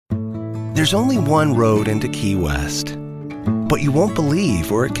There's only one road into Key West, but you won't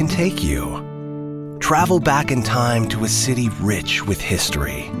believe where it can take you. Travel back in time to a city rich with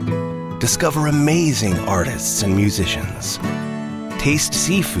history. Discover amazing artists and musicians. Taste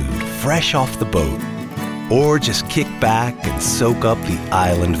seafood fresh off the boat. Or just kick back and soak up the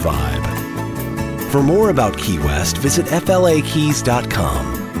island vibe. For more about Key West, visit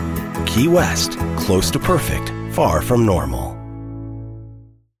flakeys.com. Key West, close to perfect, far from normal.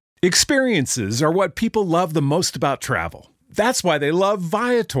 Experiences are what people love the most about travel. That's why they love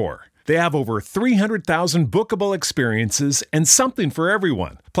Viator. They have over 300,000 bookable experiences and something for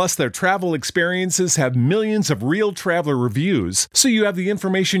everyone. Plus, their travel experiences have millions of real traveler reviews, so you have the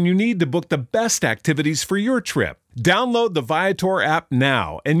information you need to book the best activities for your trip. Download the Viator app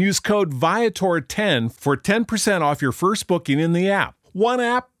now and use code Viator10 for 10% off your first booking in the app. One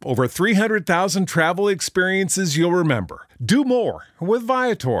app, over 300,000 travel experiences you'll remember. Do more with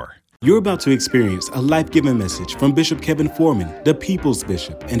Viator. You're about to experience a life-giving message from Bishop Kevin Foreman, the People's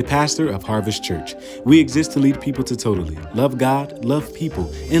Bishop and pastor of Harvest Church. We exist to lead people to totally love God, love people,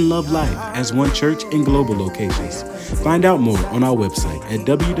 and love life as one church in global locations. Find out more on our website at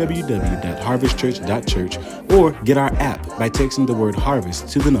www.harvestchurch.church or get our app by texting the word HARVEST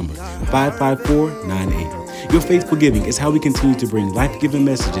to the number 55498. Your faithful giving is how we continue to bring life-giving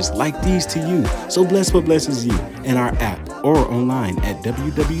messages like these to you. So bless what blesses you in our app or online at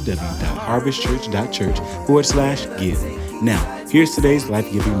www.harvestchurch.church/give. Now, here's today's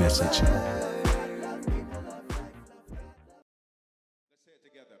life-giving message. Let's say it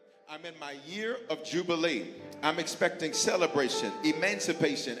together. I'm in my year of Jubilee. I'm expecting celebration,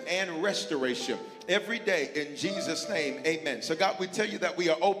 emancipation, and restoration every day in Jesus' name. Amen. So God, we tell you that we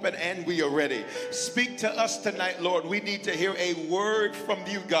are open and we are ready. Speak to us tonight, Lord. We need to hear a word from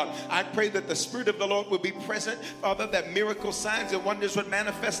you, God. I pray that the Spirit of the Lord will be present, Father, that miracle signs and wonders would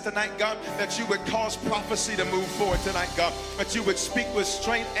manifest tonight, God, that you would cause prophecy to move forward tonight, God, that you would speak with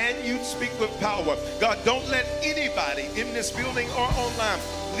strength and you'd speak with power. God, don't let anybody in this building or online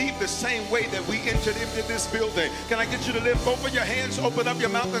leave the same way that we entered into this building. Can I get you to lift both of your hands, open up your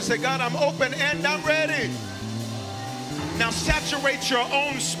mouth and say, God, I'm open and I'm ready. Now saturate your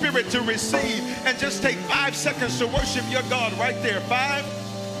own spirit to receive and just take 5 seconds to worship your God right there. 5,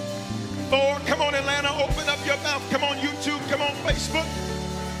 4, come on Atlanta, open up your mouth. Come on YouTube, come on Facebook.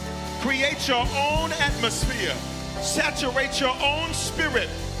 Create your own atmosphere. Saturate your own spirit,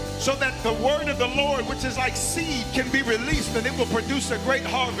 so that the word of the Lord, which is like seed, can be released and it will produce a great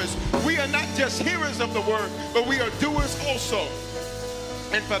harvest. We are not just hearers of the word, but we are doers also.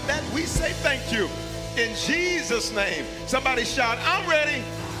 And for that, we say thank you. In Jesus' name. Somebody shout, I'm ready.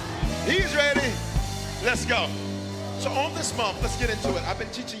 He's ready. Let's go. So on this month, let's get into it. I've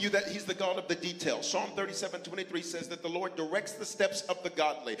been teaching you that he's the God of the details. Psalm 37:23 says that the Lord directs the steps of the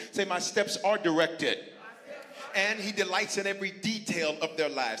godly. Say, my steps are directed. And he delights in every detail of their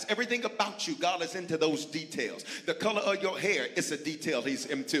lives. Everything about you, God is into those details. The color of your hair, it's a detail he's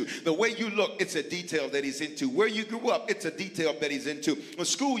into. The way you look, it's a detail that he's into. Where you grew up, it's a detail that he's into. The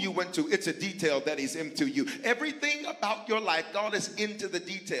school you went to, it's a detail that he's into you. Everything about your life, God is into the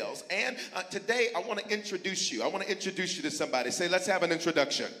details. And today, I want to introduce you. I want to introduce you to somebody. Say, let's have an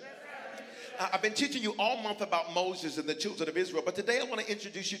introduction. I've been teaching you all month about Moses and the children of Israel, but today I want to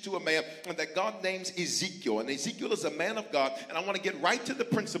introduce you to a man that God names Ezekiel. And Ezekiel is a man of God, and I want to get right to the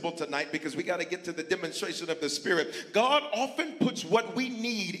principle tonight because we got to get to the demonstration of the Spirit. God often puts what we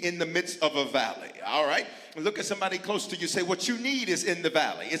need in the midst of a valley, all right? Look at somebody close to you. Say, what you need is in the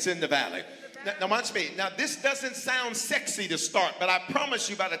valley. It's in the valley. Now watch me. Now this doesn't sound sexy to start, but I promise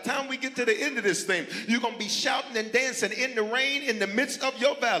you by the time we get to the end of this thing, you're going to be shouting and dancing in the rain in the midst of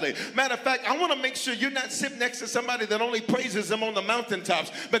your valley. Matter of fact, I want to make sure you're not sitting next to somebody that only praises him on the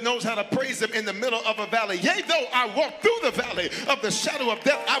mountaintops, but knows how to praise him in the middle of a valley. Yea, though I walk through the valley of the shadow of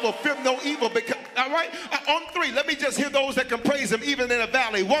death, I will fear no evil. Because, all right? On 3, let me just hear those that can praise him even in a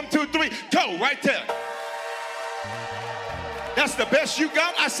valley. 1, 2, 3, go right there. That's the best you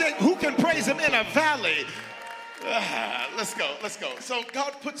got? I said, who can praise him in a valley? Let's go. So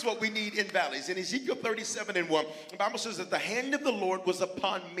God puts what we need in valleys. In Ezekiel 37:1, the Bible says that the hand of the Lord was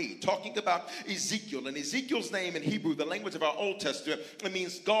upon me, talking about Ezekiel. And Ezekiel's name in Hebrew, the language of our Old Testament, it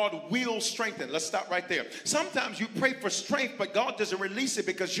means God will strengthen. Let's stop right there. Sometimes you pray for strength, but God doesn't release it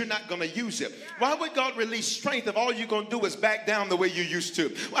because you're not going to use it. Why would God release strength if all you're going to do is back down the way you used to?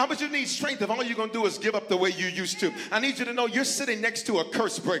 Why would you need strength if all you're going to do is give up the way you used to? I need you to know you're sitting next to a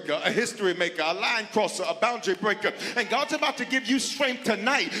curse breaker, a history maker, a line crosser, a boundary breaker. breaker. And God's about to give you strength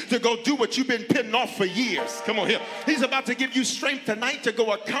tonight to go do what you've been putting off for years. Come on here. He's about to give you strength tonight to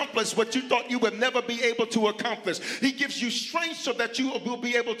go accomplish what you thought you would never be able to accomplish. He gives you strength so that you will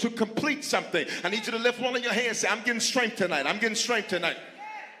be able to complete something. I need you to lift one of your hands and say, I'm getting strength tonight. I'm getting strength tonight.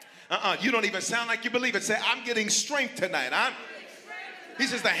 You don't even sound like you believe it. Say, I'm getting strength tonight. He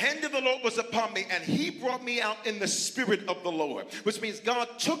says, the hand of the Lord was upon me, and he brought me out in the spirit of the Lord, which means God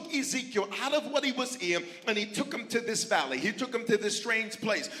took Ezekiel out of what he was in, and he took him to this valley. He took him to this strange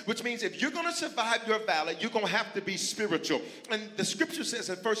place, which means if you're going to survive your valley, you're going to have to be spiritual. And the scripture says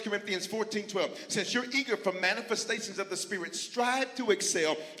in 1 Corinthians 14:12, since you're eager for manifestations of the Spirit, strive to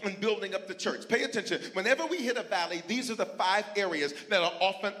excel in building up the church. Pay attention. Whenever we hit a valley, these are the 5 areas that are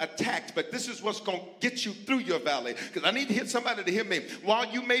often attacked, but this is what's going to get you through your valley. Because I need to hit somebody to hear me. While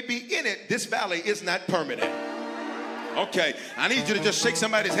you may be in it, this valley is not permanent. Okay, I need you to just shake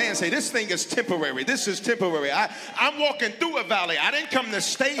somebody's hand and say, this thing is temporary. This is temporary. I'm walking through a valley. I didn't come to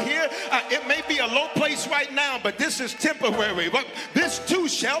stay here. It may be a low place right now, but this is temporary. But this too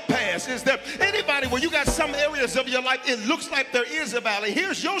shall pass. Is there anybody where you got some areas of your life, it looks like there is a valley?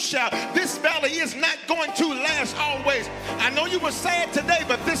 Here's your shout. This valley is not going to last always. I know you were sad today,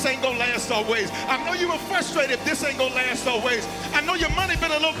 but this ain't going to last always. I know you were frustrated. This ain't going to last always. I know your money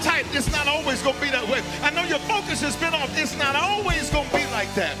been a little tight. It's not always going to be that way. I know your focus has been off. It's not always going to be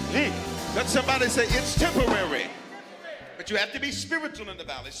like that. Let somebody say it's temporary. But you have to be spiritual in the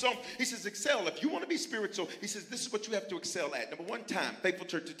valley. So he says excel. If you want to be spiritual, he says this is what you have to excel at. Number 1, time. Faithful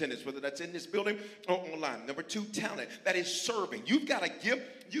church attendance, whether that's in this building or online. Number 2, talent. That is serving. You've got a gift.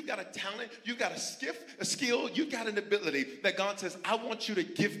 You've got a talent. You've got a skill. You've got an ability that God says, I want you to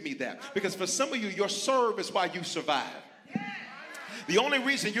give me that. Because for some of you, your serve is why you survive. The only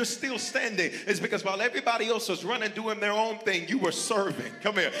reason you're still standing is because while everybody else was running, doing their own thing, you were serving.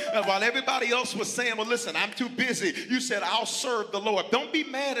 Come here. While everybody else was saying, well, listen, I'm too busy, you said, I'll serve the Lord. Don't be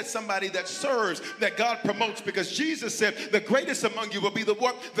mad at somebody that serves, that God promotes, because Jesus said the greatest among you will be the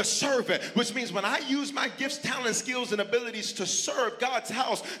what? The servant, which means when I use my gifts, talents, skills, and abilities to serve God's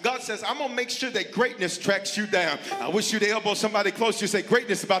house, God says, I'm going to make sure that greatness tracks you down. I wish you'd elbow somebody close to you, say,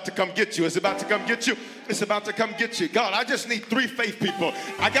 greatness is about to come get you. It's about to come get you. It's about to come get you. God, I just need 3 faith people.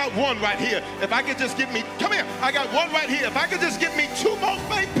 I got one right here. If I could just get me, come here. I got one right here. If I could just get me 2 more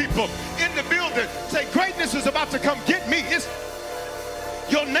faith people in the building, say greatness is about to come get me.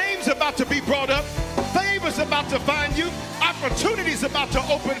 Your name's about to be brought up. Favor's about to find you. Opportunity's about to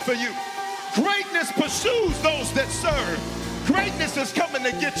open for you. Greatness pursues those that serve. Greatness is coming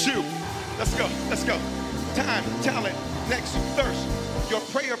to get you. Let's go. Let's go. Time, talent, next, thirst. Your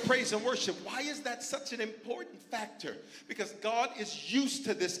prayer, praise, and worship. Why is that such an important factor? Because God is used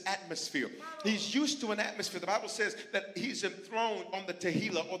to this atmosphere. He's used to an atmosphere. The Bible says that he's enthroned on the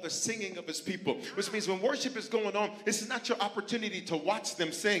tehillah, or the singing of his people, which means when worship is going on, this is not your opportunity to watch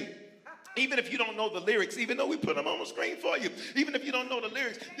them sing. Even if you don't know the lyrics, even though we put them on the screen for you, even if you don't know the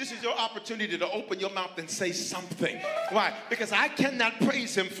lyrics, this is your opportunity to open your mouth and say something. Why? Because I cannot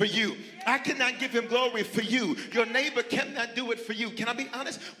praise him for you. I cannot give him glory for you. Your neighbor cannot do it for you. Can I be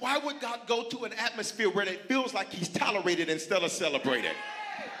honest? Why would God go to an atmosphere where it feels like he's tolerated instead of celebrated?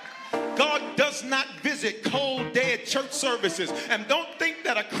 God does not visit cold, dead church services. And don't think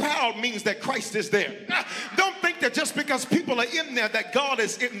that a crowd means that Christ is there. Don't think that just because people are in there that God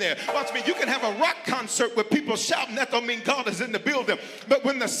is in there. Watch me, you can have a rock concert with people shouting. That don't mean God is in the building. But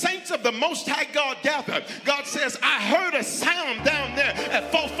when the saints of the Most High God gather, God says, I heard a sound down there at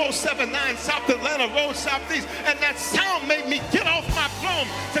 4479 South Atlanta Road Southeast, and that sound made me get off my throne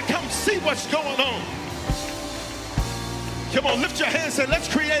to come see what's going on. Come on, lift your hands and say, let's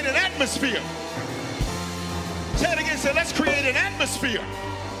create an atmosphere. Say it again, say, let's create an atmosphere.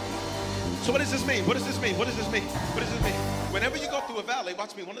 So what does this mean? What does this mean? What does this mean? What does this mean? Whenever you go through a valley,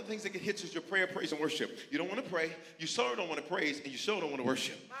 watch me, one of the things that get hits is your prayer, praise, and worship. You don't want to pray, you sure don't want to praise, and you sure don't want to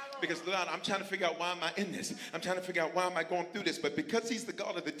worship. Because God, I'm trying to figure out why am I in this? I'm trying to figure out why am I going through this? But because he's the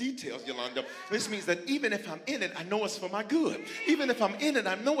God of the details, Yolanda, this means that even if I'm in it, I know it's for my good. Even if I'm in it,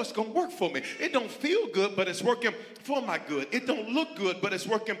 I know it's going to work for me. It don't feel good, but it's working for my good. It don't look good, but it's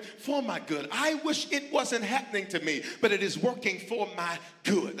working for my good. I wish it wasn't happening to me, but it is working for my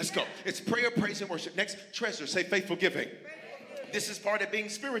good. Let's go. It's prayer, praise, and worship. Next, treasure. Say faithful giving. This is part of being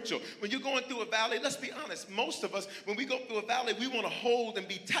spiritual. When you're going through a valley, let's be honest, most of us, when we go through a valley, we want to hold and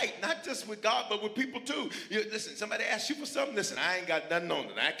be tight, not just with God, but with people too. Listen, somebody asks you for something, listen, I ain't got nothing on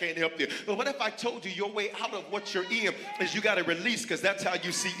it. I can't help you. But what if I told you your way out of what you're in is you got to release, because that's how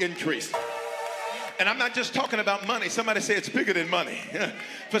you see increase. And I'm not just talking about money. Somebody say it's bigger than money.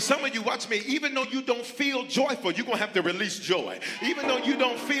 For some of you, watch me, even though you don't feel joyful, you're going to have to release joy. Even though you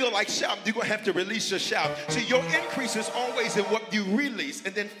don't feel like shouting, you're going to have to release your shout. See, your increase is always in what you release.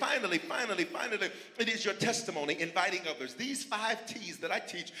 And then finally, it is your testimony, inviting others. These 5 T's that I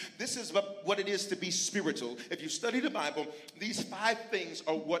teach, this is what it is to be spiritual. If you study the Bible, these 5 things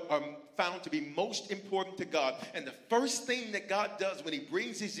are what are found to be most important to God. And the first thing that God does when he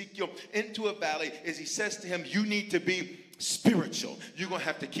brings Ezekiel into a valley is he says to him, you need to be spiritual. You're going to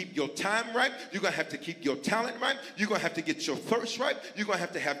have to keep your time right. You're going to have to keep your talent right. You're going to have to get your thirst right. You're going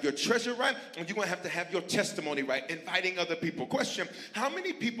to have your treasure right. And you're going to have your testimony right, inviting other people. Question, how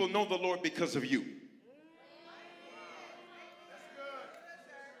many people know the Lord because of you?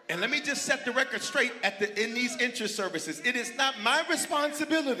 And let me just set the record straight in these interest services. It is not my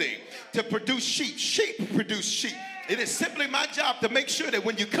responsibility to produce sheep. Sheep produce sheep. It is simply my job to make sure that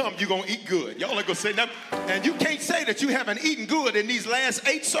when you come, you're going to eat good. Y'all are going to say nothing. And you can't say that you haven't eaten good in these last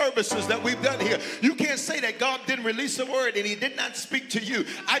 8 services that we've done here. You can't say that God didn't release a word and he did not speak to you.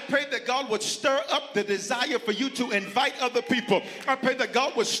 I pray that God would stir up the desire for you to invite other people. I pray that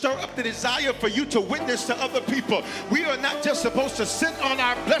God would stir up the desire for you to witness to other people. We are not just supposed to sit on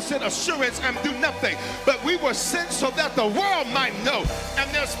our blessed assurance and do nothing, but we were sent so that the world might know. And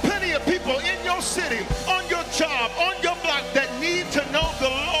there's plenty of people in your city, on your job, on your block that need to know the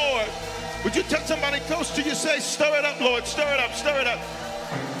Lord. Would you tell somebody close to you, say, stir it up, Lord, stir it up, stir it up.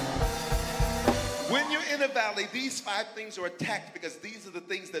 When you're in a valley, these 5 things are attacked because these are the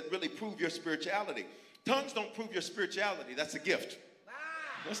things that really prove your spirituality. Tongues don't prove your spirituality. That's a gift.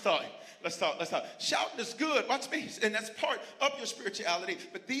 Let's talk. Shouting is good. Watch me. And that's part of your spirituality.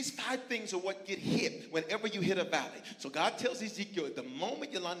 But these 5 things are what get hit whenever you hit a valley. So God tells Ezekiel, at the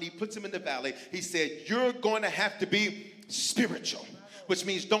moment Yolandi puts him in the valley, he said, you're going to have to be spiritual. Which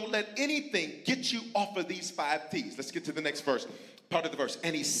means don't let anything get you off of these 5 T's. Let's get to the next verse, part of the verse.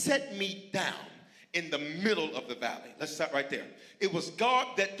 And he set me down in the middle of the valley. Let's start right there. It was God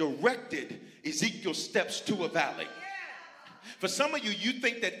that directed Ezekiel's steps to a valley. For some of you, you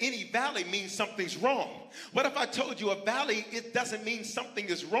think that any valley means something's wrong. What if I told you a valley, it doesn't mean something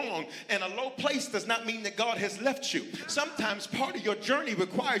is wrong, and a low place does not mean that God has left you. Sometimes part of your journey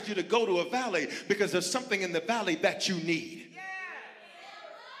requires you to go to a valley because there's something in the valley that you need.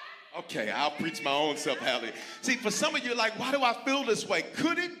 Okay, I'll preach my own self, Hallie. See, for some of you, like, why do I feel this way?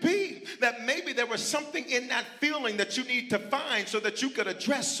 Could it be that maybe there was something in that feeling that you need to find so that you could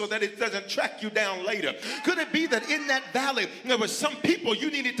address so that it doesn't track you down later? Could it be that in that valley, there were some people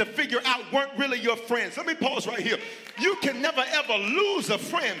you needed to figure out weren't really your friends? Let me pause right here. You can never, ever lose a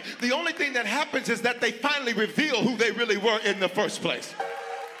friend. The only thing that happens is that they finally reveal who they really were in the first place.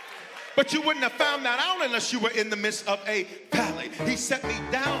 But you wouldn't have found that out unless you were in the midst of a valley. He set me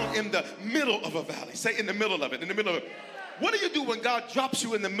down in the middle of a valley. Say in the middle of it, in the middle of it. What do you do when God drops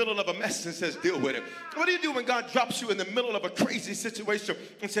you in the middle of a mess and says, deal with it? What do you do when God drops you in the middle of a crazy situation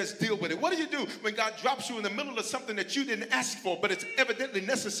and says, deal with it? What do you do when God drops you in the middle of something that you didn't ask for, but it's evidently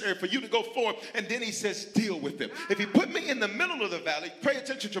necessary for you to go forward, and then he says, deal with it? If he put me in the middle of the valley, pay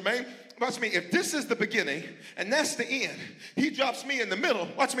attention, Jermaine, watch me, if this is the beginning and that's the end, he drops me in the middle,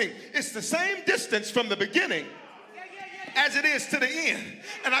 watch me, it's the same distance from the beginning as it is to the end.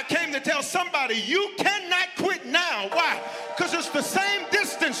 And I came to tell somebody, you cannot quit now. Why? Because it's the same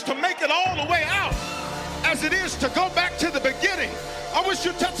distance to make it all the way out as it is to go back to the beginning. I wish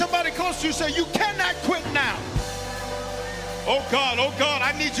you'd touch somebody close to you and say, you cannot quit now. Oh God,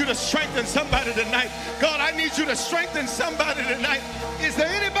 I need you to strengthen somebody tonight. God, I need you to strengthen somebody tonight. Is there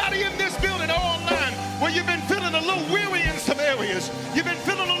anybody in this building or online where you've been feeling a little weary in some areas? You've been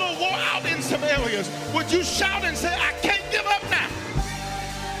feeling a little wore out in some areas. Would you shout and say, I can't give up now?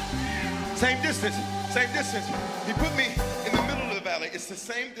 Same distance. He put me in the middle of the valley. It's the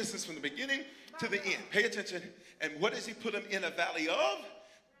same distance from the beginning to the end. Pay attention. And what does he put him in? A valley of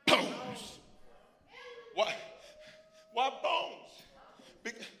bones. Why? Why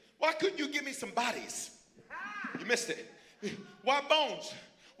bones? Why couldn't you give me some bodies? You missed it. Why bones?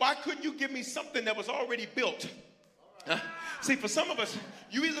 Why couldn't you give me something that was already built? See, for some of us,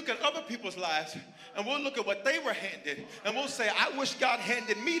 we look at other people's lives and we'll look at what they were handed and we'll say, I wish God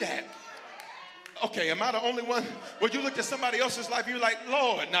handed me that. Okay, am I the only one? When you look at somebody else's life, you're like,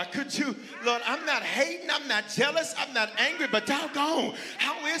 Lord, now could you, Lord, I'm not hating, I'm not jealous, I'm not angry, but doggone,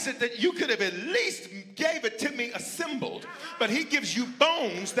 how is it that you could have at least gave it to me assembled, but he gives you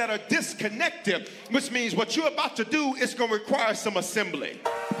bones that are disconnected, which means what you're about to do is going to require some assembly.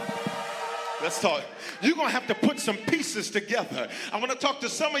 Let's talk. You're going to have to put some pieces together. I want to talk to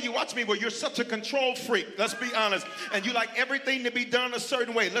some of you, watch me, where you're such a control freak. Let's be honest. And you like everything to be done a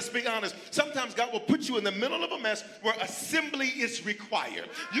certain way. Let's be honest. Sometimes God will put you in the middle of a mess where assembly is required.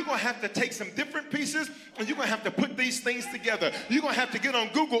 You're going to have to take some different pieces and you're going to have to put these things together. You're going to have to get on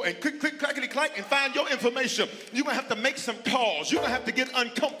Google and click, clackety, clack and find your information. You're going to have to make some calls. You're going to have to get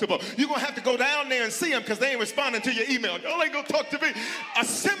uncomfortable. You're going to have to go down there and see them because they ain't responding to your email. Y'all ain't going to talk to me.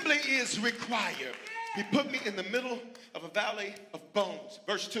 Assembly is required. He put me in the middle of a valley of bones.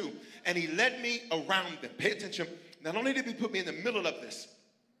 Verse 2, and he led me around them. Pay attention. Not only did he put me in the middle of this,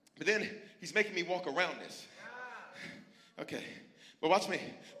 but then he's making me walk around this. Okay, but watch me.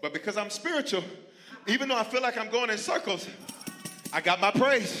 But because I'm spiritual, even though I feel like I'm going in circles, I got my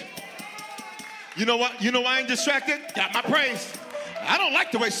praise. You know what? You know why I ain't distracted? Got my praise. I don't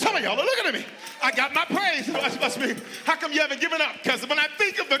like the way some of y'all are looking at me. I got my praise. Watch me. How come you haven't given up? Because when I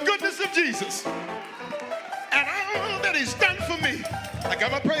think of the goodness of Jesus and all that he's done for me, I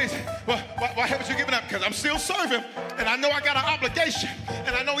got my praise. Well, why haven't you given up? Because I'm still serving, and I know I got an obligation,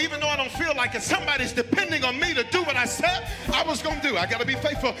 and I know even though I don't feel like it, somebody's depending on me to do what I said I was going to do. I got to be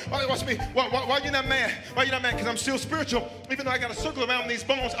faithful. Watch me. Why you not mad? Why you not mad? Because I'm still spiritual. Even though I got a circle around these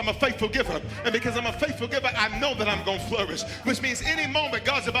bones, I'm a faithful giver. And because I'm a faithful giver, I know that I'm going to flourish, which means any moment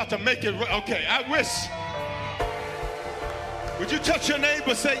God's about to make it. Okay, I wish. Would you touch your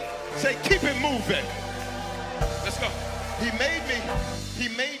neighbor? Say, keep it moving. Let's go. He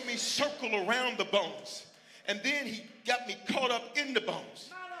made me circle around the bones. And then he got me caught up in the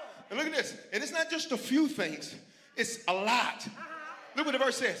bones. And look at this. And it's not just a few things. It's a lot. Look what the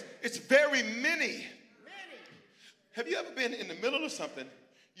verse says. It's very many. Have you ever been in the middle of something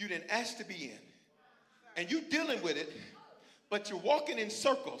you didn't ask to be in? And you're dealing with it, but you're walking in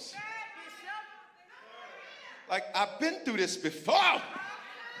circles. Like, I've been through this before.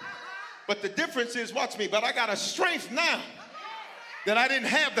 But the difference is, watch me, but I got a strength now that I didn't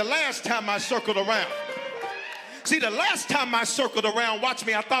have the last time I circled around. See, the last time I circled around, watch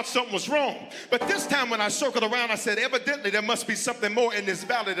me, I thought something was wrong. But this time when I circled around, I said, evidently there must be something more in this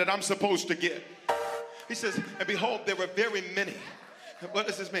valley that I'm supposed to get. He says, and behold, there were very many. What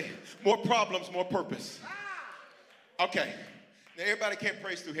does this mean? More problems, more purpose. Okay. Now, everybody can't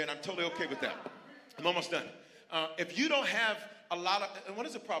praise through here, and I'm totally okay with that. I'm almost done. If you don't have a lot of, and what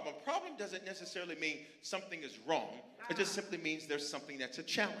is a problem? Problem doesn't necessarily mean something is wrong. It just simply means there's something that's a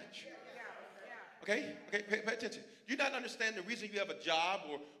challenge. Okay, pay attention. You not understand the reason you have a job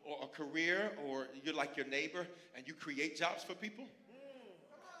or a career, or you're like your neighbor and you create jobs for people?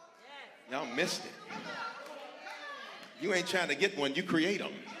 Y'all missed it. You ain't trying to get one, you create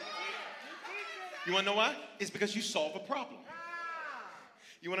them. You want to know why? It's because you solve a problem.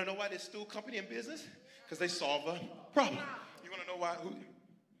 You want to know why there's still company in business? Because they solve a problem. You want to know why?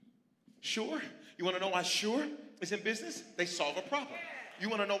 Sure. You want to know why Sure is in business? They solve a problem. You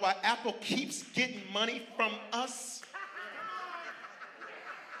want to know why Apple keeps getting money from us?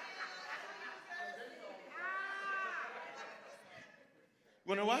 You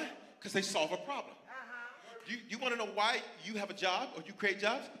want to know why? Because they solve a problem. You want to know why you have a job or you create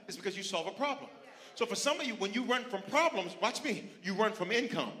jobs? It's because you solve a problem. So for some of you, when you run from problems, watch me, you run from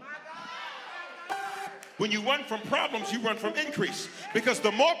income. When you run from problems, you run from increase. Because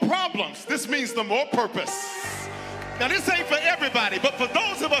the more problems, this means the more purpose. Now, this ain't for everybody, but for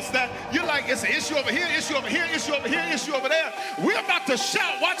those of us that you're like, it's an issue over here, issue over here, issue over here, issue over there, we're about to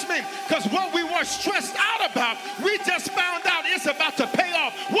shout, watch me, because what we were stressed out about, we just found out it's about to pay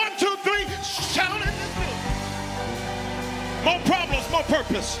off. 1, 2, 3, shout in this building. More problems, more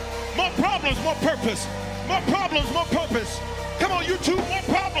purpose. More problems, more purpose. More problems, more purpose. Come on, you two, more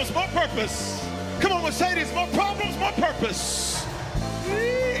problems, more purpose. Come on, Mercedes, more problems, more purpose.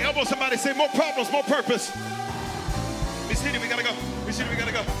 Elbow somebody, say more problems, more purpose. We see it, we gotta go. We see it, we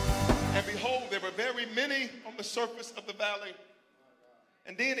gotta go. And behold, there were very many on the surface of the valley.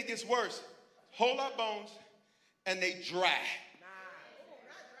 And then it gets worse. Whole lot bones, and they dry.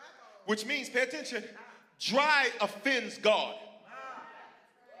 Which means, pay attention, dry offends God.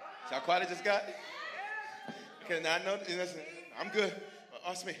 See how quiet I just got? Okay, now I know, listen, I'm good.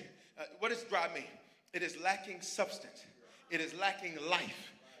 Ask me. What does dry mean? It is lacking substance. It is lacking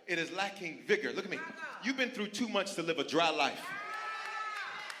life. It is lacking vigor. Look at me. You've been through too much to live a dry life.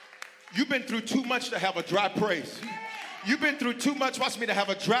 You've been through too much to have a dry praise. You've been through too much, watch me, to have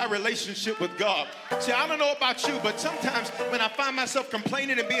a dry relationship with God. See, I don't know about you, but sometimes when I find myself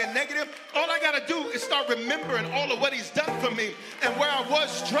complaining and being negative, all I got to do is start remembering all of what he's done for me. And where I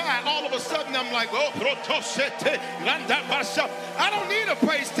was dry, all of a sudden I'm like, oh, I don't need a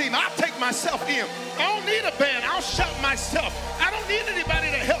praise team. I'll take myself in. I don't need a band. I'll shout myself. I don't need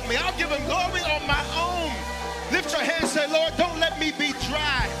anybody to help me. I'll give him glory on my own. Lift your hands and say, Lord, don't let me be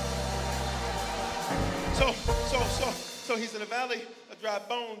dry. So he's in a valley of dry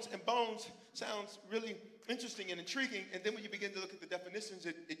bones, and bones sounds really interesting and intriguing. And then when you begin to look at the definitions,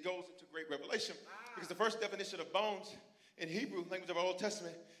 it goes into great revelation. Because the first definition of bones in Hebrew, language of our Old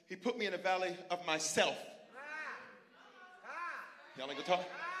Testament, he put me in a valley of myself. Y'all ain't gonna talk?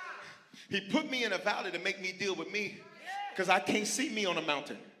 He put me in a valley to make me deal with me, because I can't see me on a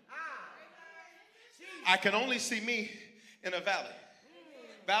mountain. I can only see me in a valley.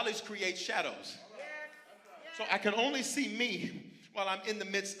 Valleys create shadows. So I can only see me while I'm in the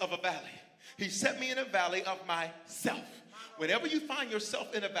midst of a valley. He set me in a valley of myself. Whenever you find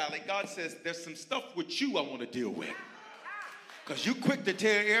yourself in a valley, God says, there's some stuff with you I want to deal with. Because you quick to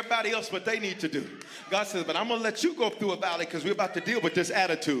tell everybody else what they need to do. God says, but I'm going to let you go through a valley because we're about to deal with this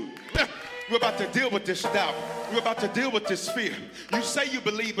attitude. We're about to deal with this doubt. We're about to deal with this fear. You say you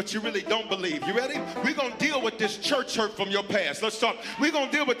believe, but you really don't believe. You ready? We're going to deal with this church hurt from your past. Let's talk. We're going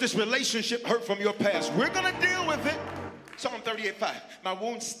to deal with this relationship hurt from your past. We're going to deal with it. Psalm 38:5. My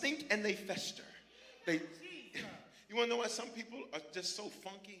wounds stink and they fester. You want to know why some people are just so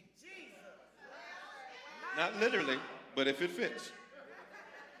funky? Not literally, but if it fits.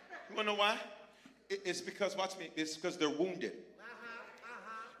 You want to know why? It's because, watch me, it's because they're wounded.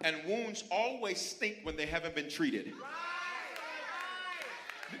 And wounds always stink when they haven't been treated.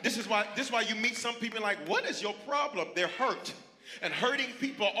 This is why you meet some people like, what is your problem? They're hurt. And hurting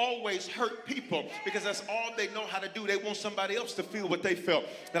people always hurt people because that's all they know how to do. They want somebody else to feel what they felt.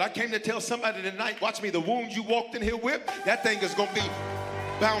 And I came to tell somebody tonight, watch me, the wound you walked in here with, that thing is going to be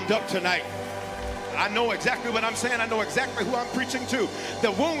bound up tonight. I know exactly what I'm saying. I know exactly who I'm preaching to.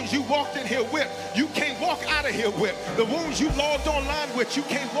 The wounds you walked in here with, you can't walk out of here with. The wounds you logged online with, you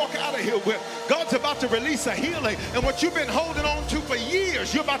can't walk out of here with. God's about to release a healing. And what you've been holding on to for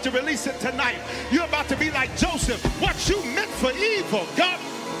years, you're about to release it tonight. You're about to be like Joseph. What you meant for evil, God,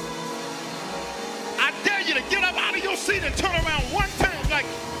 I dare you to get up out of your seat and turn around one time like,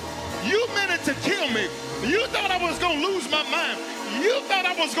 you meant it to kill me. You thought I was going to lose my mind. You thought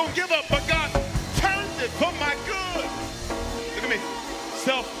I was going to give up, but God turned it for my good. Look at me.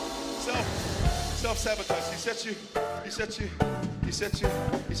 Self-sabotage. He said,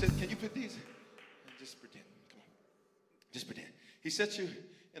 can you put these? Just pretend. Come on. Just pretend. He set you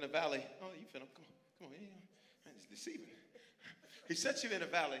in a valley. Oh, you feel him. Come on. Man, it's deceiving. He sets you in a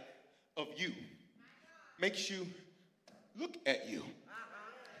valley of you. Makes you look at you.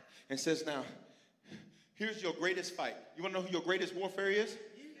 And says, now, here's your greatest fight. You want to know who your greatest warfare is?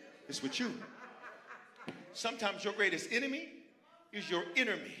 It's with you. Sometimes your greatest enemy is your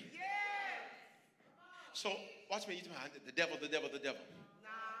enemy. So, watch me. The devil.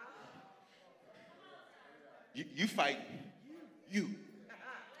 You fight. You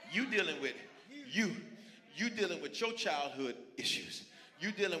dealing with you. You dealing with your childhood issues.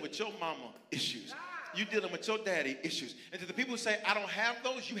 You dealing with your mama issues. You dealing with your daddy issues. And to the people who say, I don't have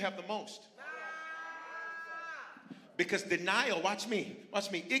those, you have the most. Because denial, watch me,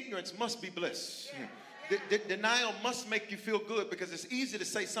 ignorance must be bliss. Denial must make you feel good because it's easy to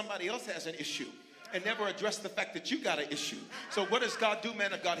say somebody else has an issue and never address the fact that you got an issue. So what does God do,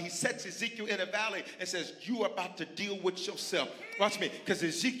 man of God? He sets Ezekiel in a valley and says, you are about to deal with yourself. Watch me, because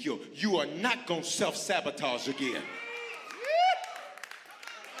Ezekiel, you are not going to self-sabotage again.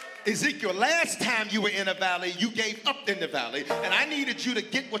 Ezekiel, last time you were in a valley, you gave up in the valley. And I needed you to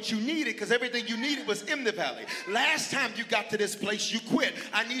get what you needed because everything you needed was in the valley. Last time you got to this place, you quit.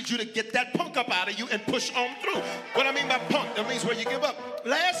 I need you to get that punk up out of you and push on through. What I mean by punk, that means where you give up.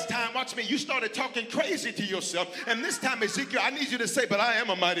 Last time, watch me, you started talking crazy to yourself. And this time, Ezekiel, I need you to say, but I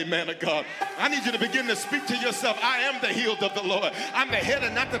am a mighty man of God. I need you to begin to speak to yourself. I am the healed of the Lord. I'm the head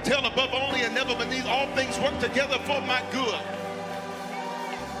and not the tail, above only and never beneath. All things work together for my good.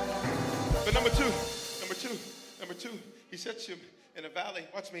 But number two, he sets you in a valley,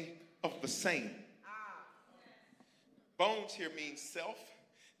 watch me, of the same. Bones here means self,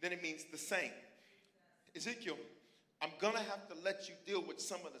 then it means the same. Ezekiel, I'm going to have to let you deal with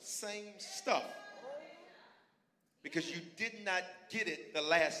some of the same stuff because you did not get it the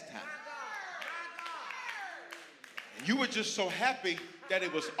last time. And you were just so happy that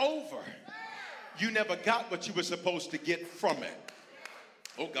it was over. You never got what you were supposed to get from it.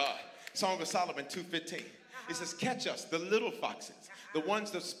 Oh, God. Song of Solomon 2:15. It says, catch us, the little foxes, the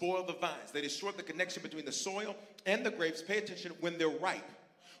ones that spoil the vines. They destroy the connection between the soil and the grapes. Pay attention when they're ripe,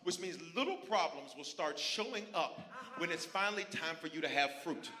 which means little problems will start showing up when it's finally time for you to have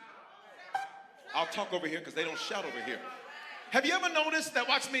fruit. I'll talk over here because they don't shout over here. Have you ever noticed that,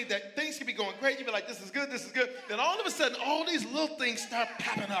 watch me, that things can be going great? You be like, this is good, this is good. Then all of a sudden, all these little things start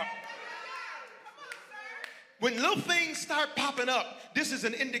popping up. When little things start popping up, this is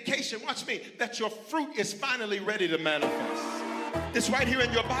an indication, watch me, that your fruit is finally ready to manifest. It's right here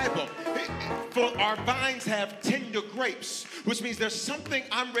in your Bible. For our vines have tender grapes, which means there's something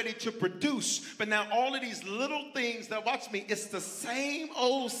I'm ready to produce. But now all of these little things that, watch me, it's the same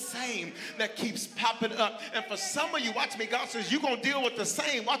old same that keeps popping up. And for some of you, watch me, God says you're going to deal with the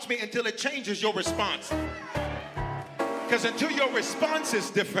same, watch me, until it changes your response. Because until your response is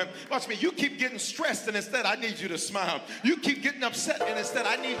different, watch me, you keep getting stressed and instead I need you to smile. You keep getting upset and instead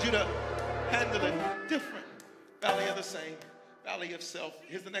I need you to handle it different. Valley of the same. Valley of self.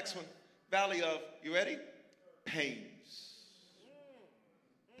 Here's the next one. Valley of, you ready? Pains.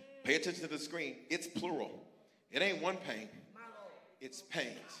 Pay attention to the screen. It's plural. It ain't one pain. It's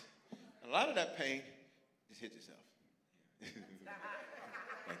pains. And a lot of that pain is hit yourself. Thank you. He's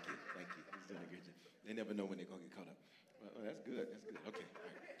doing a good job. They never know when they're going to get caught up. Well, that's good. Okay. All right.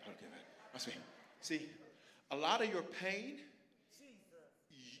 Okay. Watch me. See, a lot of your pain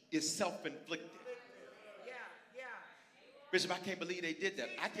is self-inflicted. Bishop, I can't believe they did that.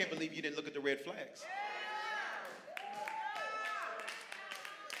 I can't believe you didn't look at the red flags.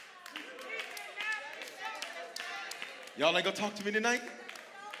 Y'all ain't gonna talk to me tonight?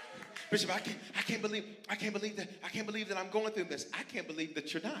 Bishop, I can't believe that I'm going through this. I can't believe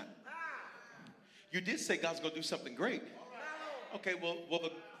that you're not. You did say God's gonna do something great. Okay, well,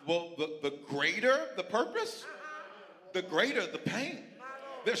 the greater the purpose, the greater the pain.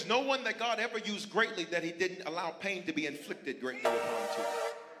 There's no one that God ever used greatly that he didn't allow pain to be inflicted greatly upon to.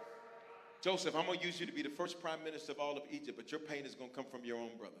 Joseph, I'm going to use you to be the first prime minister of all of Egypt, but your pain is going to come from your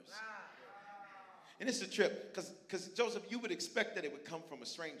own brothers. And it's a trip, because Joseph, you would expect that it would come from a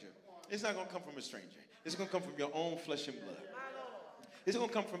stranger. It's not going to come from a stranger. It's going to come from your own flesh and blood. It's going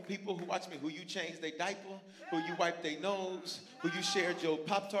to come from people who, watch me, who you changed their diaper, who you wiped their nose, who you shared your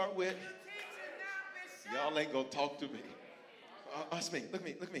Pop-Tart with. Y'all ain't going to talk to me. Ask me, look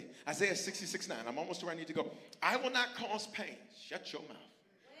at me. Isaiah 66:9. I'm almost where I need to go. I will not cause pain. Shut your mouth.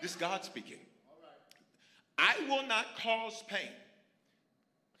 This is God speaking. I will not cause pain.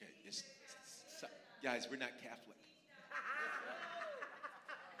 Okay, guys, we're not Catholic.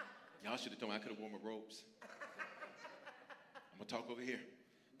 Y'all should have told me I could have worn my robes. I'm going to talk over here.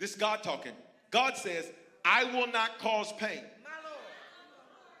 This is God talking. God says, I will not cause pain.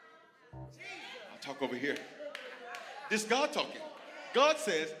 I'll talk over here. This is God talking. God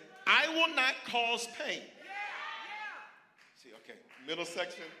says, I will not cause pain. See, okay, middle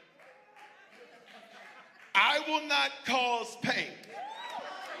section. I will not cause pain.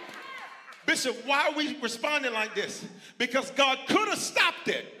 Bishop, why are we responding like this? Because God could have stopped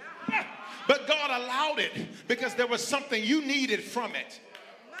it, but God allowed it because there was something you needed from it.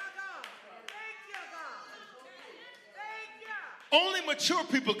 Only mature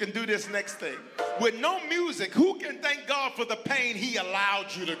people can do this next thing. With no music, who can thank God for the pain he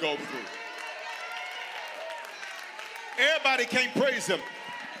allowed you to go through? Everybody can't praise him,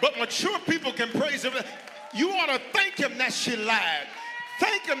 but mature people can praise him. You ought to thank him that she lied.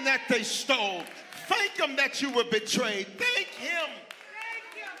 Thank him that they stole. Thank him that you were betrayed. Thank him.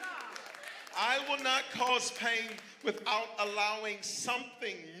 I will not cause pain without allowing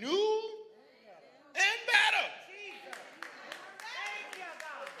something new and better.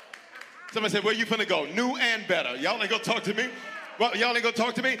 Somebody said, where you finna go? New and better. Y'all ain't gonna talk to me? Well, y'all ain't gonna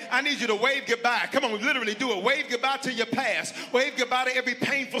talk to me? I need you to wave goodbye. Come on, literally do it. Wave goodbye to your past. Wave goodbye to every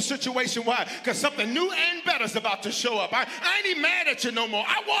painful situation. Why? Because something new and better is about to show up. I ain't even mad at you no more.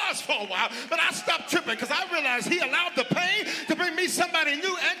 I was for a while, but I stopped tripping because I realized he allowed the pain to bring me somebody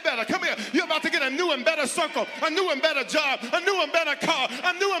new and better. Come here. You're about to get a new and better circle, a new and better job, a new and better car,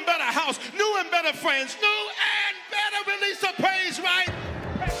 a new and better house, new and better friends, new and better. Release a praise, right?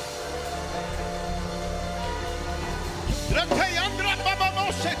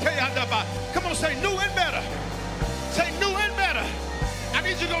 Come on, say new and better. Say new and better. I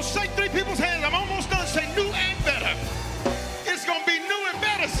need you to go shake 3 people's hands. I'm almost done. Say new and better. It's going to be new and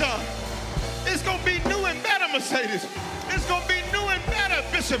better, son. It's going to be new and better, Mercedes. It's going to be new and better,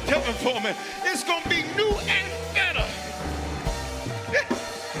 Bishop Kevin Foreman. It's going to be new and better.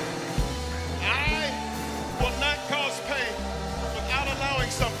 I will not cause pain without allowing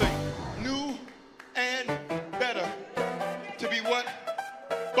something new and better to be what?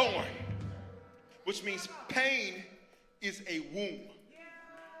 Born. which means pain is a womb.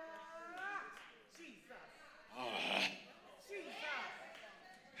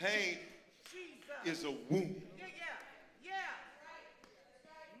 Pain is a womb.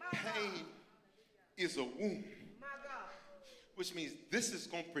 Pain is a womb, which means this is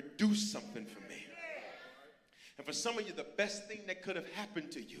going to produce something for me. And for some of you, the best thing that could have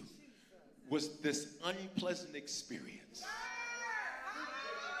happened to you was this unpleasant experience.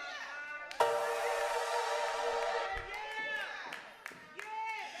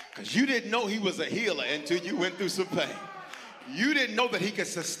 Because you didn't know he was a healer until you went through some pain. You didn't know that he could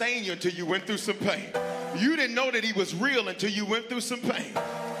sustain you until you went through some pain. You didn't know that he was real until you went through some pain.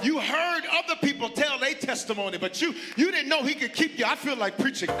 You heard other people tell their testimony, but you didn't know he could keep you. I feel like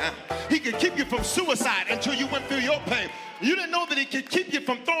preaching now. He could keep you from suicide until you went through your pain. You didn't know that he could keep you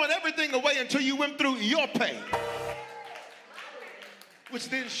from throwing everything away until you went through your pain. Which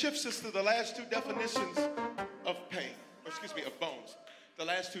then shifts us to the last two definitions of pain, or excuse me, of bones. The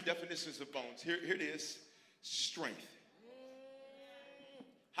last two definitions of bones. Here it is, strength.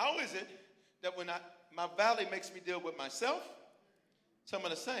 How is it that when my valley makes me deal with myself, some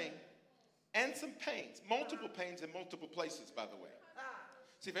of the same, and some pains, multiple pains in multiple places, by the way.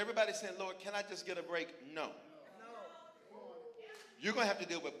 See, if everybody's saying, Lord, can I just get a break? No. You're going to have to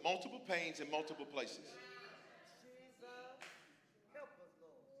deal with multiple pains in multiple places.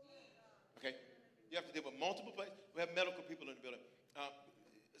 Okay? You have to deal with multiple places. We have medical people in the building.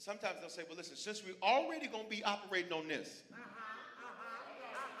 Sometimes they'll say, well, listen, since we're already going to be operating on this,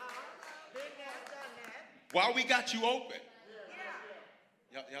 while we got you open,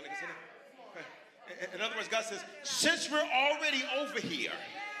 y'all niggas see that? In other words, God says, since we're already over here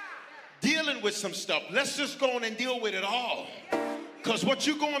dealing with some stuff, let's just go on and deal with it all. Because what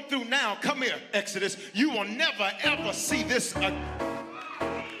you're going through now, come here, Exodus, you will never, ever see this again.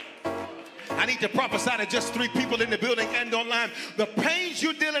 I need to prophesy to just 3 people in the building and online. The pains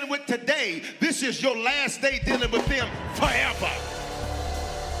you're dealing with today, this is your last day dealing with them forever.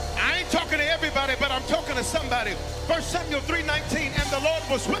 I ain't talking to everybody, but I'm talking to somebody. 1 Samuel 3:19, and the Lord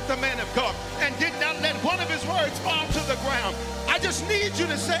was with the man of God and did not let one of his words fall to the ground. I just need you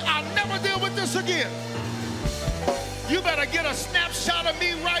to say, I'll never deal with this again. You better get a snapshot of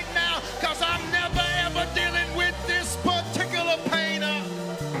me right now, because I'm never ever dealing with this particular pain.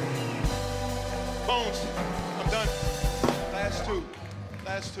 Bones, I'm done.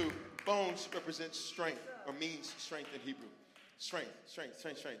 Last two. Bones represent strength, or means strength in Hebrew. Strength.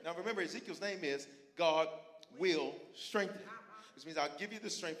 Now remember, Ezekiel's name is God will strengthen. Which means I'll give you the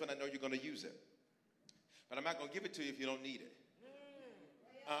strength and I know you're going to use it. But I'm not going to give it to you if you don't need it.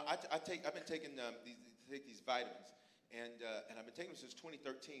 I've been taking these vitamins, and I've been taking them since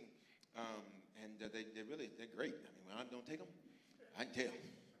 2013. They're great. I mean, when I don't take them, I can tell.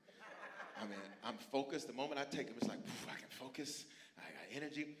 I mean, I'm focused. The moment I take them, it's like, I can focus. I got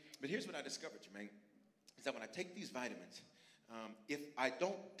energy. But here's what I discovered, Jermaine, is that when I take these vitamins, if I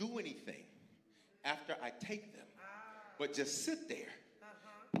don't do anything after I take them, but just sit there,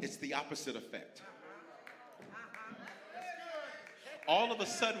 it's the opposite effect. All of a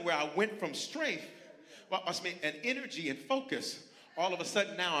sudden, where I went from strength, and energy and focus, all of a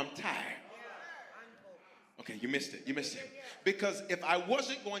sudden now I'm tired. Okay, you missed it. Because if I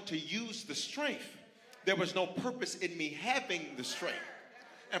wasn't going to use the strength, there was no purpose in me having the strength.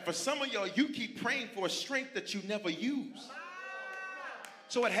 And for some of y'all, you keep praying for a strength that you never use.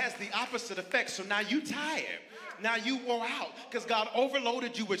 So it has the opposite effect. So now you tired. Now you wore out because God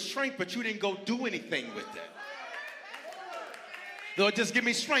overloaded you with strength, but you didn't go do anything with it. Lord, just give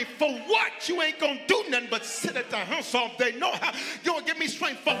me strength. For what? You ain't going to do nothing but sit at the house all day. No, how? You're going to give me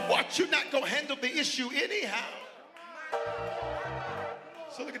strength for what? You're not going to handle the issue anyhow.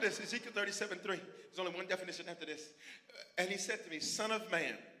 So look at this, Ezekiel 37:3. There's only one definition after this. And he said to me, Son of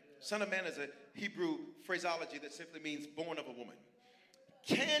man. Son of man is a Hebrew phraseology that simply means born of a woman.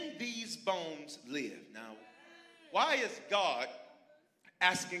 Can these bones live? Now, why is God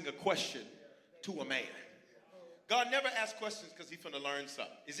asking a question to a man? God never asks questions because he's going to learn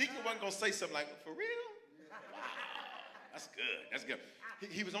something. Ezekiel wasn't going to say something like, for real? Wow, that's good.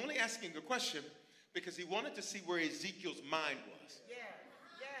 He was only asking a question because he wanted to see where Ezekiel's mind was.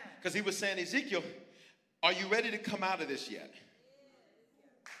 Because he was saying, Ezekiel, are you ready to come out of this yet?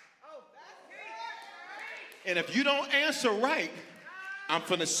 And if you don't answer right, I'm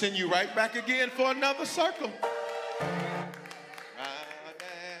going to send you right back again for another circle.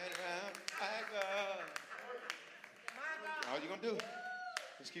 All you're going to do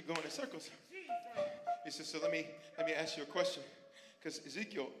is keep going in circles. He says, so let me ask you a question. Because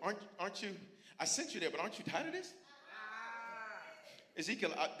Ezekiel, aren't you, I sent you there, but aren't you tired of this?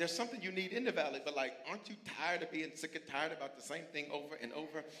 Ezekiel, there's something you need in the valley, but like, aren't you tired of being sick and tired about the same thing over and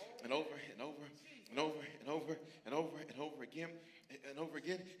over and over and over and over and over and over and over again and over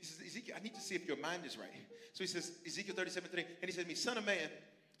again? He says, Ezekiel, I need to see if your mind is right. So he says, Ezekiel 37:3, and he said to me, son of man,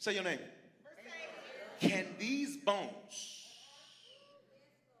 say your name. Can these bones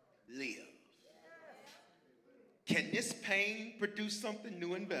live? Can this pain produce something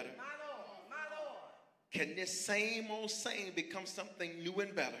new and better? Can this same old saying become something new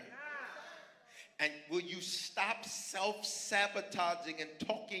and better? And will you stop self-sabotaging and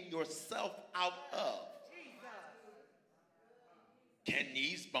talking yourself out of? Can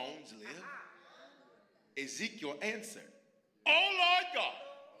these bones live? Ezekiel answered, oh Lord God,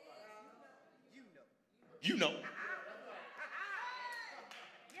 you know.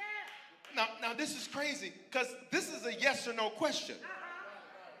 Now this is crazy because this is a yes or no question.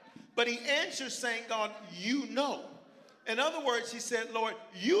 But he answers saying, God, you know. In other words, he said, Lord,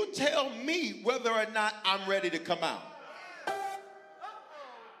 you tell me whether or not I'm ready to come out.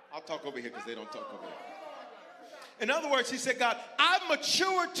 I'll talk over here because they don't talk over here. In other words, he said, God, I've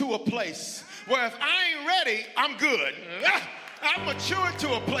matured to a place where if I ain't ready, I'm good. I've matured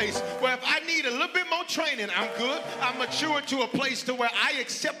to a place where if I need a little bit more training, I'm good. I'm matured to a place to where I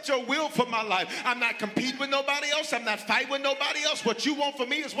accept your will for my life. I'm not competing with nobody else. I'm not fighting with nobody else. What you want for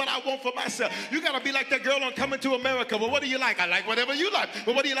me is what I want for myself. You got to be like that girl on Coming to America. Well, what do you like? I like whatever you like.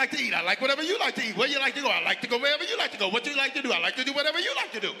 Well, what do you like to eat? I like whatever you like to eat. Where you like to go? I like to go wherever you like to go. What do you like to do? I like to do whatever you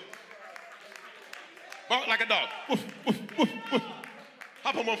like to do. Bark like a dog. Woof, woof, woof, woof.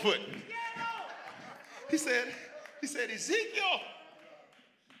 Hop on one foot. He said, Ezekiel,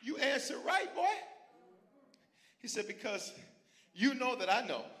 you answered right, boy. He said, because you know that I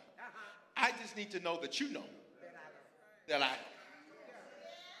know. I just need to know that you know that I.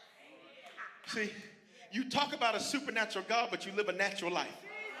 See, you talk about a supernatural God, but you live a natural life.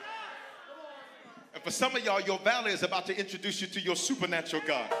 And for some of y'all, your valley is about to introduce you to your supernatural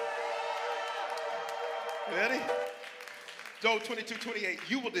God. Ready? Job 22:28.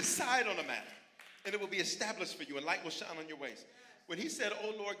 You will decide on a matter, and it will be established for you, and light will shine on your ways. When he said,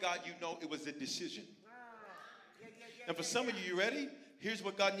 oh, Lord God, you know, it was a decision. And for some of you, you ready? Here's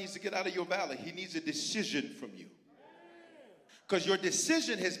what God needs to get out of your valley. He needs a decision from you. Because your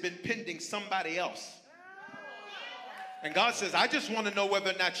decision has been pending somebody else. And God says, I just want to know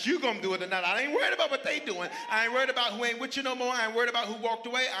whether or not you're going to do it or not. I ain't worried about what they doing. I ain't worried about who ain't with you no more. I ain't worried about who walked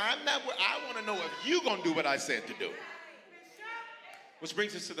away. I want to know if you're going to do what I said to do. Which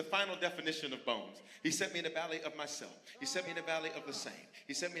brings us to the final definition of bones. He set me in the valley of myself. He set me in the valley of the same.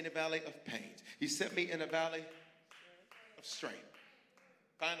 He set me in the valley of pains. He set me in the valley of strength.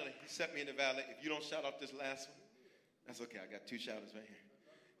 Finally, he set me in the valley. If you don't shout out this last one, that's okay. I got two shouters right here.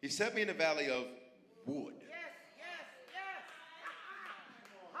 He set me in the valley of wood.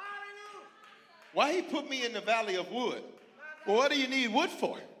 Why he put me in the valley of wood? Well, what do you need wood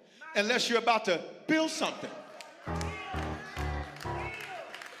for? Unless you're about to build something.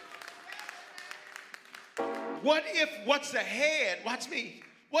 What if what's ahead, watch me,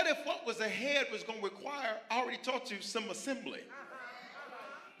 what if what was ahead was going to require, I already taught you some assembly.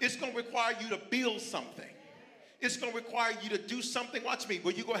 It's going to require you to build something. It's going to require you to do something, watch me,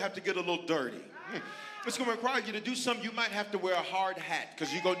 where you're going to have to get a little dirty. It's going to require you to do something. You might have to wear a hard hat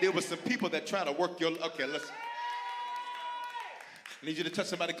because you're going to deal with some people that try to work your, okay, listen. I need you to touch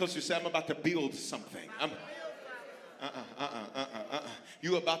somebody close to you. Say, I'm about to build something.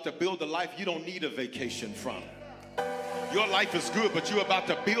 You're about to build a life you don't need a vacation from. Your life is good, but you're about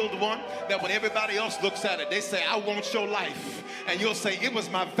to build one that when everybody else looks at it, they say, I want your life. And you'll say, it was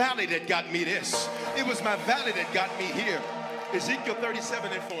my valley that got me this. It was my valley that got me here. Ezekiel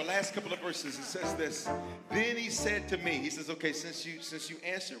 37:4, last couple of verses, it says this. Then he said to me, he says, okay, since you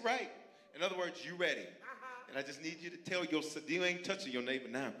answered right, in other words, you ready. And I just need you to tell yourself, you ain't touching your neighbor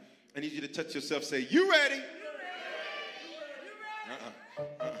now. I need you to touch yourself, say, you ready?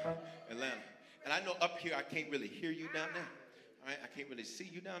 Atlanta. And I know up here I can't really hear you down there. All right, I can't really see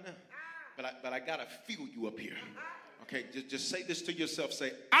you down there. But I gotta feel you up here. Okay, just say this to yourself.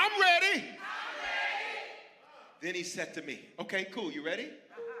 Say, I'm ready. Then he said to me, okay, cool, you ready?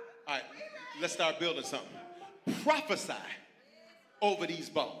 All right, let's start building something. Prophesy over these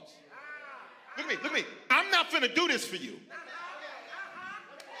bones. Look at me. I'm not finna do this for you.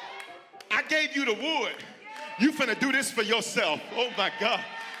 I gave you the wood. You finna do this for yourself. Oh my God.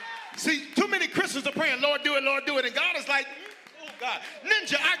 See, too many Christians are praying, Lord, do it, Lord, do it. And God is like, oh God,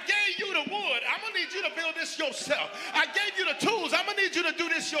 Ninja, I gave you the wood. I'm gonna need you to build this yourself. I gave you the tools. I'm gonna need you to do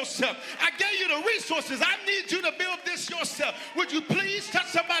this yourself. I gave you the resources. I need you to build this yourself. Would you please touch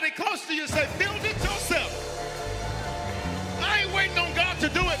somebody close to you and say, build it yourself? I ain't waiting on to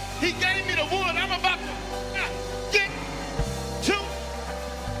do it. He gave me the wood. I'm about to get to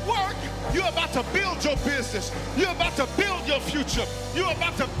work. You're about to build your business. You're about to build your future. You're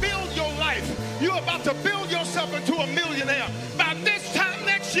about to build your life. You're about to build yourself into a millionaire. By this time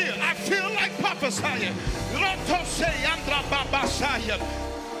next year, I feel like prophesying.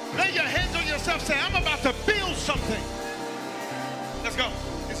 Lay your hands on yourself. Say, I'm about to build something. Let's go.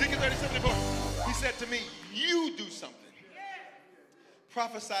 Ezekiel 37:4. He said to me, you do something.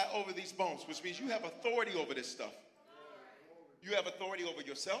 Prophesy over these bones, which means you have authority over this stuff. You have authority over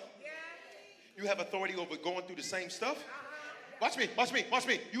yourself. You have authority over going through the same stuff. Watch me, watch me, watch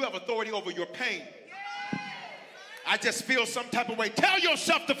me. You have authority over your pain. I just feel some type of way. Tell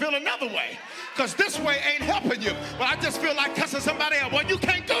yourself to feel another way, because this way ain't helping you. But I just feel like cussing somebody out. Well, you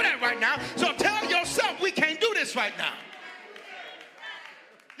can't do that right now. So tell yourself we can't do this right now.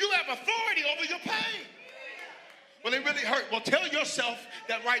 You have authority over your pain. Well, it really hurt. Well, tell yourself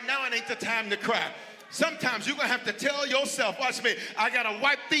that right now it ain't the time to cry. Sometimes you're going to have to tell yourself, watch me, I got to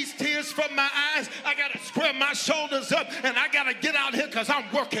wipe these tears from my eyes. I got to square my shoulders up, and I got to get out here because I'm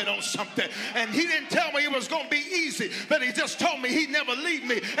working on something. And he didn't tell me it was going to be easy, but he just told me he'd never leave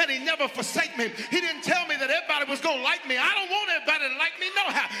me and he'd never forsake me. He didn't tell me that everybody was going to like me. I don't want everybody to like me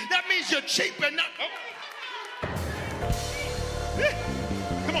no how. That means you're cheap and not... Oh.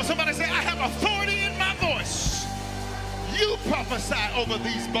 Come on, somebody say, I have authority in my voice. You prophesy over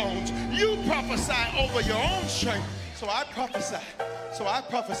these bones. You prophesy over your own strength. So I prophesy. So I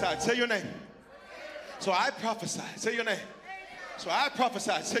prophesy. Say your name. So I prophesy. Say your name. So I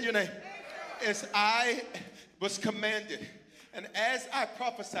prophesy. Say your name. As I was commanded. And as I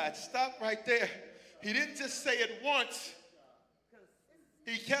prophesied, stop right there. He didn't just say it once.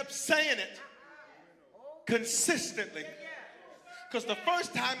 He kept saying it consistently. Because the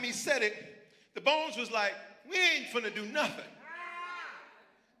first time he said it, the bones was like, we ain't finna do nothing.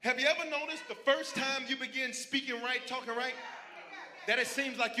 Have you ever noticed the first time you begin speaking right, talking right, that it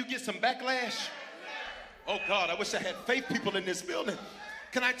seems like you get some backlash? Oh God, I wish I had faith people in this building.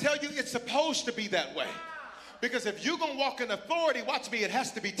 Can I tell you, it's supposed to be that way. Because if you're going to walk in authority, watch me, it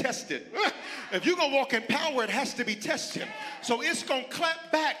has to be tested. If you're going to walk in power, it has to be tested. So it's going to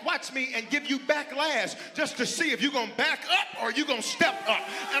clap back, watch me, and give you backlash just to see if you're going to back up or you're going to step up.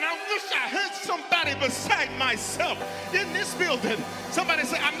 And I wish I had somebody beside myself in this building. Somebody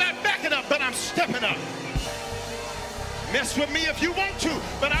say, I'm not backing up, but I'm stepping up. Mess with me if you want to,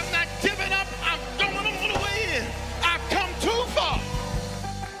 but I'm not giving up. I'm going all the way in. I've come too far.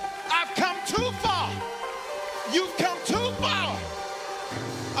 I've come too far. You've come too far.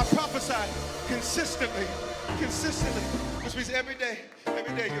 I prophesy consistently, which means every day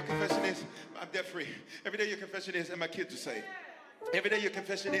your confession is, I'm debt free. Every day your confession is, and my kids are saved. Every day your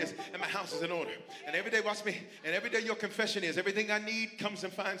confession is, and my house is in order. And every day, watch me, and every day your confession is, everything I need comes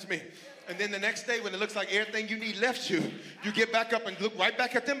and finds me. And then the next day when it looks like everything you need left you, you get back up and look right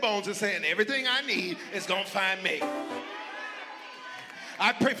back at them bones and say, and everything I need is going to find me.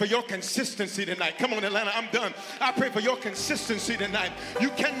 I pray for your consistency tonight. Come on, Atlanta, I'm done. I pray for your consistency tonight. You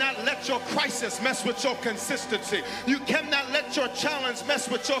cannot let your crisis mess with your consistency. You cannot let your challenge mess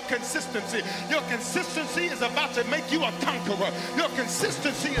with your consistency. Your consistency is about to make you a conqueror. Your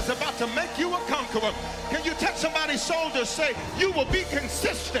consistency is about to make you a conqueror. Can you touch somebody's shoulder, say, you will be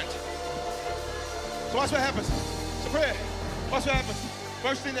consistent. So watch what happens. It's a prayer. Watch what happens.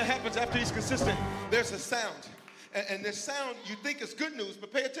 First thing that happens after he's consistent, there's a sound. And this sound, you think is good news,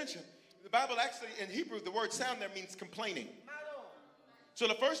 but pay attention. The Bible actually, in Hebrew, the word sound there means complaining. So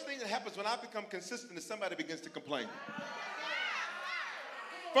the first thing that happens when I become consistent is somebody begins to complain.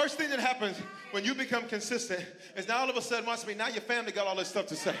 First thing that happens when you become consistent is now all of a sudden, watch me, now your family got all this stuff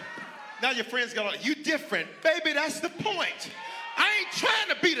to say. Now your friends got all, you different. Baby, that's the point. I ain't trying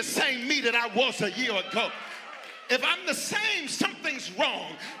to be the same me that I was a year ago. If I'm the same, something's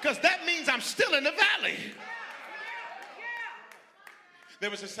wrong, because that means I'm still in the valley. There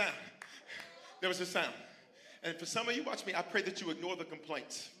was a sound. There was a sound. And for some of you, watch me, I pray that you ignore the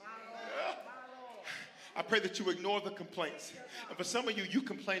complaints. I pray that you ignore the complaints. And for some of you, you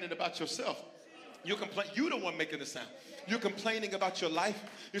complaining about yourself. You're the one making the sound. You're complaining about your life.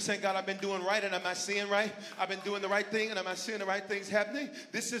 You're saying, God, I've been doing right and I'm not seeing right. I've been doing the right thing and I'm not seeing the right things happening.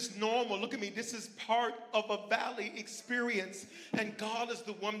 This is normal. Look at me. This is part of a valley experience. And God is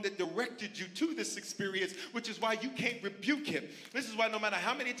the one that directed you to this experience, which is why you can't rebuke him. This is why no matter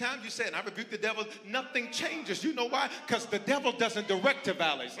how many times you say, and I rebuke the devil, nothing changes. You know why? Because the devil doesn't direct the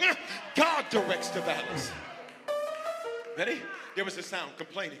valleys. God directs the valleys. Ready? There was a sound,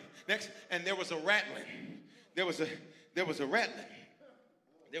 complaining. Next, and there was a rattling. There was a rattling.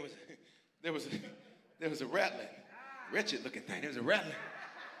 There was a rattling. Wretched looking thing. There was a rattling.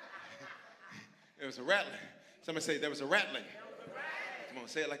 There was a rattling. Somebody say there was a rattling. Come on,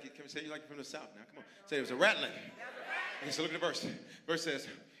 say it like you like you're from the South now. Come on. Say there was a rattling. Okay, so look at the verse. Verse says,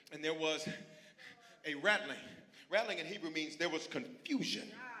 and there was a rattling. Rattling in Hebrew means there was confusion.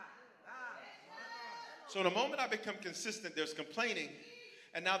 So the moment I become consistent, there's complaining,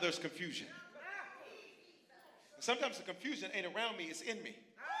 and now there's confusion. And sometimes the confusion ain't around me, it's in me.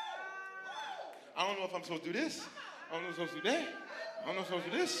 I don't know if I'm supposed to do this. I don't know if I'm supposed to do that. I don't know if I'm supposed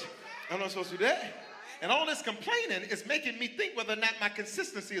to do this. I don't know if I'm supposed to do that. And all this complaining is making me think whether or not my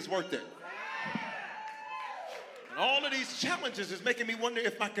consistency is worth it. And all of these challenges is making me wonder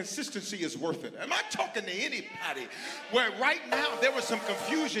if my consistency is worth it. Am I talking to anybody where right now there was some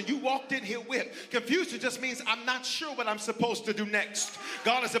confusion you walked in here with? Confusion just means I'm not sure what I'm supposed to do next.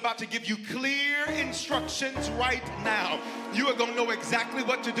 God is about to give you clear instructions right now. You are going to know exactly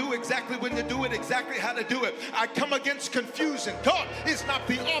what to do, exactly when to do it, exactly how to do it. I come against confusion. God is not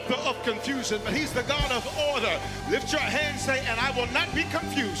the author of confusion, but he's the God of order. Lift your hand, say, and I will not be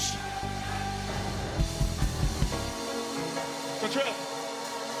confused.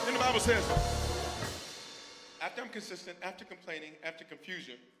 And the Bible says, after I'm consistent, after complaining, after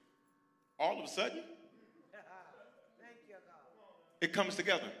confusion, all of a sudden, it comes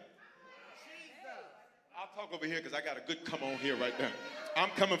together. I'll talk over here because I got a good come on here right now.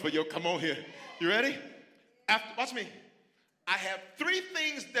 I'm coming for your come on here. You ready? Watch me. I have two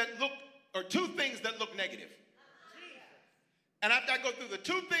things that look negative. And after I go through the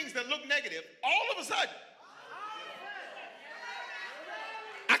two things that look negative, all of a sudden,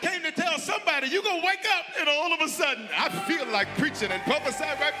 I came to tell somebody, you're going to wake up and all of a sudden, I feel like preaching and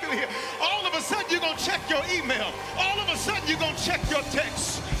prophesying right through here. All of a sudden, you're going to check your email. All of a sudden, you're going to check your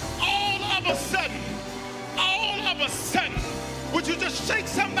text. All of a sudden, would you just shake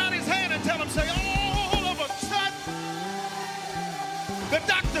somebody's hand and tell them, say, all of a sudden, the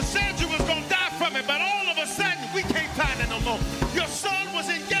doctor said you was going to die from it, but all of a sudden, we can't find it no more. Your son was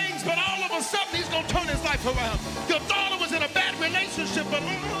in gangs, but all of a sudden, he's going to turn his life around. Your daughter was in a bad relationship, but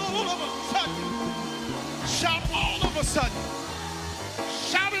all of a sudden, shout all of a sudden.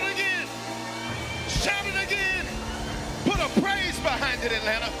 Shout it again. Shout it again. Put a praise behind it,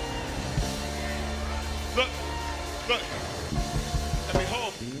 Atlanta. Look. And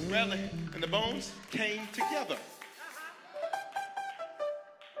behold, rattling, and the bones came together.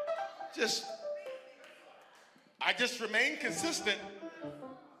 I just remained consistent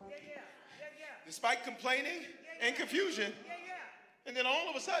despite complaining and confusion. And then all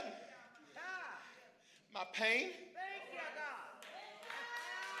of a sudden, my pain,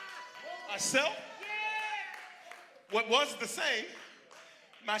 myself, what was the same,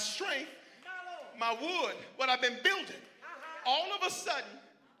 my strength, my wood, what I've been building, all of a sudden,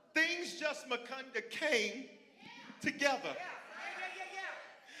 things just came together.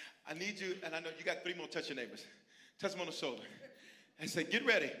 I need you, and I know you got 3 more. Touch your neighbors. Touch them on the shoulder and say, get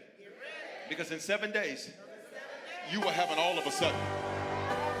ready. Because in 7 days, you will have an all of a sudden.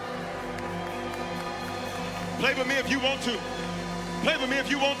 Play with me if you want to. Play with me if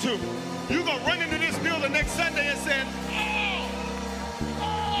you want to. You're going to run into this building next Sunday and say,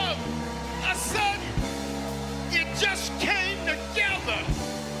 a sudden, it just came together.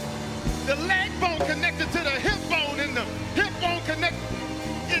 The leg bone connected to the hip bone and the hip bone connected.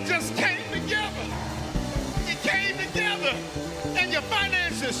 It just came together. It came together. And your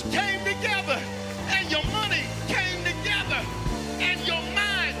finances came together. And your money came together. And your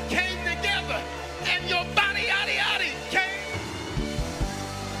mind came together. And your body, came.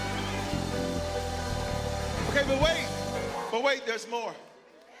 Okay, but wait, there's more.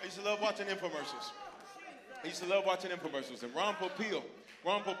 I used to love watching infomercials. And Ron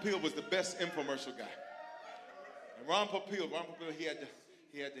Popeil was the best infomercial guy. And Ron Popeil, he had the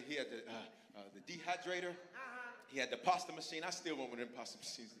dehydrator. He had the pasta machine. I still want one of them pasta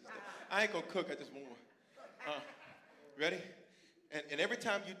machines. I ain't gonna cook. I just want one. Ready? And every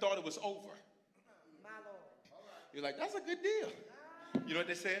time you thought it was over, you're like, that's a good deal. You know what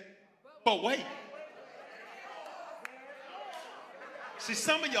they said? But wait. See,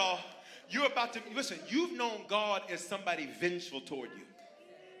 some of y'all, you're about to, listen, you've known God as somebody vengeful toward you.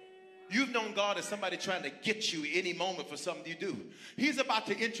 You've known God as somebody trying to get you any moment for something you do. He's about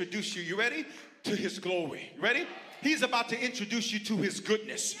to introduce you ready? To his glory. You ready? He's about to introduce you to his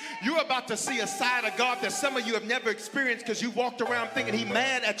goodness. You're about to see a side of God that some of you have never experienced because you walked around thinking he's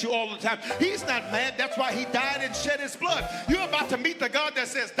mad at you all the time. He's not mad. That's why he died and shed his blood. You're about to meet the God that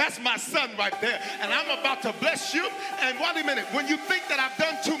says, that's my son right there. And I'm about to bless you. And wait a minute. When you think that I've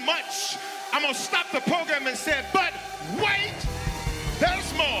done too much, I'm going to stop the program and say, but wait,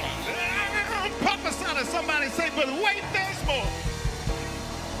 there's more. Prophesy to somebody and say, but wait, there's more.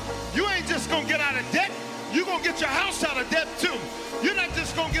 You ain't just going to get out of debt. You're going to get your house out of debt too. You're not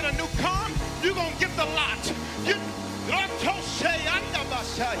just going to get a new car. You're going to get the lot.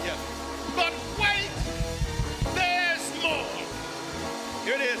 But wait, there's more.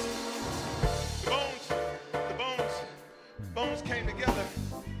 Here it is. The bones came together.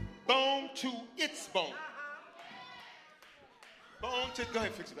 Bone to its bone. Bone to, go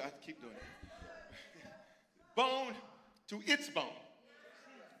ahead, fix it. I have to keep doing it. Bone to its bone.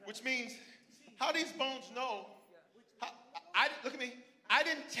 Which means, how these bones know, look at me, I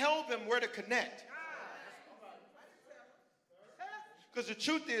didn't tell them where to connect. Because the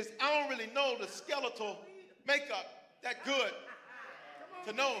truth is, I don't really know the skeletal makeup that good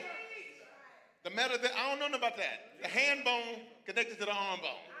to know the meta, I don't know nothing about that. The hand bone connected to the arm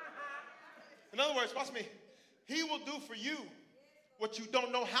bone. In other words, watch me, he will do for you what you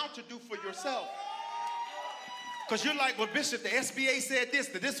don't know how to do for yourself. Because you're like, well, Bishop, the SBA said this,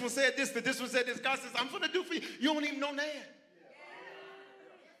 this one said this, this one said this. God says, I'm going to do for you. You don't even know that.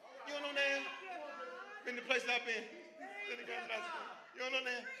 You don't know that. In the place I've been. You don't know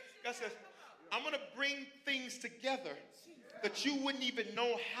that. God says, I'm going to bring things together that you wouldn't even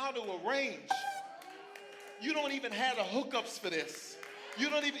know how to arrange. You don't even have the hookups for this. You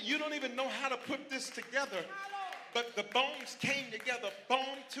don't even know how to put this together. But the bones came together,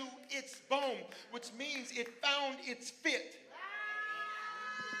 bone to its bone, which means it found its fit.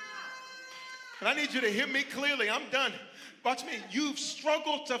 And I need you to hear me clearly. I'm done. Watch me. You've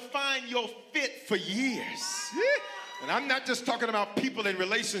struggled to find your fit for years. And I'm not just talking about people in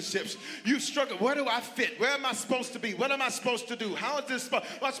relationships. You've struggled. Where do I fit? Where am I supposed to be? What am I supposed to do? How is this?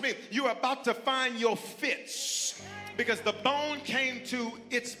 Watch me. You're about to find your fits. Because the bone came to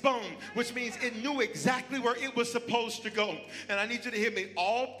its bone, which means it knew exactly where it was supposed to go. And I need you to hear me.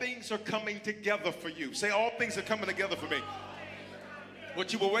 All things are coming together for you. Say, all things are coming together for me.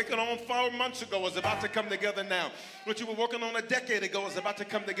 What you were working on 4 months ago is about to come together now. What you were working on a decade ago is about to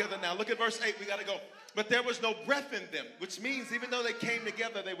come together now. Look at verse 8. We got to go. But there was no breath in them, which means even though they came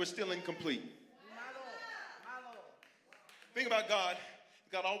together, they were still incomplete. Think about God.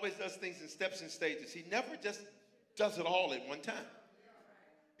 God always does things in steps and stages. He never just does it all at one time.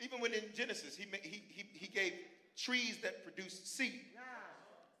 Even when in Genesis, he gave trees that produce seed,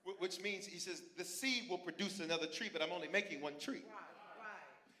 which means he says the seed will produce another tree, but I'm only making one tree.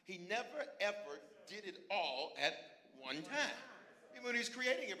 He never, ever did it all at one time. Even when he's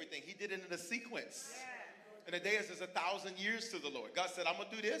creating everything, he did it in a sequence. And a day is 1,000 years to the Lord. God said, I'm going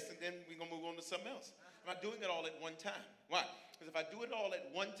to do this, and then we're going to move on to something else. I'm not doing it all at one time. Why? Because if I do it all at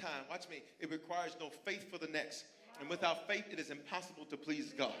one time, watch me, it requires no faith for the next. And without faith, it is impossible to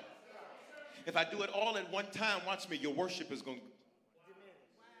please God. If I do it all at one time, watch me, your worship is going to diminish.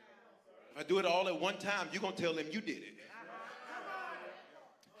 If I do it all at one time, you're going to tell them you did it.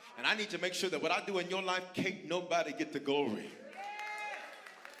 And I need to make sure that what I do in your life, can't nobody get the glory.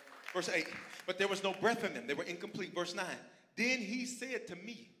 Verse 8, but there was no breath in them. They were incomplete. Verse 9, then he said to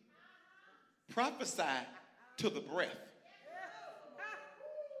me, prophesy to the breath.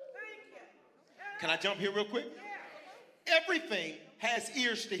 Can I jump here real quick? Everything has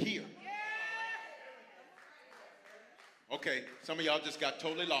ears to hear. Okay, some of y'all just got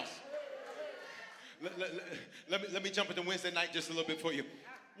totally lost. Let me jump into Wednesday night just a little bit for you.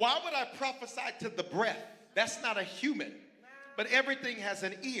 Why would I prophesy to the breath? That's not a human. But everything has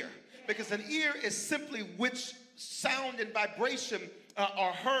an ear. Because an ear is simply which sound and vibration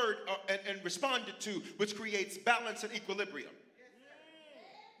are heard and responded to, which creates balance and equilibrium.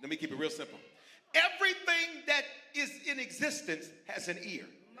 Let me keep it real simple. Everything that is in existence has an ear.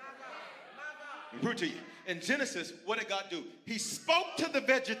 Let me prove to you. In Genesis, what did God do? He spoke to the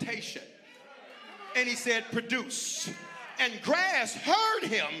vegetation and he said, produce. And grass heard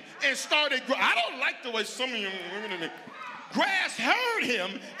him and started growing. I don't like the way some of you, grass heard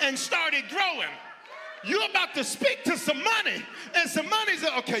him and started growing. You're about to speak to some money, and some money's,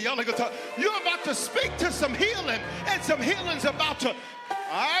 okay, y'all ain't gonna talk. You're about to speak to some healing, and some healing's about to,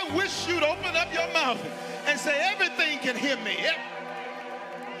 I wish you'd open up your mouth and say, everything can hear me.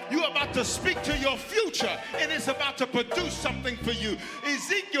 You're about to speak to your future, and it's about to produce something for you.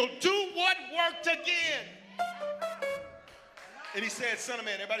 Ezekiel, do what worked again. And he said, son of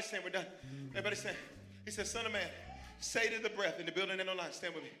man, everybody saying we're done. Everybody saying, he said, son of man, say to the breath in the building and online,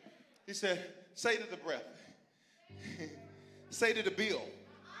 stand with me. He said, say to the breath, say to the bill.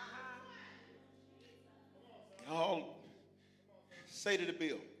 Y'all, say to the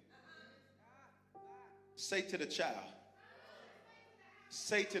bill. Say to the child.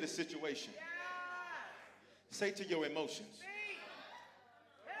 Say to the situation. Say to your emotions.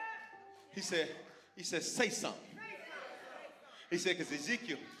 He said, say something. He said, because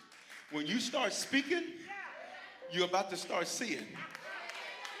Ezekiel, when you start speaking, you're about to start seeing.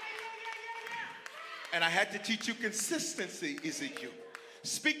 And I had to teach you consistency, Ezekiel.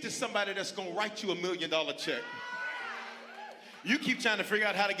 Speak to somebody that's going to write you $1 million check. You keep trying to figure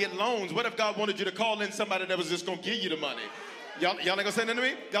out how to get loans. What if God wanted you to call in somebody that was just going to give you the money? Y'all ain't going to say nothing to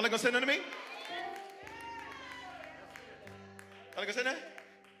me? Y'all ain't going to say nothing to me? Y'all ain't going to say nothing?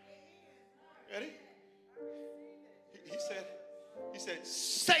 Ready? He said,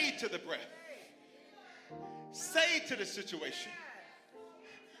 say to the breath. Say to the situation.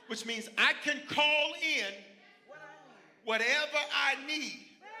 Which means I can call in whatever I need.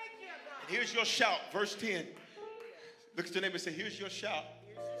 And here's your shout, verse 10. Look at your neighbor and say, here's your shout.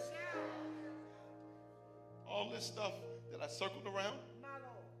 All this stuff that I circled around,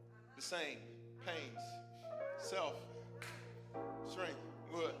 the same. Pains, self, strength,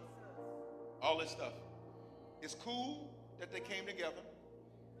 wood, all this stuff. It's cool that they came together.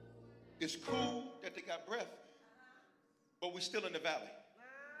 It's cool that they got breath. But we're still in the valley.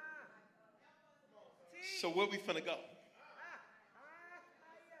 So where we finna go?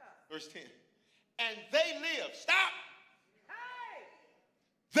 Verse 10. And they live. Stop.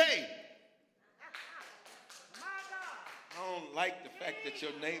 They. I don't like the fact that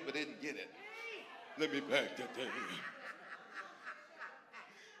your neighbor didn't get it. Let me back that thing.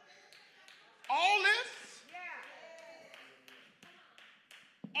 All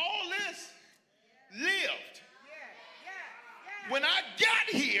this lived. When I got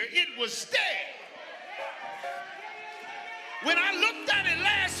here, it was dead. When I looked at it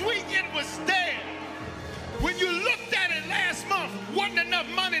last week, it was dead. When you looked at it last month, wasn't enough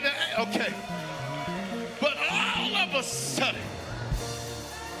money to, okay. But all of a sudden,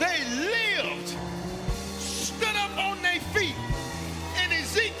 they lived, stood up on their feet. And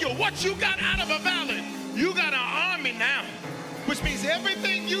Ezekiel, what you got out of a valley? You got an army now. Which means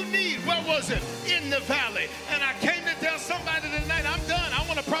everything you need, where was it? In the valley. And I came to tell somebody tonight, I'm done. I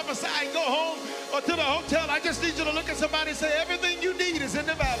want to prophesy and go home or to the hotel. I just need you to look at somebody and say, everything you need is in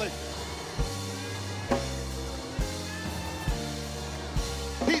the valley.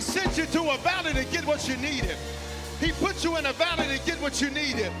 He sent you to a valley to get what you needed. He put you in a valley to get what you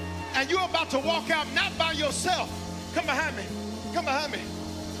needed. And you're about to walk out not by yourself. Come behind me. Come behind me.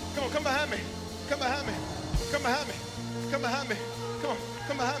 Come on, come behind me. Come behind me. Come behind me. Come behind me. Come on.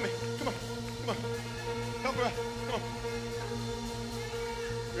 Come behind me. Come on. Come on. Come on. Come on.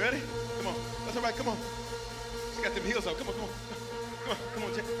 You ready? Come on. That's all right. Come on. She got them heels on. Come on. Come on. Come on. Come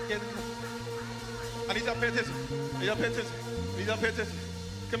on. Come on. I need y'all to pay attention. I need y'all to pay attention. I need y'all to pay attention.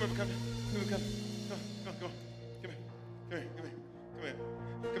 Come here. Come here. Come here. Come here. Come on. Come on. Come here. Come here. Come here. Come here.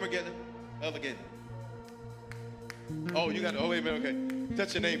 Come here. Get it. Other get it. Oh, you got to. Oh, wait a minute. Okay.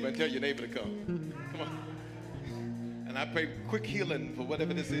 Touch your neighbor and tell your neighbor to come. Come on. And I pray quick healing for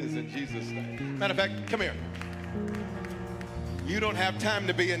whatever this is in Jesus' name. Matter of fact, come here. You don't have time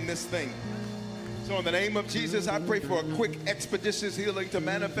to be in this thing. So in the name of Jesus, I pray for a quick, expeditious healing to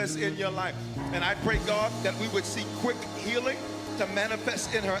manifest in your life. And I pray, God, that we would see quick healing to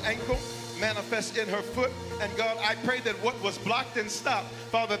manifest in her ankle, manifest in her foot. And God, I pray that what was blocked and stopped,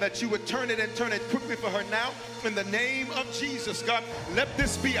 Father, that you would turn it and turn it quickly for her now. In the name of Jesus, God, let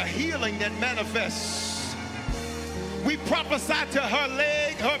this be a healing that manifests. We prophesy to her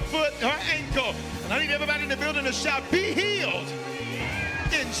leg, her foot, her ankle. And I need everybody in the building to shout, be healed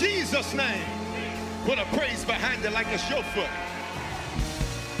in Jesus' name. Put a praise behind it like it's your foot.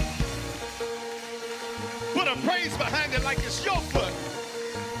 Put a praise behind it like it's your foot.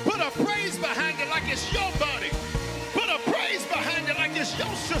 Put a praise behind it like it's your body. Put a praise behind it like it's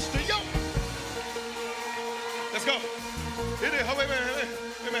your sister. Let's go. Wait a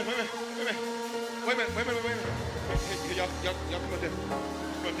minute. Hey, y'all come up there.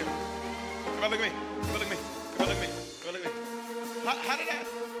 Come up there. Come on, look at me. Come on, look at me. Come on, look at me. Come on, look at me. How did I?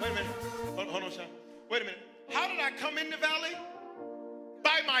 Wait a minute. Hold on, Sean. Wait a minute. How did I come in the valley?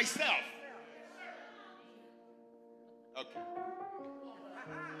 By myself. Okay.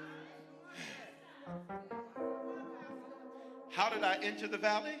 How did I enter the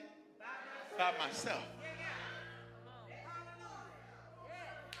valley? By myself.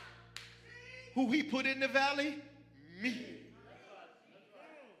 Who he put in the valley? Me.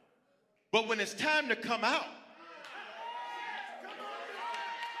 But when it's time to come out,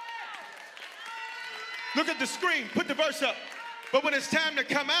 look at the screen, put the verse up. But when it's time to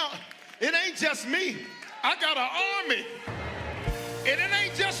come out, it ain't just me. I got an army. And it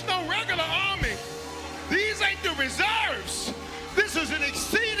ain't just no regular army. These ain't the reserves. This is an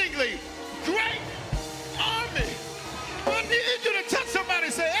exceedingly great army. I need you to touch somebody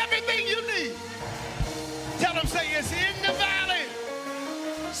and say, everything you need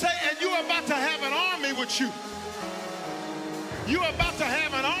Say, and you're about to have an army with you. You're about to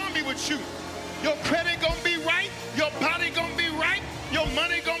have an army with you. Your credit gonna be right. Your body gonna be right. Your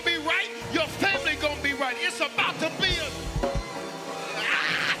money gonna be right. Your family gonna be right. It's about to be a...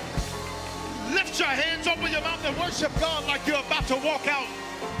 Lift your hands, open your mouth, and worship God like you're about to walk out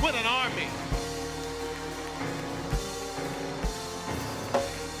with an army.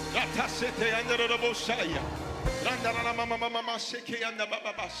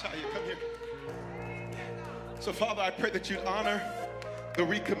 Come here. So, Father, I pray that you honor the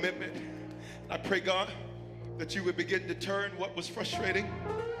recommitment. I pray, God, that you would begin to turn what was frustrating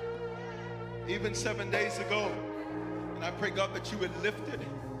even 7 days ago. And I pray, God, that you would lift it.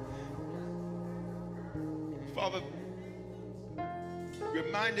 Father,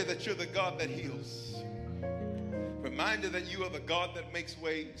 reminder that you're the God that heals. Reminder that you are the God that makes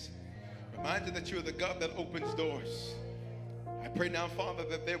ways. Reminder that you are the God that opens doors. I pray now, Father,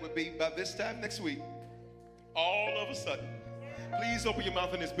 that there would be, by this time next week, all of a sudden, please open your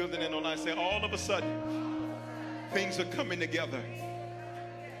mouth in this building and online, say, all of a sudden, things are coming together.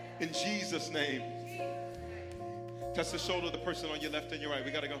 In Jesus' name. Touch the shoulder of the person on your left and your right.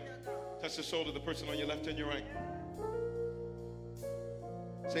 We got to go. Touch the shoulder of the person on your left and your right.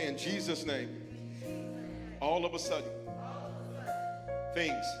 Say, in Jesus' name, all of a sudden,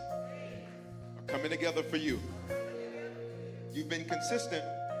 things are coming together for you. You've been consistent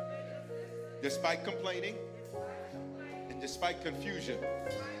despite complaining and despite confusion.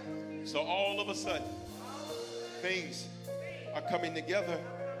 So all of a sudden, things are coming together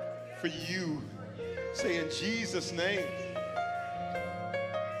for you. Say, in Jesus' name.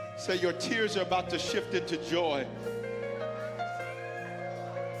 Say, your tears are about to shift into joy.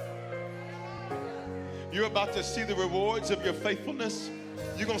 You're about to see the rewards of your faithfulness.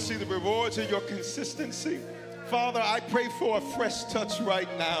 You're going to see the rewards of your consistency. Father, I pray for a fresh touch right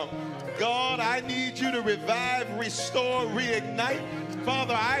now. God, I need you to revive, restore, reignite.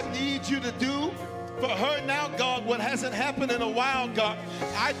 Father, I need you to do for her now, God, what hasn't happened in a while, God.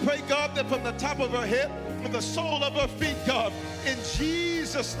 I pray, God, that from the top of her head, from the sole of her feet, God, in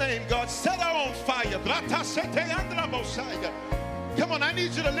Jesus' name, God, set her on fire. Come on, I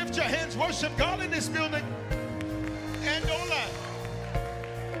need you to lift your hands, worship God in this building and online.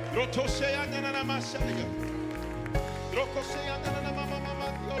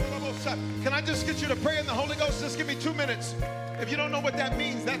 Can I just get you to pray in the Holy Ghost? Just give me 2 minutes. If you don't know what that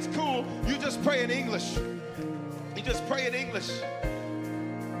means, that's cool. You just pray in English. You just pray in English.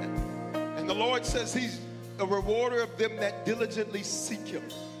 And the Lord says he's a rewarder of them that diligently seek him.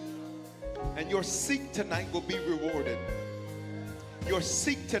 And your seek tonight will be rewarded. Your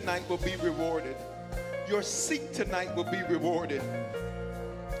seek tonight will be rewarded. Your seek tonight will be rewarded.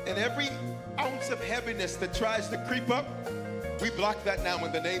 And every ounce of heaviness that tries to creep up, we block that now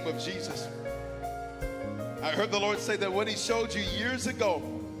in the name of Jesus. I heard the Lord say that what he showed you years ago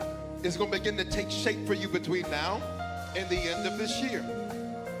is going to begin to take shape for you between now and the end of this year.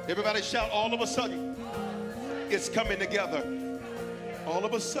 Everybody shout, all of a sudden, it's coming together. All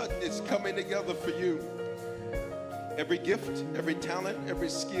of a sudden, it's coming together for you. Every gift, every talent, every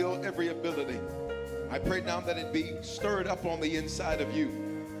skill, every ability. I pray now that it be stirred up on the inside of you.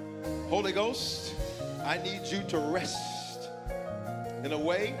 Holy Ghost, I need you to rest in a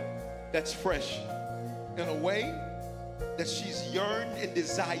way that's fresh, in a way that she's yearned and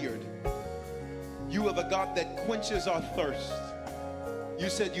desired. You are the God that quenches our thirst. You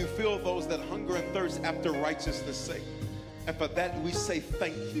said you fill those that hunger and thirst after righteousness' sake. And for that we say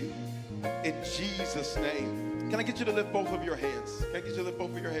thank you in Jesus' name. Can I get you to lift both of your hands? Can I get you to lift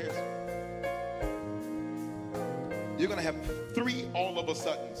both of your hands? You're going to have 3 all of a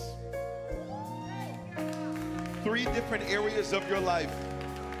suddens. 3 different areas of your life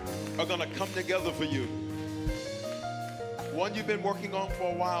are going to come together for you. 1 you've been working on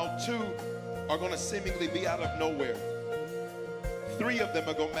for a while. 2 are going to seemingly be out of nowhere. 3 of them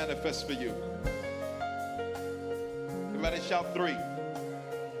are going to manifest for you. Everybody shout 3.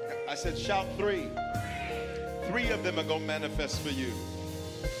 I said shout 3. 3 of them are going to manifest for you.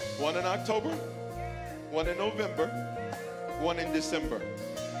 1 in October, 1 in November, 1 in December.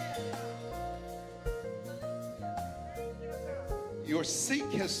 Your seek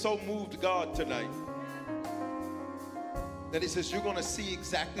has so moved God tonight that he says you're going to see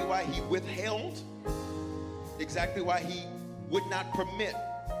exactly why he withheld, exactly why he would not permit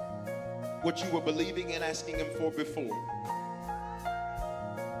what you were believing and asking him for before.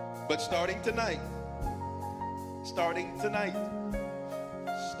 But starting tonight, so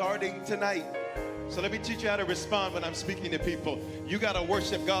let me teach you how to respond when I'm speaking to people. You got to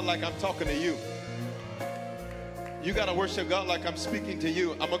worship God like I'm talking to you. You got to worship God like I'm speaking to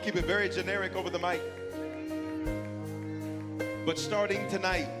you. I'm going to keep it very generic over the mic. But starting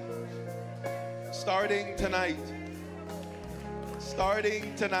tonight, starting tonight,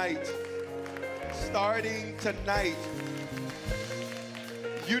 starting tonight, starting tonight,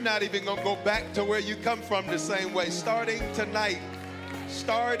 you're not even going to go back to where you come from the same way. Starting tonight,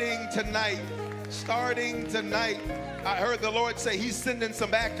 starting tonight, starting tonight. I heard the Lord say he's sending some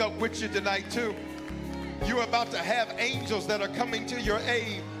backup with you tonight too. You're about to have angels that are coming to your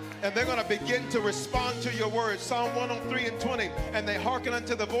aid, and they're going to begin to respond to your words. Psalm 103 and 20, and they hearken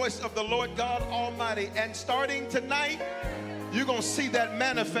unto the voice of the Lord God Almighty. And starting tonight, you're going to see that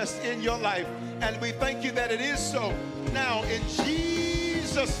manifest in your life. And we thank you that it is so. Now, in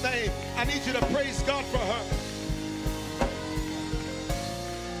Jesus' name, I need you to praise God for her.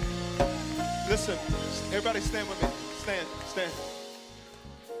 Listen, everybody stand with me. Stand, stand.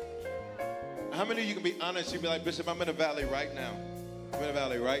 How many of you can be honest? You'll be like, Bishop, I'm in a valley right now. I'm in a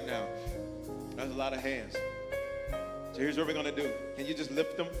valley right now. That's a lot of hands. So here's what we're going to do. Can you just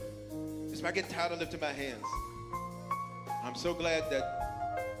lift them? Just I get tired of lifting my hands. I'm so glad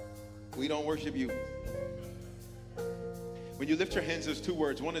that we don't worship you. When you lift your hands, there's two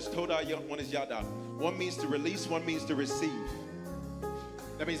words. One is toda, one is yada. One means to release, one means to receive.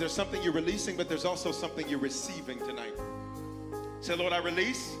 That means there's something you're releasing, but there's also something you're receiving tonight. Say, Lord, I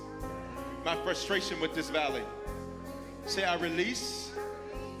release my frustration with this valley. Say, I release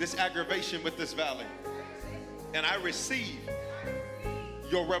this aggravation with this valley. And I receive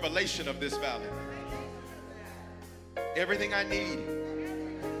your revelation of this valley. Everything I need,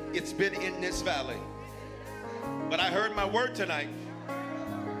 it's been in this valley. But I heard my word tonight.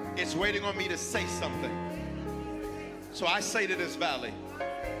 It's waiting on me to say something. So I say to this valley,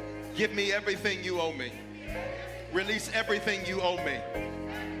 give me everything you owe me. Release everything you owe me.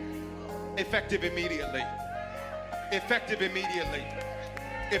 Effective immediately. Effective immediately.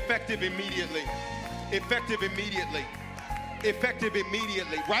 Effective immediately. Effective immediately. Effective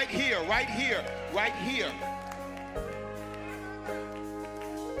immediately. Right here, right here, right here.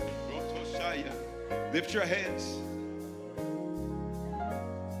 Lift your hands.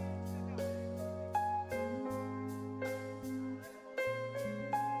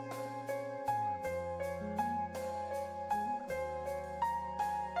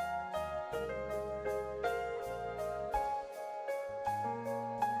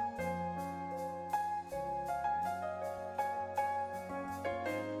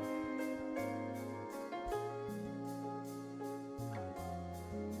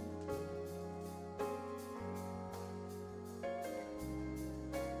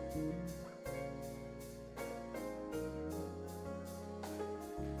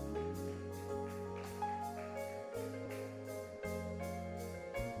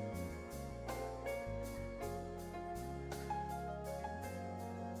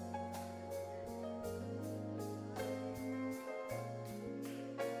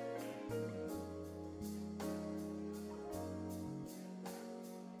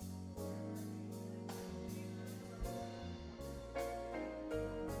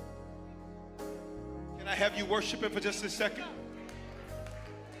 Can I have you worshiping for just a second?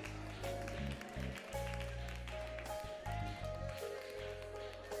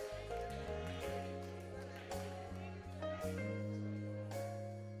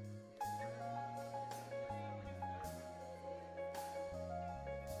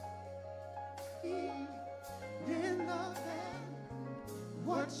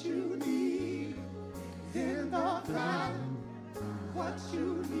 What you need in the valley, what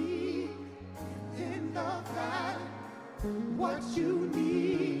you need in the valley, what you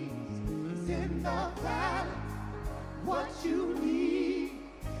need is in the valley, what you need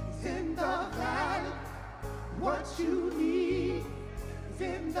is in the valley, what you need is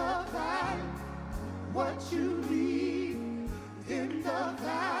in the valley, what you need is in the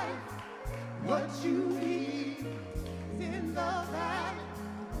valley, what you need is in the valley.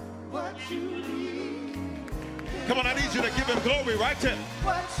 What you need. Come on, I need you to give him glory right there.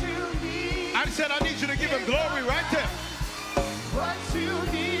 What you need. I said I need you to give him glory right there. What you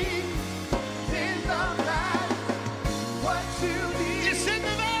need in the valley. What you need. It's in the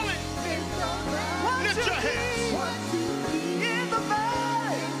valley. In the valley. Lift your hands. What you need in the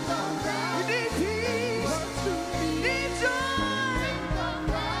valley. In the valley. You need peace. What you need. Need joy. In the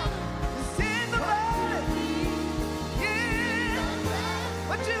valley. It's in the valley. Yeah.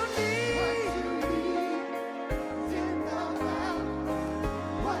 What you need.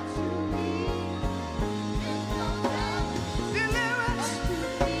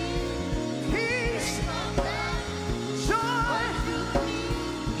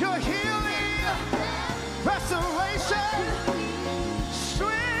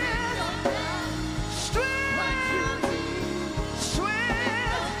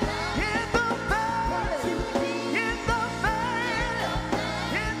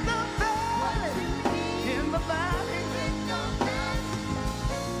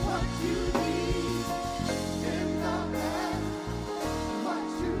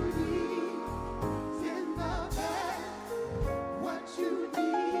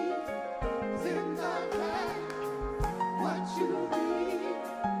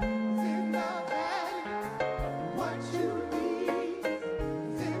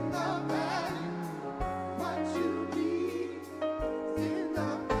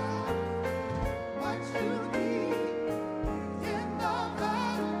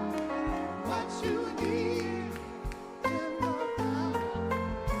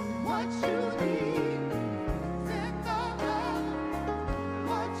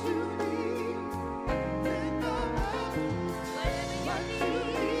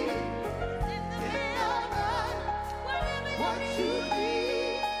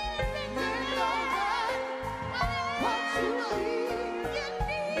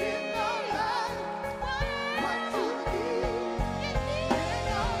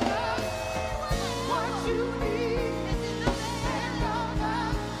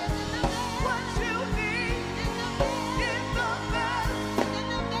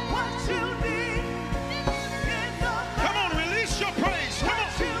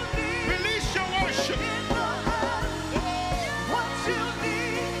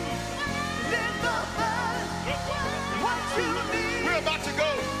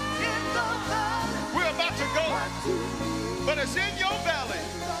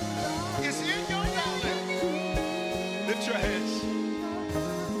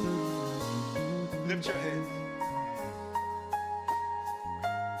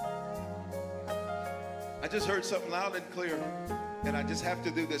 just heard something loud and clear, and I just have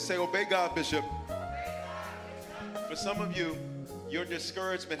to do this. Say, obey God, Bishop. For some of you, your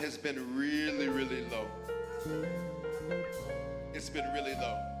discouragement has been really, really low. It's been really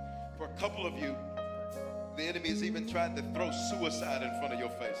low. For a couple of you, the enemy has even tried to throw suicide in front of your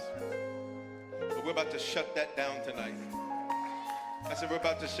face. But we're about to shut that down tonight. I said, we're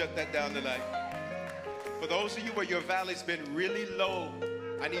about to shut that down tonight. For those of you where your valley's been really low,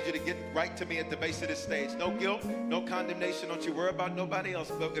 I need you to get right to me at the base of this stage. No guilt, no condemnation. Don't you worry about nobody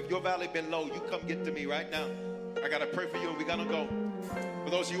else. But if your valley been low, you come get to me right now. I got to pray for you and we're going to go.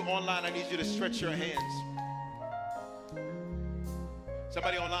 For those of you online, I need you to stretch your hands.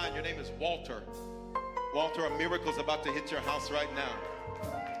 Somebody online, your name is Walter. Walter, a miracle's about to hit your house right now.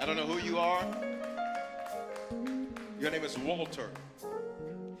 I don't know who you are. Your name is Walter.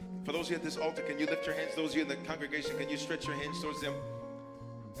 For those of you at this altar, can you lift your hands? Those of you in the congregation, can you stretch your hands towards them?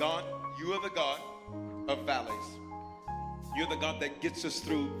 God, you are the God of valleys. You're the God that gets us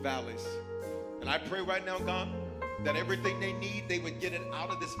through valleys. And I pray right now, God, that everything they need, they would get it out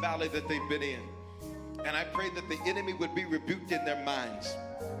of this valley that they've been in. And I pray that the enemy would be rebuked in their minds,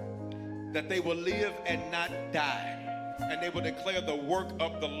 that they will live and not die, and they will declare the work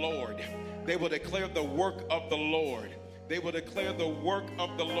of the Lord. They will declare the work of the Lord. They will declare the work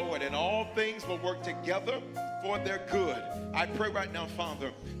of the Lord, and all things will work together for their good. I pray right now,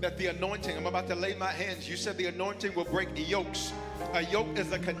 Father, that the anointing, I'm about to lay my hands. You said the anointing will break yokes. A yoke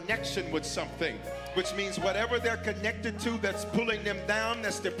is a connection with something, which means whatever they're connected to that's pulling them down,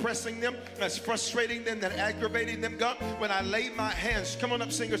 that's depressing them, that's frustrating them, that's aggravating them, God, when I lay my hands, come on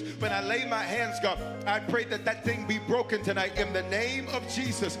up, singers, when I lay my hands, God, I pray that that thing be broken tonight in the name of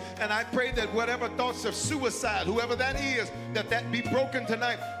Jesus. And I pray that whatever thoughts of suicide, whoever that is, that be broken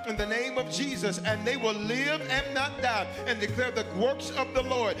tonight in the name of Jesus, and they will live and not die and declare the works of the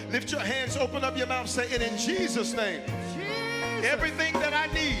Lord. Lift your hands, open up your mouth, say it in Jesus' name. Everything that I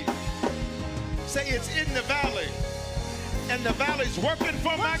need, say it's in the valley, and the valley's working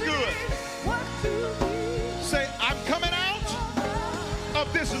for my good. Say, I'm coming out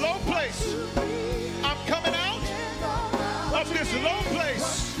of this low place. I'm coming out of this low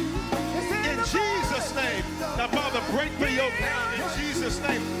place. In Jesus' name. Now, Father, break the yoke now in Jesus'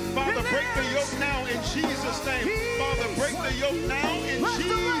 name. Father, break the yoke now in Jesus' name. Father, break the yoke now in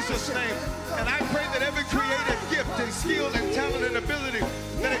Jesus' name. And I pray that every creative gift and skill and talent and ability,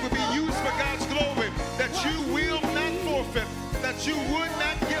 that it would be used for God's glory, that you will not forfeit, that you would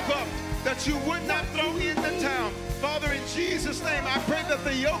not give up, that you would not throw in the towel. Father, in Jesus' name, I pray that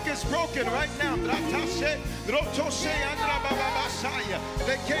the yoke is broken right now.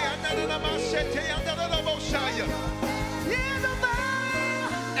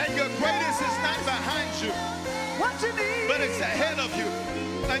 And your greatest is not behind you, but it's ahead of you.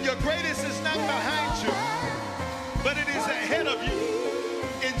 And your greatest is not behind you, but it is ahead of you.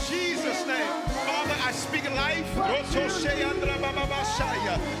 In Jesus' name, Father, I speak life.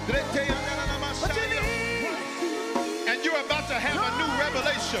 And you're about to have a new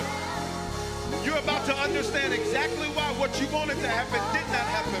revelation. You're about to understand exactly why what you wanted to happen did not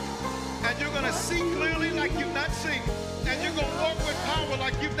happen. And you're going to see clearly like you've not seen. And you're going to walk with power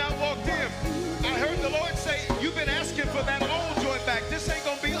like you've not walked in. I heard the Lord say, you've been asking for that old joy back. This ain't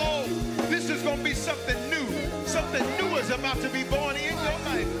going to be old. This is going to be something new. Something new is about to be born in your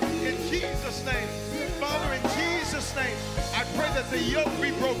life. In Jesus' name. Father, in Jesus' name, I pray that the yoke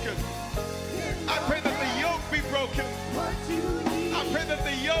be broken. I pray that the yoke be broken. I pray that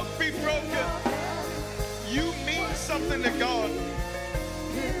the yoke be broken. You mean something to God.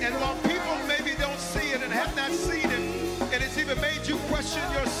 And while people maybe don't see it and have not seen it, and it's even made you question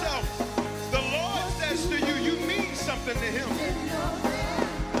yourself, the Lord says to you, you mean something to Him.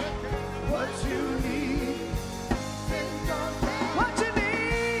 What you need. What you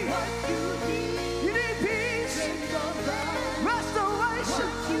need. What you need. You need peace.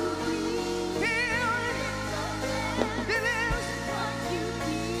 Restoration. Healing. Deliverance.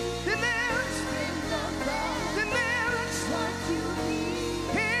 Deliverance. Deliverance.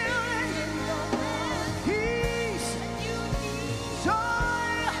 Healing. Peace. Joy.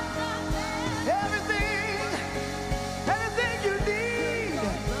 Everything you need.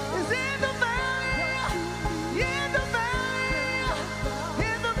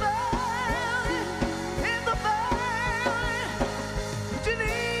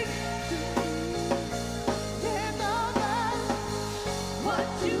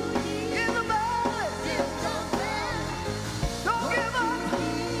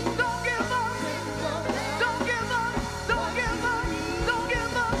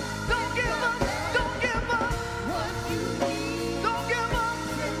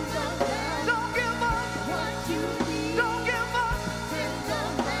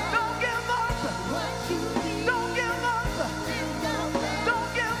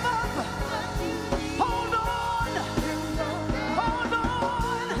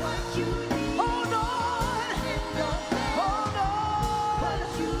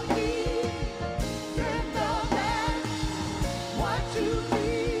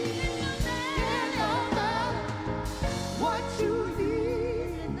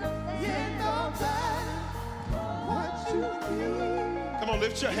 on,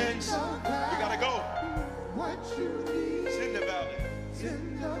 lift your hands. We gotta go. What you need. It's in the valley. It's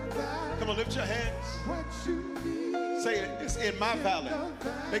in the valley. Come on, lift your hands. What you need. Say it. It's in my valley.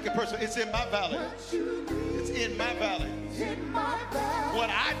 Make it personal. It's in my valley. What you need. It's in my valley. It's in my valley. What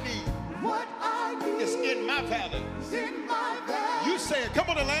I need What I need. is in my valley. It's in my valley. You say it. Come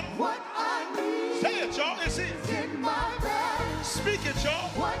on, Atlanta. What I need. Say it, y'all. It's in. It's in my valley. Speak it, y'all.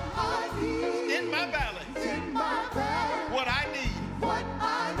 What I need. In my valley. It's in my valley. What I need What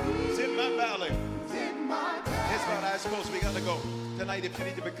I need. is in my valley. It's in my valley. Here's what I suppose we got to go. Tonight, if you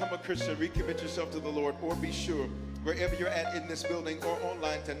need to become a Christian, recommit yourself to the Lord, or be sure, wherever you're at in this building or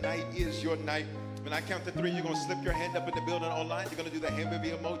online, tonight is your night. When I count to 3, you're going to slip your hand up in the building online. You're going to do the hand wavy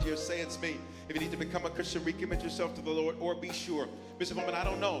emoji or say it's me. If you need to become a Christian, recommit yourself to the Lord, or be sure. Bishop Foreman, I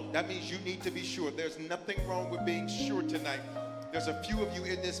don't know. That means you need to be sure. There's nothing wrong with being sure tonight. There's a few of you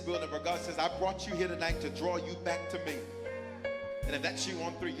in this building where God says, I brought you here tonight to draw you back to me. And if that's you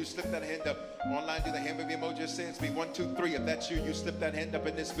on 3, you slip that hand up. Online, do the hand wavy emoji. Say it's me. 1, 2, 3. If that's you, you slip that hand up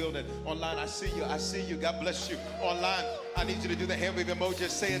in this building. Online, I see you. I see you. God bless you. Online, I need you to do the hand wavy emoji.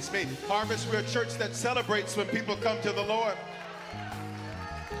 Say it's me. Harvest, we're a church that celebrates when people come to the Lord.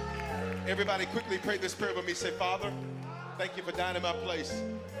 Everybody quickly pray this prayer with me. Say, Father, thank you for dying in my place.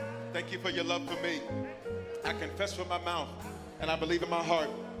 Thank you for your love for me. I confess with my mouth and I believe in my heart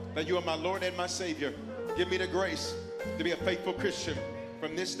that you are my Lord and my Savior. Give me the grace to be a faithful Christian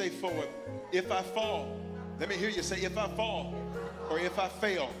from this day forward. If I fall, let me hear you say, if I fall or if I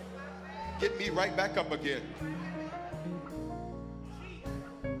fail, get me right back up again.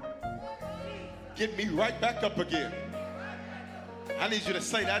 Get me right back up again. I need you to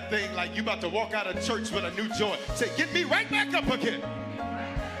say that thing like you about to walk out of church with a new joy. Say, get me right back up again.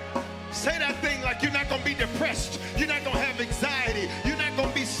 Say that thing like you're not going to be depressed. You're not going to have anxiety. You're not going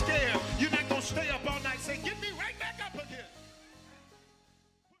to be scared. You're not going to stay up all night. Say, get me right back up again.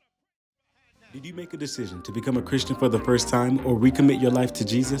 Did you make a decision to become a Christian for the first time or recommit your life to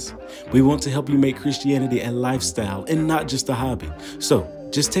Jesus? We want to help you make Christianity a lifestyle and not just a hobby. So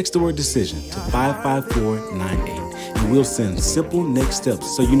just text the word decision to 55498 and we'll send simple next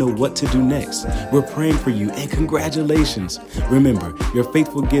steps so you know what to do next. We're praying for you and congratulations. Remember, your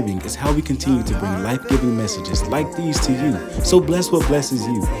faithful giving is how we continue to bring life-giving messages like these to you. So bless what blesses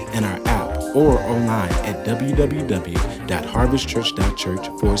you in our app or online at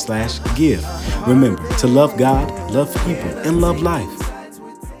www.harvestchurch.church/give. Remember to love God, love people, and love life.